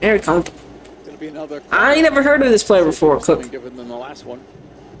 Very comfortable. I ain't never heard of this player before, Cook.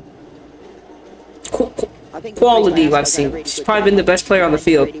 Quality I've seen. She's probably been the best player on the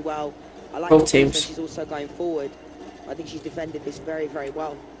field. Both teams. She's also going forward. I think she's defended this very, very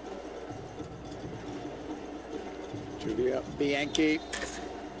well. Julia Bianchi.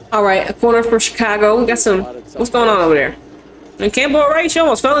 All right, a corner for Chicago. We got some. What's going on over there? And Campbell, right? She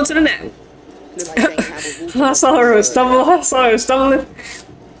almost fell into the net. I saw her stumbling.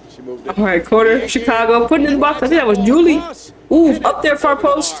 All right, corner Chicago. Putting in the box. I think that was Julie. Ooh, up there, far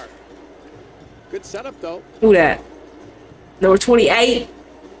post. Good setup though. Who that? Number 28.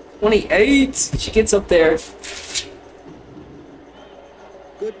 28. She gets up there.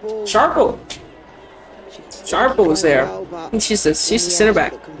 Good ball. Sharple was there. I think she's the center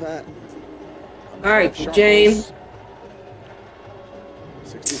back. All right, Jane.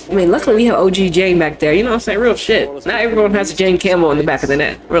 I mean, luckily we have OG Jane back there. You know what I'm saying? Real shit. Not everyone has a Jane Campbell in the back of the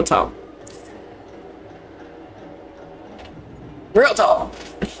net. Real talk. Real talk.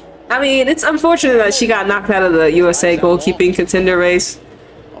 I mean, it's unfortunate that she got knocked out of the USA goalkeeping contender race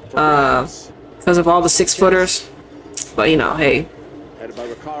because of all the 6-footers. But you know, hey.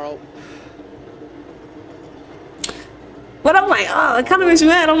 But I'm like, oh, it kind of makes me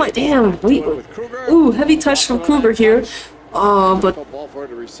mad. I'm like, damn. Ooh, heavy touch from Kruger here. Oh, but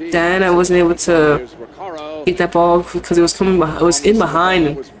Diana wasn't able to get that ball because it was coming. It was in behind.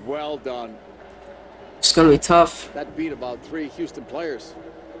 And it's gonna be tough. That beat about 3 Houston players.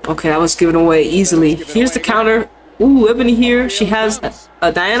 Okay, that was given away easily. Here's the counter. Ooh, Ebony here. She has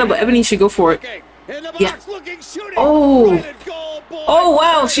Diana, but Ebony should go for it. Yeah. Oh. Oh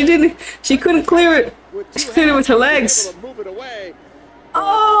wow, she didn't. She couldn't clear it. She cleared it with her legs.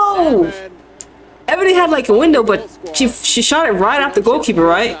 Oh. Ebony had like a window, but she shot it right at the goalkeeper,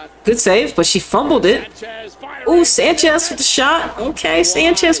 right? Good save, but she fumbled it. Ooh, Sanchez with the shot. Okay,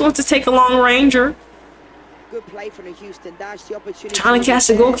 Sanchez wants to take a long ranger. Good play from the Houston Dash. The opportunity Trying to catch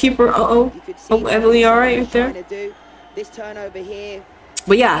the goalkeeper. Uh-oh. Oh, Ebony all right there? This turnover here.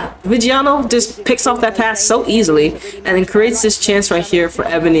 But yeah, Vigiano just picks off that pass so easily and then creates this chance right here for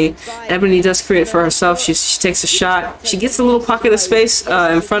Ebony. Ebony does create for herself. She takes a shot. She gets a little pocket of space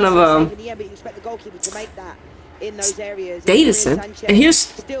in front of in those areas. Davison. And here's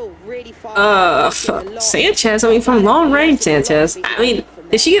Still really far. Sanchez. I mean, from long range, Sanchez. I mean,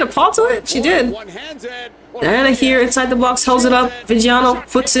 did she get a paw to it? She did. Anna here inside the box holds it up. Vigiano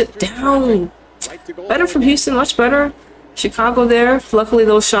puts it down. Better from Houston, much better. Chicago there. Luckily,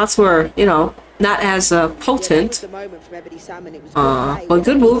 those shots were, you know, not as potent. But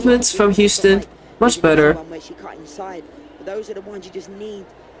good movements from Houston. Much better. Those are the ones you just need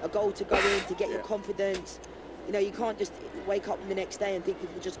a goal to go in to get your confidence. You know, you can't just wake up the next day and think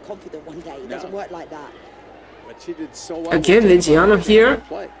you're just confident one day. It doesn't work like that. But she did so well. Again, Vigiano here.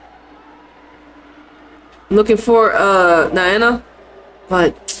 Looking for Diana.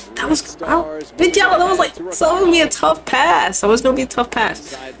 But that was Vigiano, that was like gonna be a tough pass. That was gonna be a tough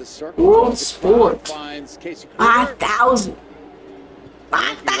pass. World Sport. 5,000.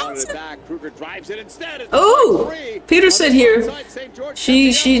 5,000. Oh, Peterson here.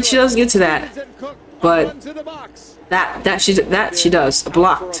 She doesn't get to that, but that she does.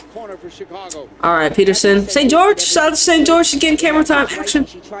 Blocked. All right, Peterson. St. George. Shout out to St. George. She's getting camera time. Action.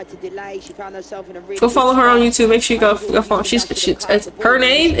 Go follow her on YouTube. Make sure you go follow. Her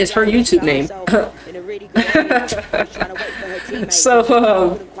name is her YouTube name. So.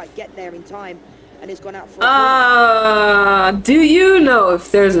 Do you know if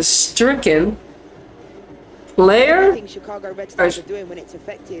there's a stricken player on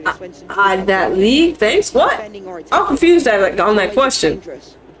that league? Thanks. What? I'm confused on that question.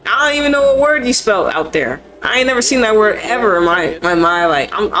 I don't even know what word you spelled out there. I ain't never seen that word ever in my mind.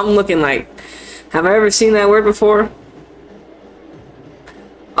 Like I'm looking like, have I ever seen that word before?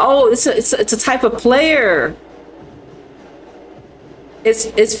 Oh, it's a type of player.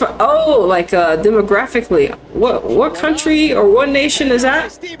 It's for like demographically. What country or what nation is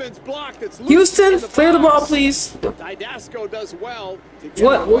that? Houston, clear the ball, please.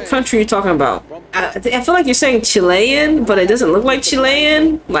 What country are you talking about? I feel like you're saying Chilean, but it doesn't look like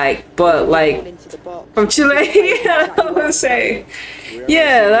Chilean. But from Chile. I was saying.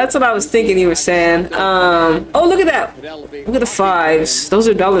 Yeah, that's what I was thinking you were saying. Oh, look at that. Look at the fives. Those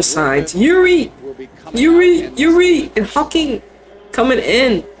are dollar signs. Yuri, and Hawking. Coming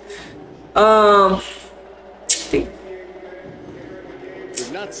in.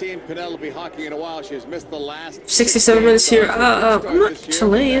 We've not seen Penelope Hawking in a while. She has missed the last 67 minutes here. I'm not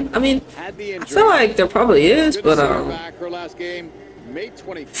Chilean. I mean, I feel like there probably is, but her last game, May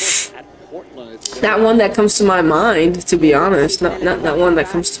 25th at Portland. That one that comes to my mind, to be honest. Not that one that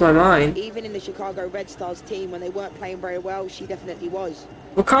comes to my mind. Even in the Chicago Red Stars team when they weren't playing very well, she definitely was.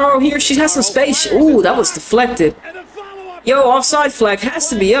 Ricardo here, she has some space. Ooh, that was deflected. Yo, offside flag has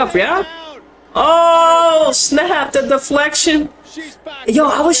to be up, yeah? Oh, snap, the deflection. Yo,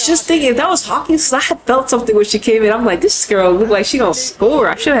 I was just thinking, if that was Hawkins, I had felt something when she came in. I'm like, this girl looked like she gonna score.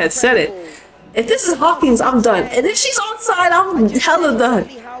 I should have said it. If this is Hawkins, I'm done. And if she's onside, I'm hella done.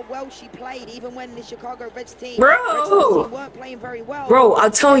 Bro,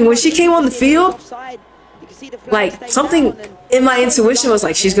 I'm telling you, when she came on the field, like, something in my intuition was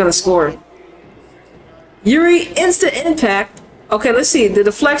like, she's gonna score. Yuri, instant impact. Okay, let's see. The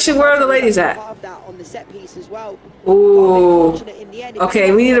deflection, where are the ladies at? Ooh.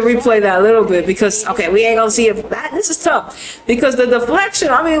 Okay, we need to replay that a little bit because, okay, we ain't gonna see if that. This is tough. Because the deflection,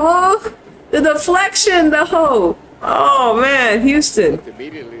 I mean, look. The deflection, the hoe. Oh, man, Houston.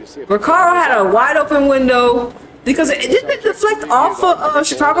 Ricardo had a wide open window because didn't it deflect off a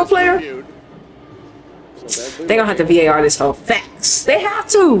Chicago player? They gonna have to VAR this whole. Facts. They have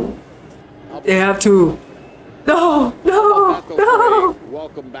to. They have to. No.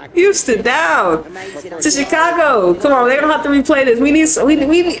 Houston down to Chicago. Come on, they're gonna have to replay this.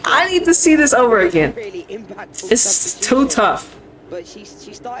 I need to see this over again. It's too tough. But she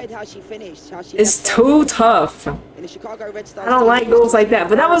started how she finished. It's too tough. I don't like goals like that.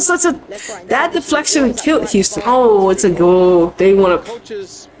 But that was that deflection killed Houston. Oh, it's a goal. They want to.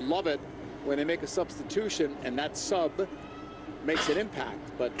 Coaches love it when they make a substitution and that sub makes an impact,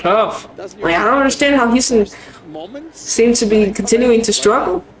 but tough. Like, I don't understand how Houston seems to be continuing to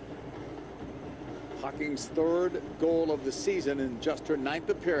struggle. Hawking's third goal of the season in just her 9th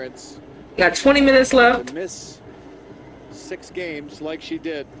appearance. Got 20 minutes left. To miss 6 games like she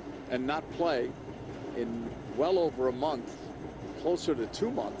did and not play in well over a month, closer to 2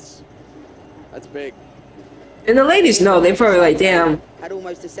 months. That's big. And the ladies know, they probably like, damn,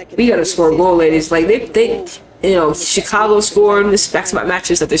 we gotta score a goal, ladies. Like they you know, Chicago scored this back-to-back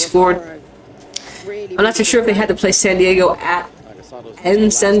matches that they scored. I'm not too sure if they had to play San Diego in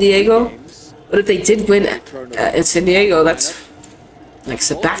San Diego, but if they did win in San Diego, that's like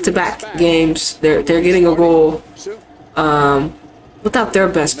back-to-back games. They're getting a goal. without their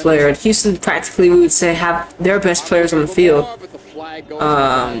best player. And Houston practically, we would say, have their best players on the field.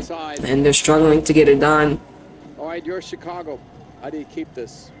 And they're struggling to get it done. All right, you're Chicago. How do you keep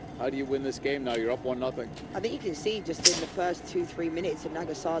this? How do you win this game now? You're up 1-0. I think you can see just in the first 2-3 minutes of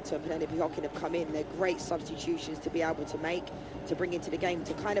Nagasata and Penelope Hockin have come in. They're great substitutions to be able to make, to bring into the game,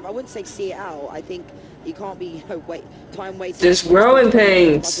 to kind of, I wouldn't say see it out. I think you can't be time wasting. There's growing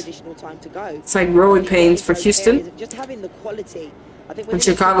pains. Additional time to go. It's like growing pains for Houston. Just having the quality. And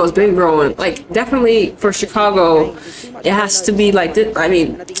Chicago's been growing. Like, definitely for Chicago, it has to be like this. I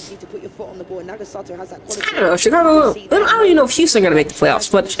mean, I don't know, Chicago, I don't even know if Houston are going to make the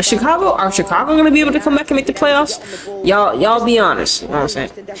playoffs, but are Chicago going to be able to come back and make the playoffs? Y'all be honest, you know what I'm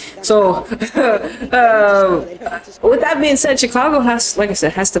saying? So, with that being said, Chicago has, like I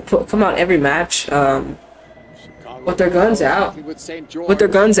said, has to come out every match with their guns out. With their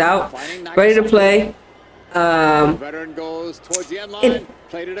guns out, ready to play. Veteran goes towards the end line,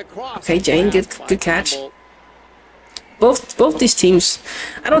 played it across. Okay, Jane, good catch. Both these teams,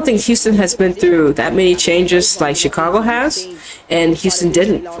 I don't think Houston has been through that many changes like Chicago has, and Houston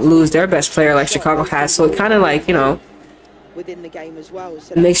didn't lose their best player like Chicago has. So it kind of like, you know,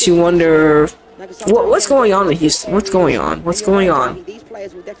 makes you wonder what's going on in Houston. What's going on? What's going on?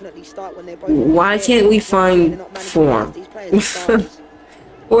 Why can't we find form?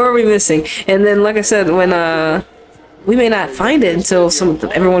 What are we missing? And then, like I said, when we may not find it until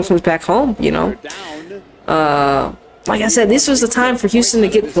everyone comes back home, you know. Like I said, this was the time for Houston to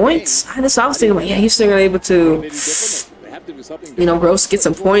get points. I was thinking, like, yeah, Houston are able to, you know, get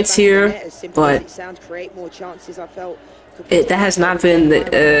some points here, but that has not been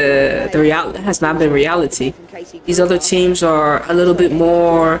the reality. That has not been reality. These other teams are a little bit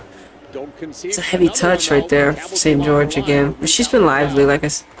more. It's a heavy touch right there, St. George again. But she's been lively, like I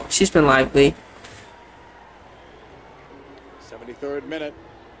said. She's been lively. 73rd minute.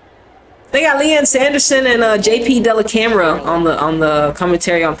 They got Leanne Sanderson and JP Della Camera on the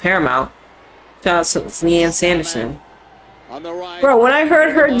commentary on Paramount. Shout out to Leanne Sanderson. Bro, when I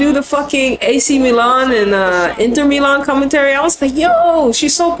heard her do the fucking AC Milan and Inter Milan commentary, I was like, yo,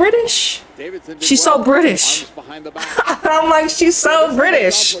 she's so British. She's so British. I'm like, she's so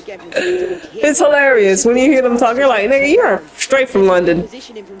British. It's hilarious when you hear them talk. You're like, nigga, you're straight from London,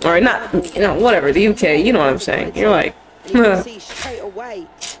 or not? You know, whatever, the UK. You know what I'm saying? You're like, huh.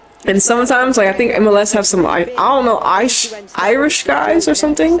 And sometimes, like, I think MLS have some, I don't know, Irish guys or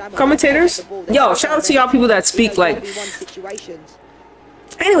something, commentators. Yo, shout out to y'all people that speak, like...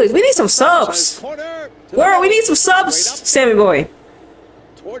 Anyways, we need some subs. Where we need some subs, Sammy boy.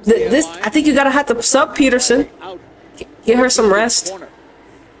 I think you gotta have to sub Peterson. Get her some rest.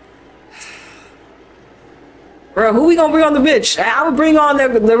 Bro, who we gonna bring on the bench? I would bring on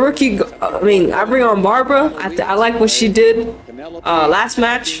the rookie. I bring on Barbara. I like what she did last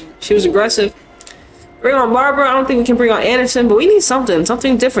match. She was aggressive. Bring on Barbara. I don't think we can bring on Anderson, but we need something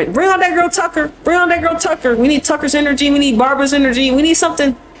different. Bring on that girl Tucker. Bring on that girl Tucker. We need Tucker's energy. We need Barbara's energy. We need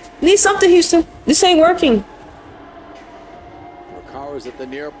something. We need something, Houston. This ain't working. Recaro at the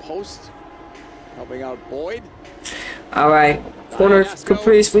near post, helping out Boyd. All right. Corner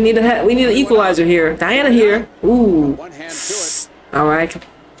Caprice. We need an equalizer here. Diana here. Ooh. All right.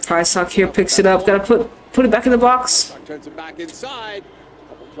 Price Hawk here picks it up. Gotta put it back in the box. Turns it back inside.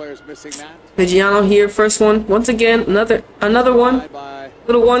 Couple players missing that. Vigiano here. First one. Once again, another one.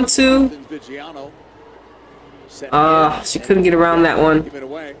 Little 1-2. She couldn't get around that one.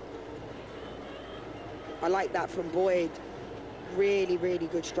 I like that from Boyd. Really, really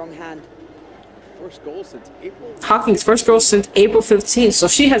good, strong hand. First goal since April. Hawking's first goal since April 15th, so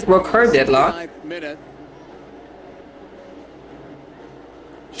she has broke her deadlock.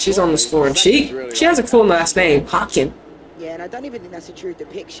 She's on the scoring sheet. She has a cool last name, Hawking. Yeah, and I don't even think that's a true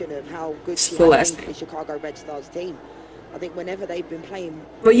depiction of how good she has been for the Chicago Red Stars team. I think whenever they've been playing...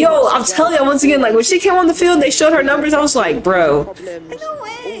 But yo, I'm telling you, once again, like, when she came on the field, they showed her numbers, I was like, bro, no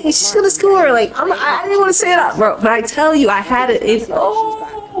way, she's gonna score. Like, I didn't want to say it, bro, but I tell you, I had it.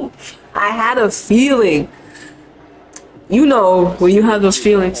 I had a feeling. You know, when you have those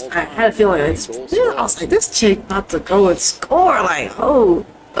feelings, I had a feeling. I was like, this chick about to go and score. Like, oh.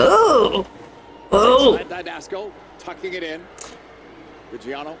 Tucking it in.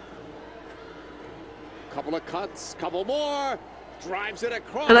 Vigiano. Couple of cuts, couple more. Drives it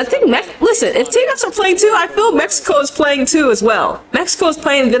across. And I think, listen, if teams are playing too, I feel Mexico is playing too as well. Mexico is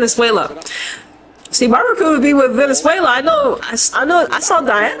playing Venezuela. See, Barbara could be with Venezuela. I know. I saw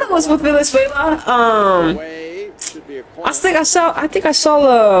Diana was with Venezuela. I think I saw. It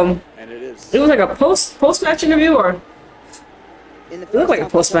was like a post match interview, or It looked like a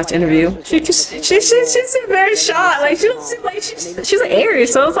post-match interview. She's very shy. Like she don't seem like she's an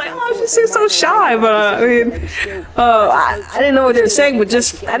Aries, so it's like, oh, she seems so shy. But I mean, I didn't know what they were saying, but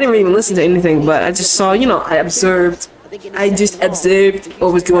just I didn't even listen to anything. But I just saw, you know, I just observed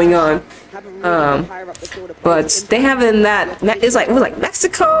what was going on. But they have in that it's like, it was like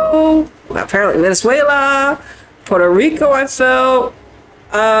Mexico, apparently Venezuela, Puerto Rico. I felt.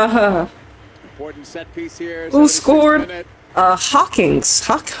 Important set piece here. Who scored? Hawkins,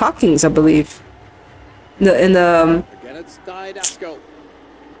 I believe. In the Again, it's Didasco.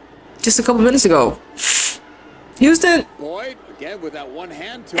 just a couple minutes ago. Houston. Lloyd again with that one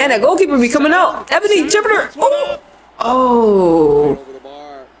hand. And a goalkeeper be coming out. Ebony Jupiter. Oh. Over the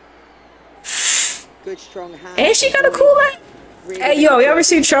bar. Good strong hand. And she got a cool leg. Hey, yo, you ever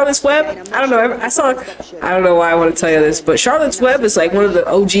seen Charlotte's Web? I don't know. I don't know why I want to tell you this, but Charlotte's Web is like one of the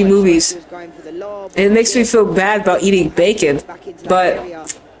OG movies. And it makes me feel bad about eating bacon.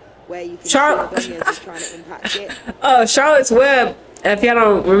 But Charlotte's Web, if y'all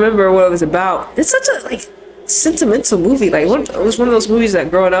don't remember what it was about, it's such a like sentimental movie. Like it was one of those movies that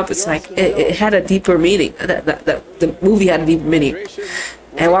growing up, it's like it had a deeper meaning. The movie had a deeper meaning.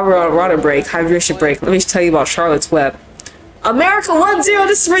 And while we're on water break, hydration break, let me tell you about Charlotte's Web. America 1-0.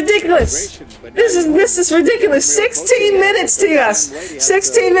 This is ridiculous. This is ridiculous. 16 minutes to us.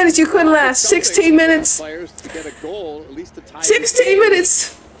 16 minutes. You couldn't last. 16 minutes. 16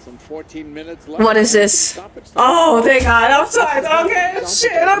 minutes. 14 minutes left. What is this? Oh, thank God. I'm sorry. Okay,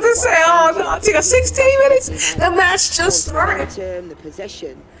 shit. I'm just saying. Oh, no. 16 minutes. The match just started.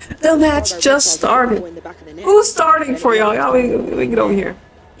 The match just started. Who's starting for y'all? Y'all, we get over here.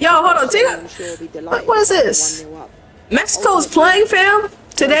 Yo, hold on. What is this? Mexico's playing, fam?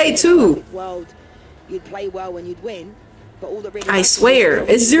 Today, too. You'd play well when you'd win. I swear.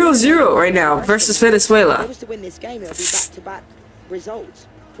 It's 0-0 right now versus Venezuela. To win this game, it'll be back-to-back results.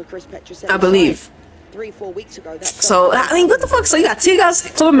 I believe. 3-4 weeks ago. So I mean, what the fuck? So you got Tigres,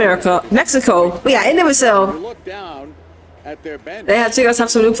 Club America, Mexico. We got Individual. They have Tigres have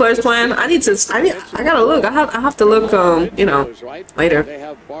some new players playing. I gotta look. I have to look. You know, later.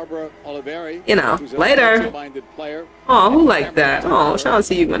 You know, later. Oh, who like that? Oh, shout out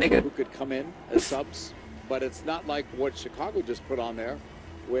to you, my nigga. Who could come in as subs, but it's not like what Chicago just put on there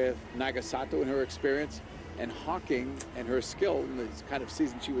with Nagasato and her experience. And Hawking and her skill in the kind of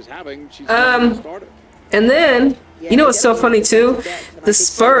season she was having, she's started. And then, you know what's so funny too? The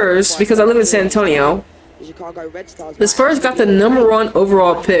Spurs, because I live in San Antonio, the Spurs got the #1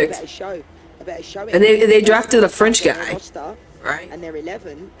 overall pick. And they drafted a French guy. Right.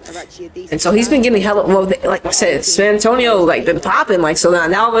 And so he's been getting hella, well, like I said, San Antonio, like, been popping, like, so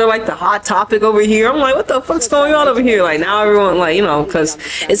now they're, like, the hot topic over here. I'm like, what the fuck's going on over here? Like, now everyone, like, you know, because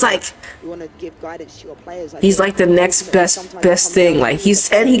it's like, he's, like, the next best thing. Like, he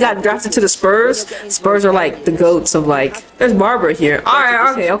got drafted to the Spurs. Spurs are, like, the goats of, like, there's Barbara here. All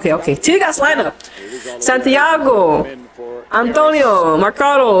right, okay. Tigres lineup. Santiago. Antonio,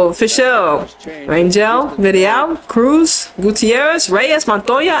 Mercado, Fischel, Rangel, Vidal, Cruz, Gutierrez, Reyes,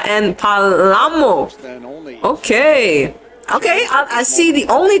 Montoya, and Palamo. Okay. I see the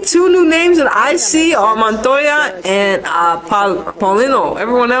only 2 new names that I see are Montoya and Paulino.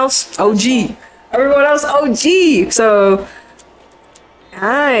 Everyone else, OG. So,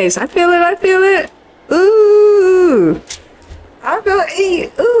 nice. I feel it. Ooh. I feel like,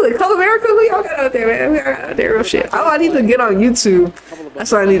 hey, ooh, Club America, who y'all got out there, man? We are out there, real shit. Oh, I need to get on YouTube.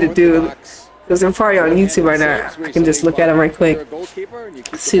 That's what I need to do. Because I'm probably on YouTube right now. I can just look at them right quick.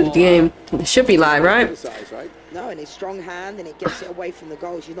 See the game. It should be live, right? No, and it's strong hand, and it gets it away from the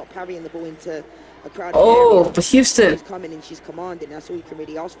goal. She's not parrying the ball into a crowd. Oh, but Houston. She's coming and she's commanding. That's all you can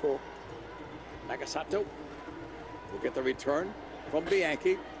really ask for. Nagasato will get the return from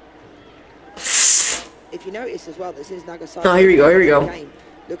Bianchi. If you notice as well, this is Nagasato. Oh, here we go.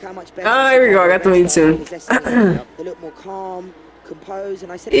 Look how much better. Oh, here we go. I got the lead soon. They look more calm, composed,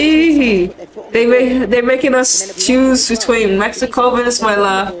 and I said they're making us choose between Mexico,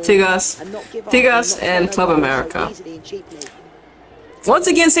 Venezuela, Tigres, and Club America. Once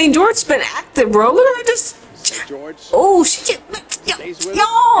again, St. George's been active, bro. Look at her just. Oh, shit.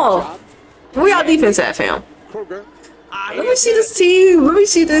 Y'all. Where y'all defense at, fam? Let me see this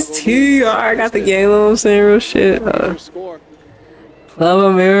team. Alright, I got the game. You know what I'm saying? Real shit. Club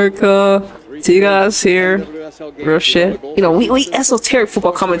America. Tigres here. Real shit. You know, we esoteric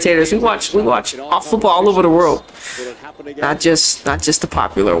football commentators. We watch all football all over the world. Not just the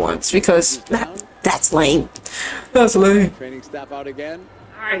popular ones, because that's lame. That's lame.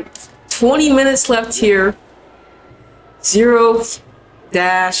 Alright. 20 minutes left here. 0-0.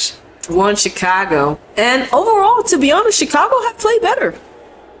 won Chicago. And overall, to be honest, Chicago have played better.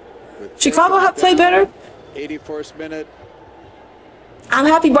 Chicago have played better. 81st minute. I'm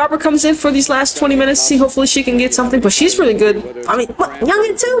happy Barbara comes in for these last 20 minutes. See, hopefully she can get something. But she's really good. I mean, what?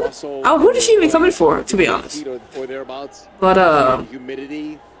 Youngin too? Oh, who did she even come in for, to be honest? But,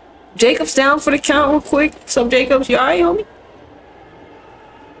 Jacob's down for the count real quick. What's up, Jacobs? You alright, homie?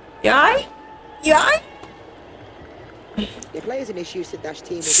 You alright? You alright? The players in this Houston Dash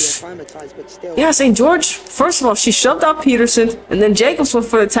team will be acclimatized, but still. Yeah, St. George. First of all, she shoved out Peterson, and then Jacobs went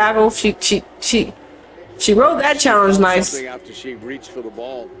for the tackle. She rode that challenge nice. After she reached for the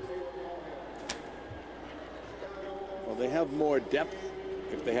ball. Well, they have more depth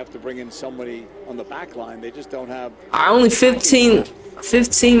if they have to bring in somebody on the back line. They just don't have. Only 15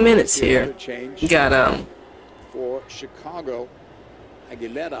 minutes here. You got for Chicago,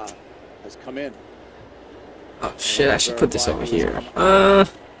 Aguilera has come in. Oh shit! I should put this over here.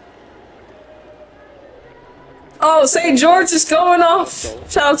 Oh, St. George is going off.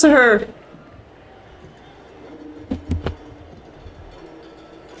 Shout out to her.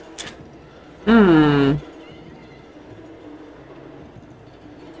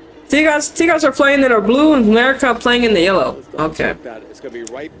 Tigers are playing in our blue and America playing in the yellow. Okay. It's gonna be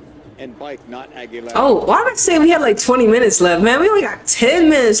right and bike, not Aguilera. Oh, why did I say we had like 20 minutes left, man? We only got 10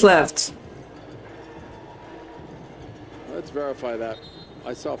 minutes left. Let's verify that.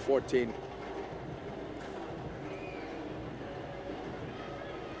 I saw 14.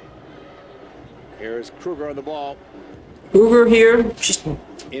 Here's Kruger on the ball. Kruger here. Just,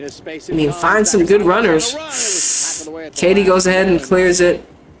 in a space. I mean, find some good runners. Katie goes ahead and clears it.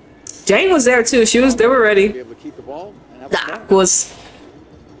 Jane was there too. They were ready. That was.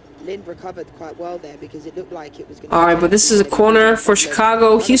 Lynn recovered quite well there because it looked like it was going to. All right, but this is a corner for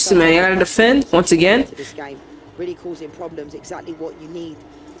Chicago. Houston, man, you gotta defend once again. This game really causing problems. Exactly what you need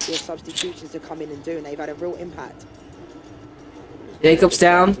your substitutions to come in and do, and they've had a real impact. Jacobs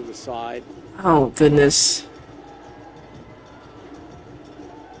down. Oh goodness.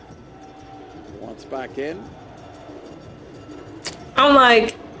 Once back in. I'm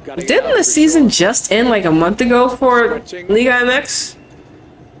like, didn't the season just end like a month ago for Liga MX?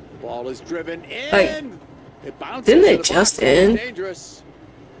 Ball is driven in. Like, didn't it just end?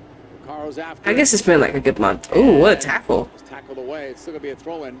 I guess it's been like a good month. Ooh, what a tackle! Tackled away. It's still gonna be a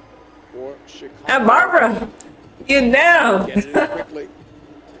throw-in for Chicago. And Barbara, get down. Get it in quickly.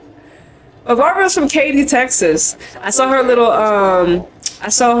 Well, Barbara's from Katy, Texas. I saw her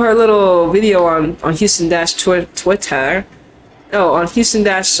little video on Houston Dash Twitter. No, on Houston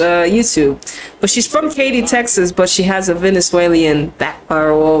Dash YouTube. But she's from Katy, Texas, but she has a Venezuelan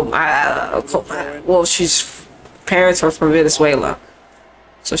background. Well, she's parents are from Venezuela,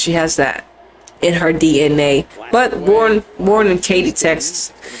 so she has that in her DNA. But born in Katy,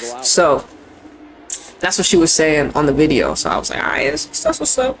 Texas. So that's what she was saying on the video. So I was like, alright, that's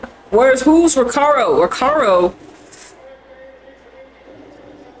what's up. Who's Recaro?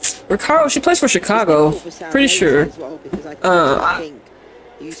 Recaro, she plays for Chicago. Pretty sure. She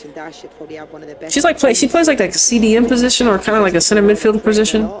plays like a CDM position or kind of like a center midfield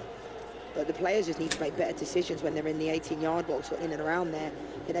position. But the players just need to make better decisions when they're in the 18-yard box or in and around there.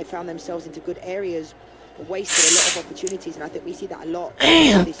 They found themselves into good areas, but wasted a lot of opportunities, and I think we see that a lot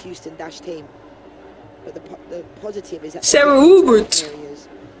in this Houston Dash team. But the positive is that Sarah Hubert.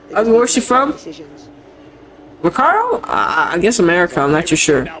 Where's she from? Recaro? I guess America. I'm not too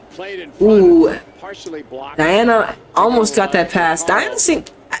sure. Ooh, Diana almost got that pass. Diana seemed,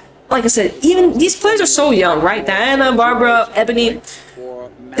 like I said, even these players are so young, right? Diana, Barbara, Ebony,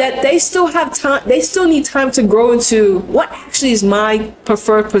 that they still have time. They still need time to grow into what actually is my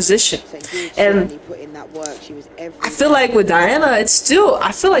preferred position. And I feel like with Diana, it's still.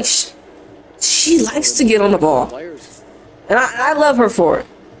 I feel like she likes to get on the ball, and I love her for it.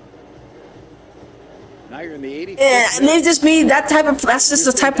 Yeah, and they just be that type of. That's just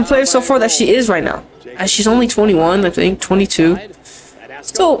the type of player so far that she is right now. She's only 21, I think, 22.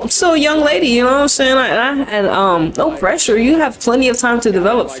 Still a young lady, you know what I'm saying? And no pressure. You have plenty of time to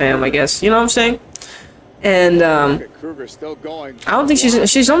develop, fam. I guess you know what I'm saying. And I don't think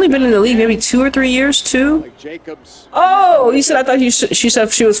she's only been in the league maybe 2 or 3 years too. Oh, you said I thought she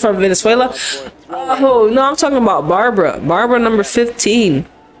said she was from Venezuela. Oh no, I'm talking about Barbara. Barbara number 15.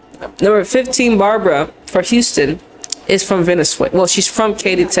 Number 15, Barbara, for Houston, is from Venezuela. Well, she's from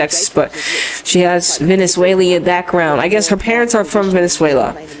Katy, Texas, but she has Venezuelan background. I guess her parents are from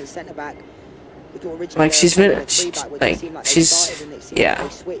Venezuela. Like she's yeah.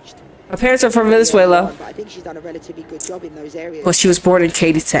 Her parents are from Venezuela, but she was born in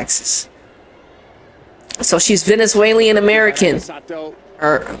Katy, Texas. So she's Venezuelan American.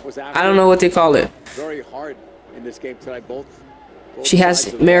 or I don't know what they call it. Very hard in this game tonight. Both She has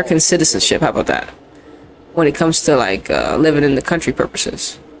sides of the American ball. citizenship. How about that? When it comes to like living in the country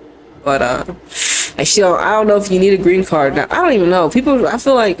purposes. But I don't know if you need a green card. Now, I don't even know. People, I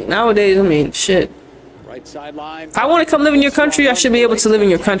feel like nowadays, I mean, shit. Right sideline. If I want to come live in your country, I should be able to live in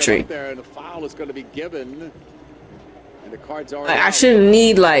your country. There, and the foul is going to be given. And the card's already I out. shouldn't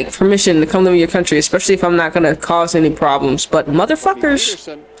need like permission to come live in your country, especially if I'm not gonna cause any problems. But motherfuckers,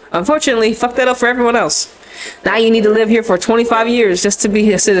 Peterson. unfortunately, fuck that up for everyone else. Now you need to live here for 25 years just to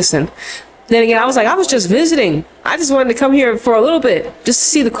be a citizen. Then again, I was like, I was just visiting. I just wanted to come here for a little bit, just to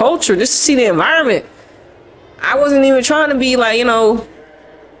see the culture, just to see the environment. I wasn't even trying to be like, you know,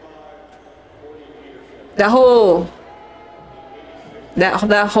 that whole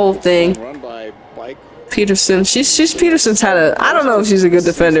thing. Run by Bike. Peterson, she's Peterson's had a, I don't know if she's a good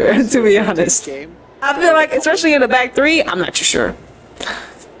defender, to be honest. Game. I feel like, especially in the back three, I'm not too sure.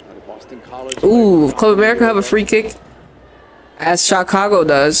 Out of Boston College. Ooh, Club America have a free kick, as Chicago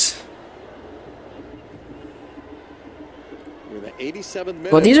does. With the 87th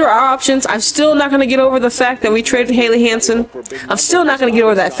minute. Well, these are our options. I'm still not going to get over the fact that we traded Haley Hansen. I'm still not going to get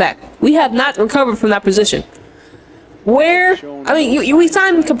over that fact. We have not recovered from that position. Where, I mean, we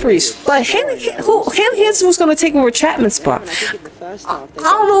signed Caprice, but Haley Hansen was going to take over Chapman's spot. And I think in the first half, they I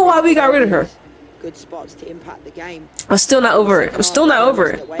don't know why we got rid of her. good spots to impact the game. I'm still not over it. I'm still not over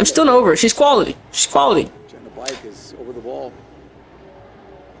it. I'm still not over it. She's quality. She's quality. Jenna Bike is over the ball.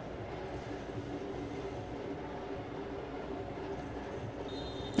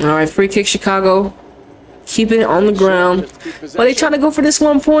 All right, free kick Chicago. Keep it on the ground. But they trying to go for this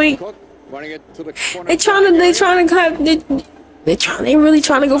 1 point. Cook running it to the corner. They really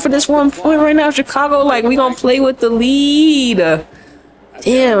trying to go for this 1 point right now. Chicago, like, we gonna play with the lead.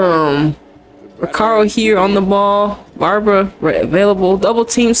 Damn. Recaro here on the ball. Barbara available. Double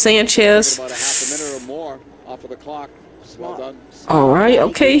team Sanchez. About a half a minute or more off of the clock. Well done. All right,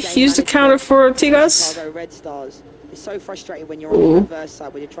 okay. Here's the counter for Tigas. Chicago Red Stars. It's so frustrating when you're on the reverse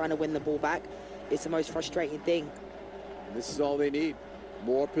side, when you're trying to win the ball back. It's the most frustrating thing. This is all they need.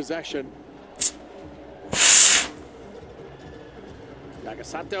 More possession.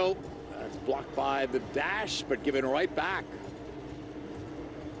 Nagasato. That's blocked by the dash, but given right back.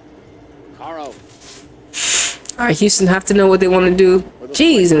 Caro. All right, Houston have to know what they want to do.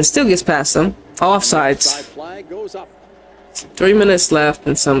 Jeez, and it still gets past them. Offsides. Side flag goes up. 3 minutes left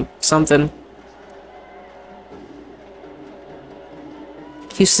and something.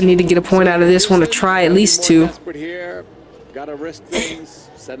 Houston need to get a point out of this one, to try at least two. Desperate here. Gotta risk things.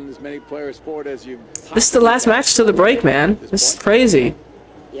 Sending as many players forward as you. This is the last match to the break, man. This is crazy.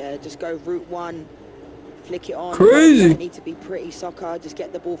 Yeah, just go route one, flick it on. Crazy. You don't need to be pretty soccer. Just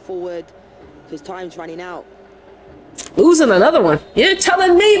get the ball forward, because time's running out. Losing another one. You're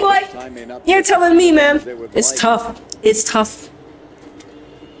telling me, boy. Time may not You're be telling me, man. as they would It's like. tough. It's tough.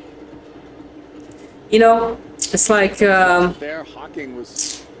 You know, it's like, There, Hawking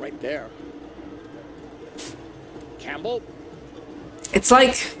was right there. Campbell, it's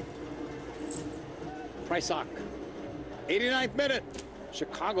like, Prysock. 89th minute.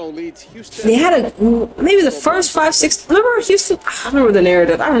 Chicago leads Houston. they had maybe the first 5, 6. Remember Houston? I remember the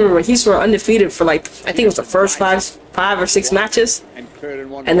narrative. I remember Houston were undefeated for like, I think it was the first 5 or 6 matches. And cleared in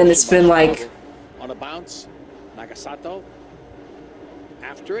one And then motion it's by been Chicago. like, On a bounce. Nagasato.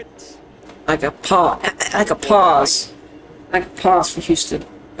 After it. like a pause, for Houston,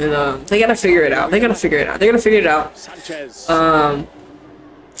 and they gotta figure it out. They're gonna figure it out. Sanchez.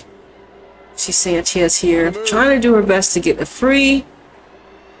 See Sanchez here, trying to do her best to get a free.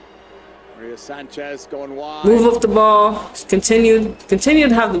 Maria Sanchez going wide. Move up the ball. Continue to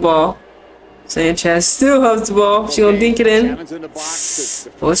have the ball. Sanchez still has the ball. She gonna dink it in. Shannon's in the box.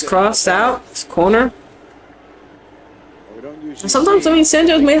 Oh, it's crossed out. It's corner. We don't usually Sometimes, I mean,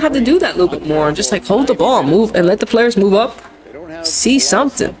 Sanchez may have to do that a little bit more. Just like hold the ball, move, and let the players move up. They don't have See a lot of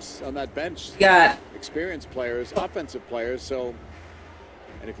something. subs on that bench. Got Experienced players, offensive players. So,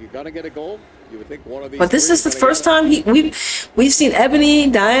 and if you're gonna get a goal, you would think one of these. But this three is the gonna first get it. time we've seen Ebony,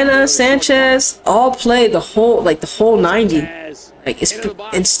 Diana, Sanchez all play the whole 90. Sanchez Like it's into the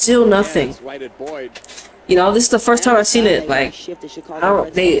box. and still nothing. Yes, right at Boyd. You know, this is the first time I've seen it. Like I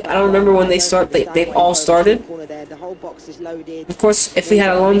don't remember when they all started. The whole box is loaded. Of course, if we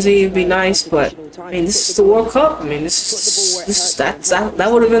had Alonzi, it'd be nice. But I mean, this is the World Cup. I mean, that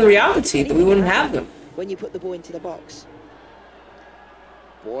would have been reality. That we wouldn't have them. When you put the ball into the box.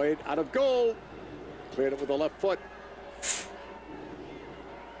 Boyd out of goal. Cleared it with the left foot.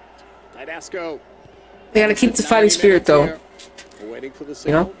 Didasco. They gotta keep the fighting spirit, though. We're waiting for the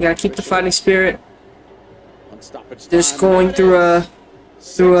You know, signal. you gotta keep the fighting spirit. On stoppage Just time. going through a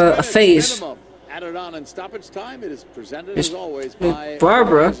through a phase. Added on in stoppage time, it is presented as always by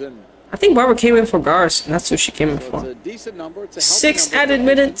Barbara. I think Barbara came in for Garce, and that's who she came in It's for. a decent number. It's a 6 healthy number. added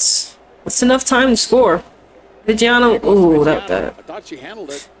minutes. That's enough time to score. Vigiano, ooh, I that. thought she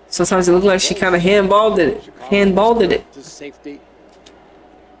handled it. Sometimes it looked like she kind of handballed it. Handballed it. To safety.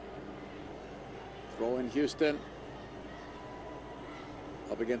 Throw in Houston.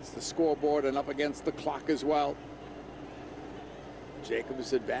 Up against the scoreboard and up against the clock as well.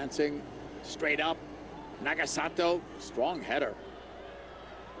 Jacobs advancing straight up. Nagasato, strong header.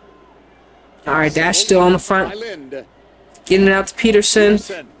 All right, Dash still on the front. Getting it out to Peterson.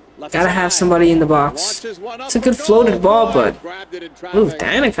 Gotta have somebody in the box. It's a good floated ball, but ooh,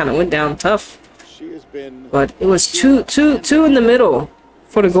 Diana kind of went down tough. But it was two in the middle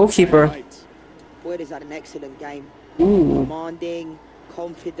for the goalkeeper. Boyd has had an excellent game. Ooh. Commanding,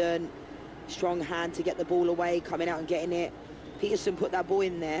 confident, strong hand to get the ball away, coming out and getting it. Peterson put that ball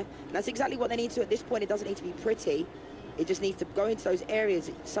in there. And that's exactly what they need to at this point. It doesn't need to be pretty. It just needs to go into those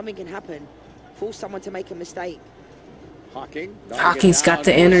areas. Something can happen. Force someone to make a mistake. Hawking's got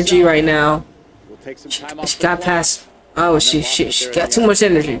the energy right now. She got past. Oh, she got too much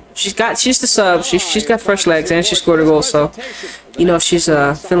energy. She's the sub. She's got fresh legs and she scored a goal. So, you know she's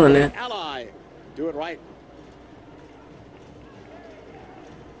feeling it. Do it right.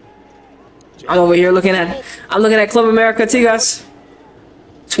 I'm over here looking at Club America, Tigas.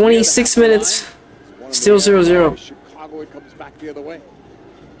 26 minutes. Still 0-0. Chicago, it comes back the other way.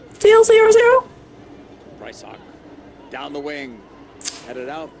 Still 0-0. Bryce Hawk down the wing, headed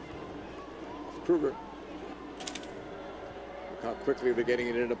out. Kruger. Look how quickly they're getting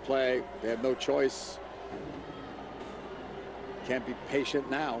it into play. They have no choice. Can't be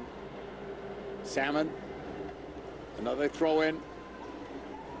patient now. Salmon. Another throw in.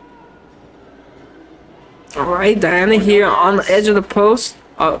 All right, Diana here on the edge of the post.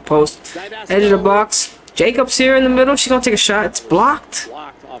 Edge of the box. Jacobs here in the middle. She's gonna take a shot. It's blocked.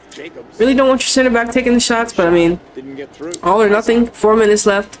 Really don't want your center back taking the shots, but I mean, all or nothing. 4 minutes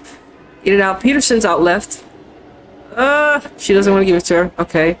left. Get it out. Peterson's out left. She doesn't want to give it to her.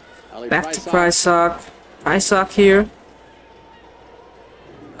 Okay. Back to Price Sock. Price Sock here.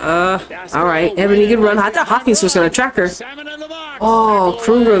 All right. Ebony, good run. I thought Hawkins was gonna track her. Oh,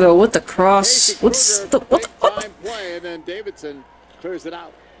 Kruger though with the cross. What? And then Davidson clears it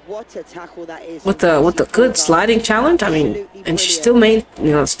out. What a tackle that is. With the good sliding challenge. I mean, and she still made,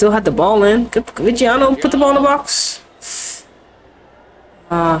 still had the ball in. Good, Giano put the ball in the box.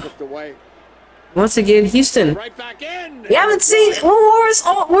 Once again, Houston. We haven't seen.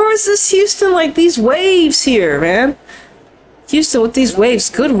 Where was this Houston? Like these waves here, man. Houston with these waves.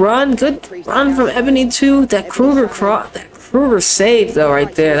 Good run from Ebony too. That Kruger save though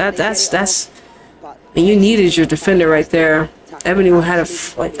right there. That's. And you needed your defender right there. Ebony had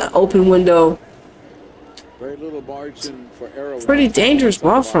an open window. Very little margin for error. Pretty dangerous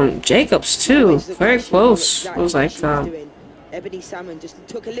ball from Jacobs too. Very close. It was like Ebony Salmon just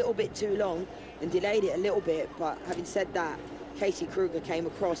took a little bit too long and delayed it a little bit. But having said that, Casey Kruger came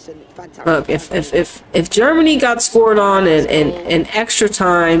across and fantastic. Look, if Germany got scored on in extra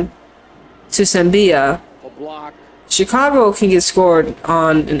time to Zambia, Chicago can get scored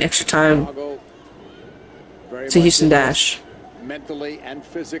on in extra time to Houston Dash. Mentally and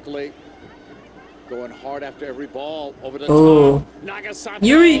physically going hard after every ball over the top. Nagasato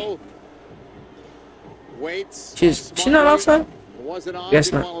Yuri. waits. She's not offside? Wasn't on. Yes,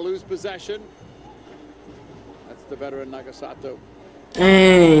 Didn't not. want to lose possession. That's the veteran Nagasato.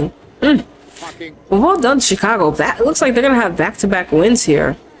 Dang. Well done, Chicago. That looks like they're gonna have back-to-back wins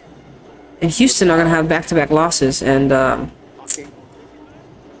here, and Houston are gonna have back-to-back losses, and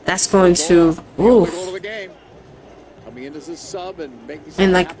that's going to. Ooh. Coming in as a sub and making And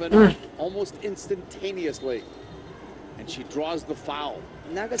something like, happen almost instantaneously. And she draws the foul.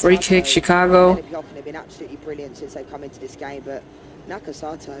 Free kick, Chicago. They've been absolutely brilliant since they've come into this game, but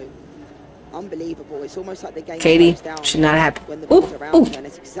Nagasato, unbelievable. It's almost like the game Katie, slows down she's not happy. when the ball's around her, and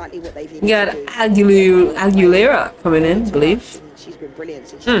it's exactly what they've needed You got to do. Aguilera coming in, I believe. She's been brilliant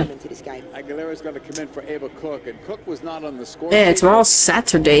since she's come into this game. Aguilera's going to come in for Ava Cook, and Cook was not on the score Yeah, sheet. tomorrow's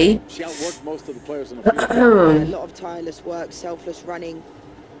Saturday. She outworked most of the players on the field. A lot of tireless work, selfless running,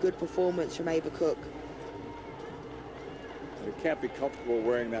 good performance from Ava Cook. You can't be comfortable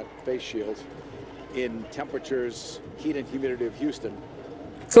wearing that face shield in temperatures, heat and humidity of Houston.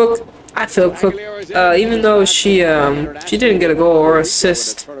 Cook, I feel Cook, even though she didn't get a goal or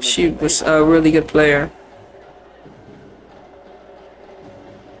assist, she was a really good player.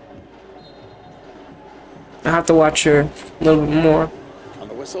 I have to watch her a little bit more. On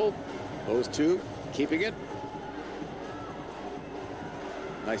the whistle, those two keeping it.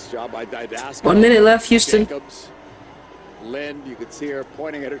 Nice job by Didasco. 1 minute left, Houston. Jacobs. Lynn, you could see her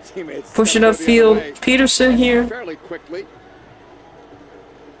pointing at her teammates. Pushing upfield. Peterson here. Fairly quickly.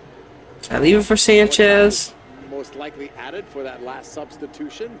 I leave it for Sanchez. Most likely added for that last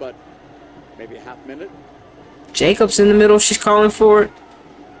substitution, but maybe a half minute. Jacobs in the middle. She's calling for it.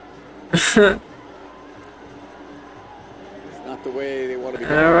 It's not the way they want to be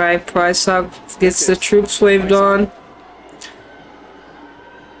going. All right, Price gets the troops waved on.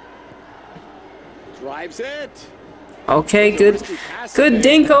 Drives it. Okay, good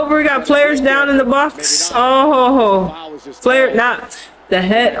dink over. Got players down in the box. Oh, player not the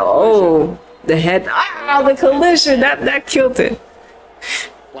head. Oh, the head. Ah, the collision. That killed it.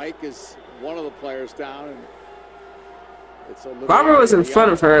 Mike is one of the players down. And it's a Barbara was in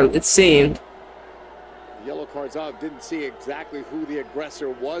front of her, it seemed. Yellow cards out. Didn't see exactly who the aggressor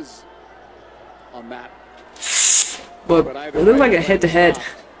was on that. But it looked like a head-to-head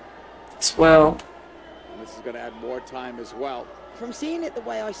as well. And this is going to add more time as well. From seeing it the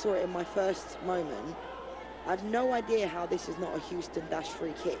way I saw it in my first moment, I have no idea how this is not a Houston dash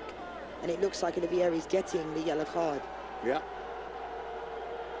free kick. And it looks like Olivier is getting the yellow card. Yeah.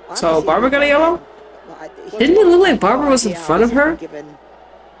 So Barbara got a yellow? Didn't it look like Barbara was in front of her?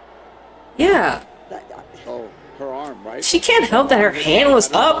 Yeah. Oh, her arm, right? She can't help that her hand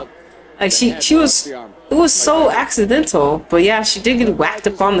was up. Like she was, it was so accidental. But yeah, she did get whacked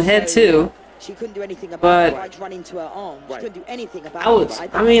up on the head too. She couldn't do anything about it. Run into her arm. She couldn't do anything about it.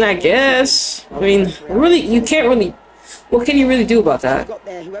 I mean, I guess. I mean, really, you can't really. What can you really do about that?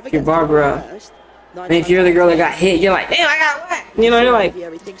 If you're Barbara. I mean, if you're the girl that got hit, you're like, damn, I got whacked. You know, you're like,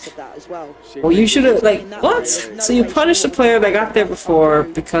 well, you should have, like, what? So you punished the player that got there before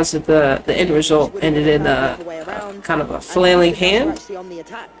because of the end result ended in kind of a flailing hand.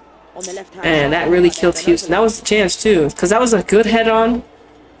 And that really killed Houston. That was the chance, too. Because that was a good head-on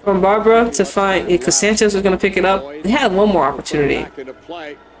from Barbara to find, because Sanchez was going to pick it up. They had one more opportunity.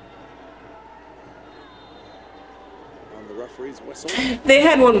 They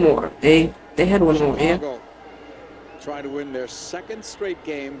had one more. They had one more, yeah. Trying to win their second straight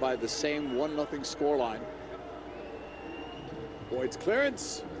game by the same 1-0 scoreline. Boyd's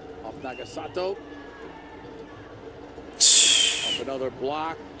clearance off Nagasato. Up another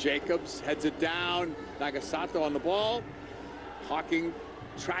block. Jacobs heads it down. Nagasato on the ball. Hawking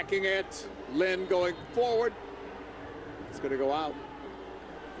tracking it. Lynn going forward. It's going to go out.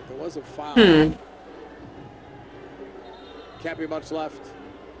 But there was a foul. Can't be much left.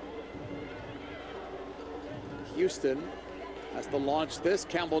 Houston has to launch this.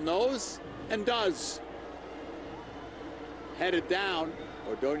 Campbell knows and does. Headed down.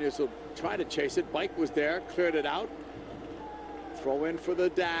 Ordonez will try to chase it. Mike was there, cleared it out. Throw in for the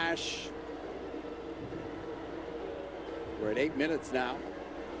dash. We're at 8 minutes now.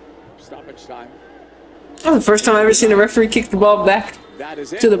 Stoppage time. Oh, the first time I've ever seen a referee kick the ball back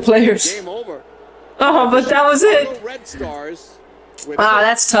to the players. Game over. Oh, but that was it. Red Stars.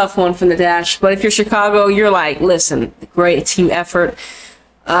 That's a tough one from the dash. But if you're Chicago, you're like, listen, great team effort.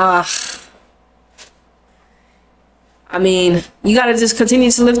 I mean, you got to just continue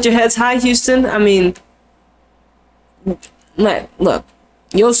to lift your heads high, Houston. I mean, look,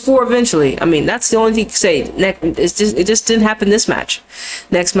 you'll score eventually. I mean, that's the only thing you can say. It just didn't happen this match.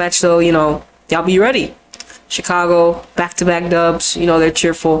 Next match, though, you know, y'all be ready. Chicago, back-to-back dubs. You know, they're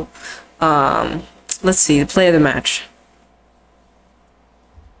cheerful. Let's see, the play of the match.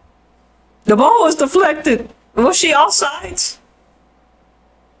 The ball was deflected. Was she offsides?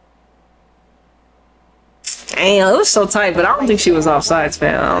 Damn, it was so tight, but I don't think she was offsides,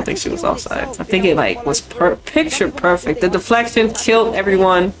 man. I don't think she was offsides. I think it like was picture perfect. The deflection killed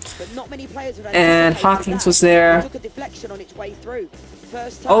everyone, and Hawkins was there.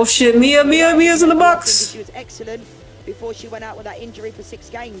 Oh shit, Mia's in the box. She was excellent before she went out with that injury for 6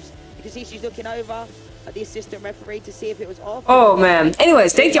 games. You can see she's looking over at the assistant referee to see if it was off. Oh man.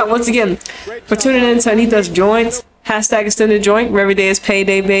 Anyways, thank y'all once again for tuning in to Anita's Joint. Hashtag Extendajoint, where every day is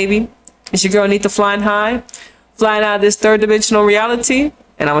payday, baby. It's your girl Anita flying high, flying out of this third dimensional reality,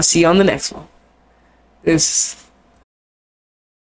 and I'm gonna see you on the next one. Deuce.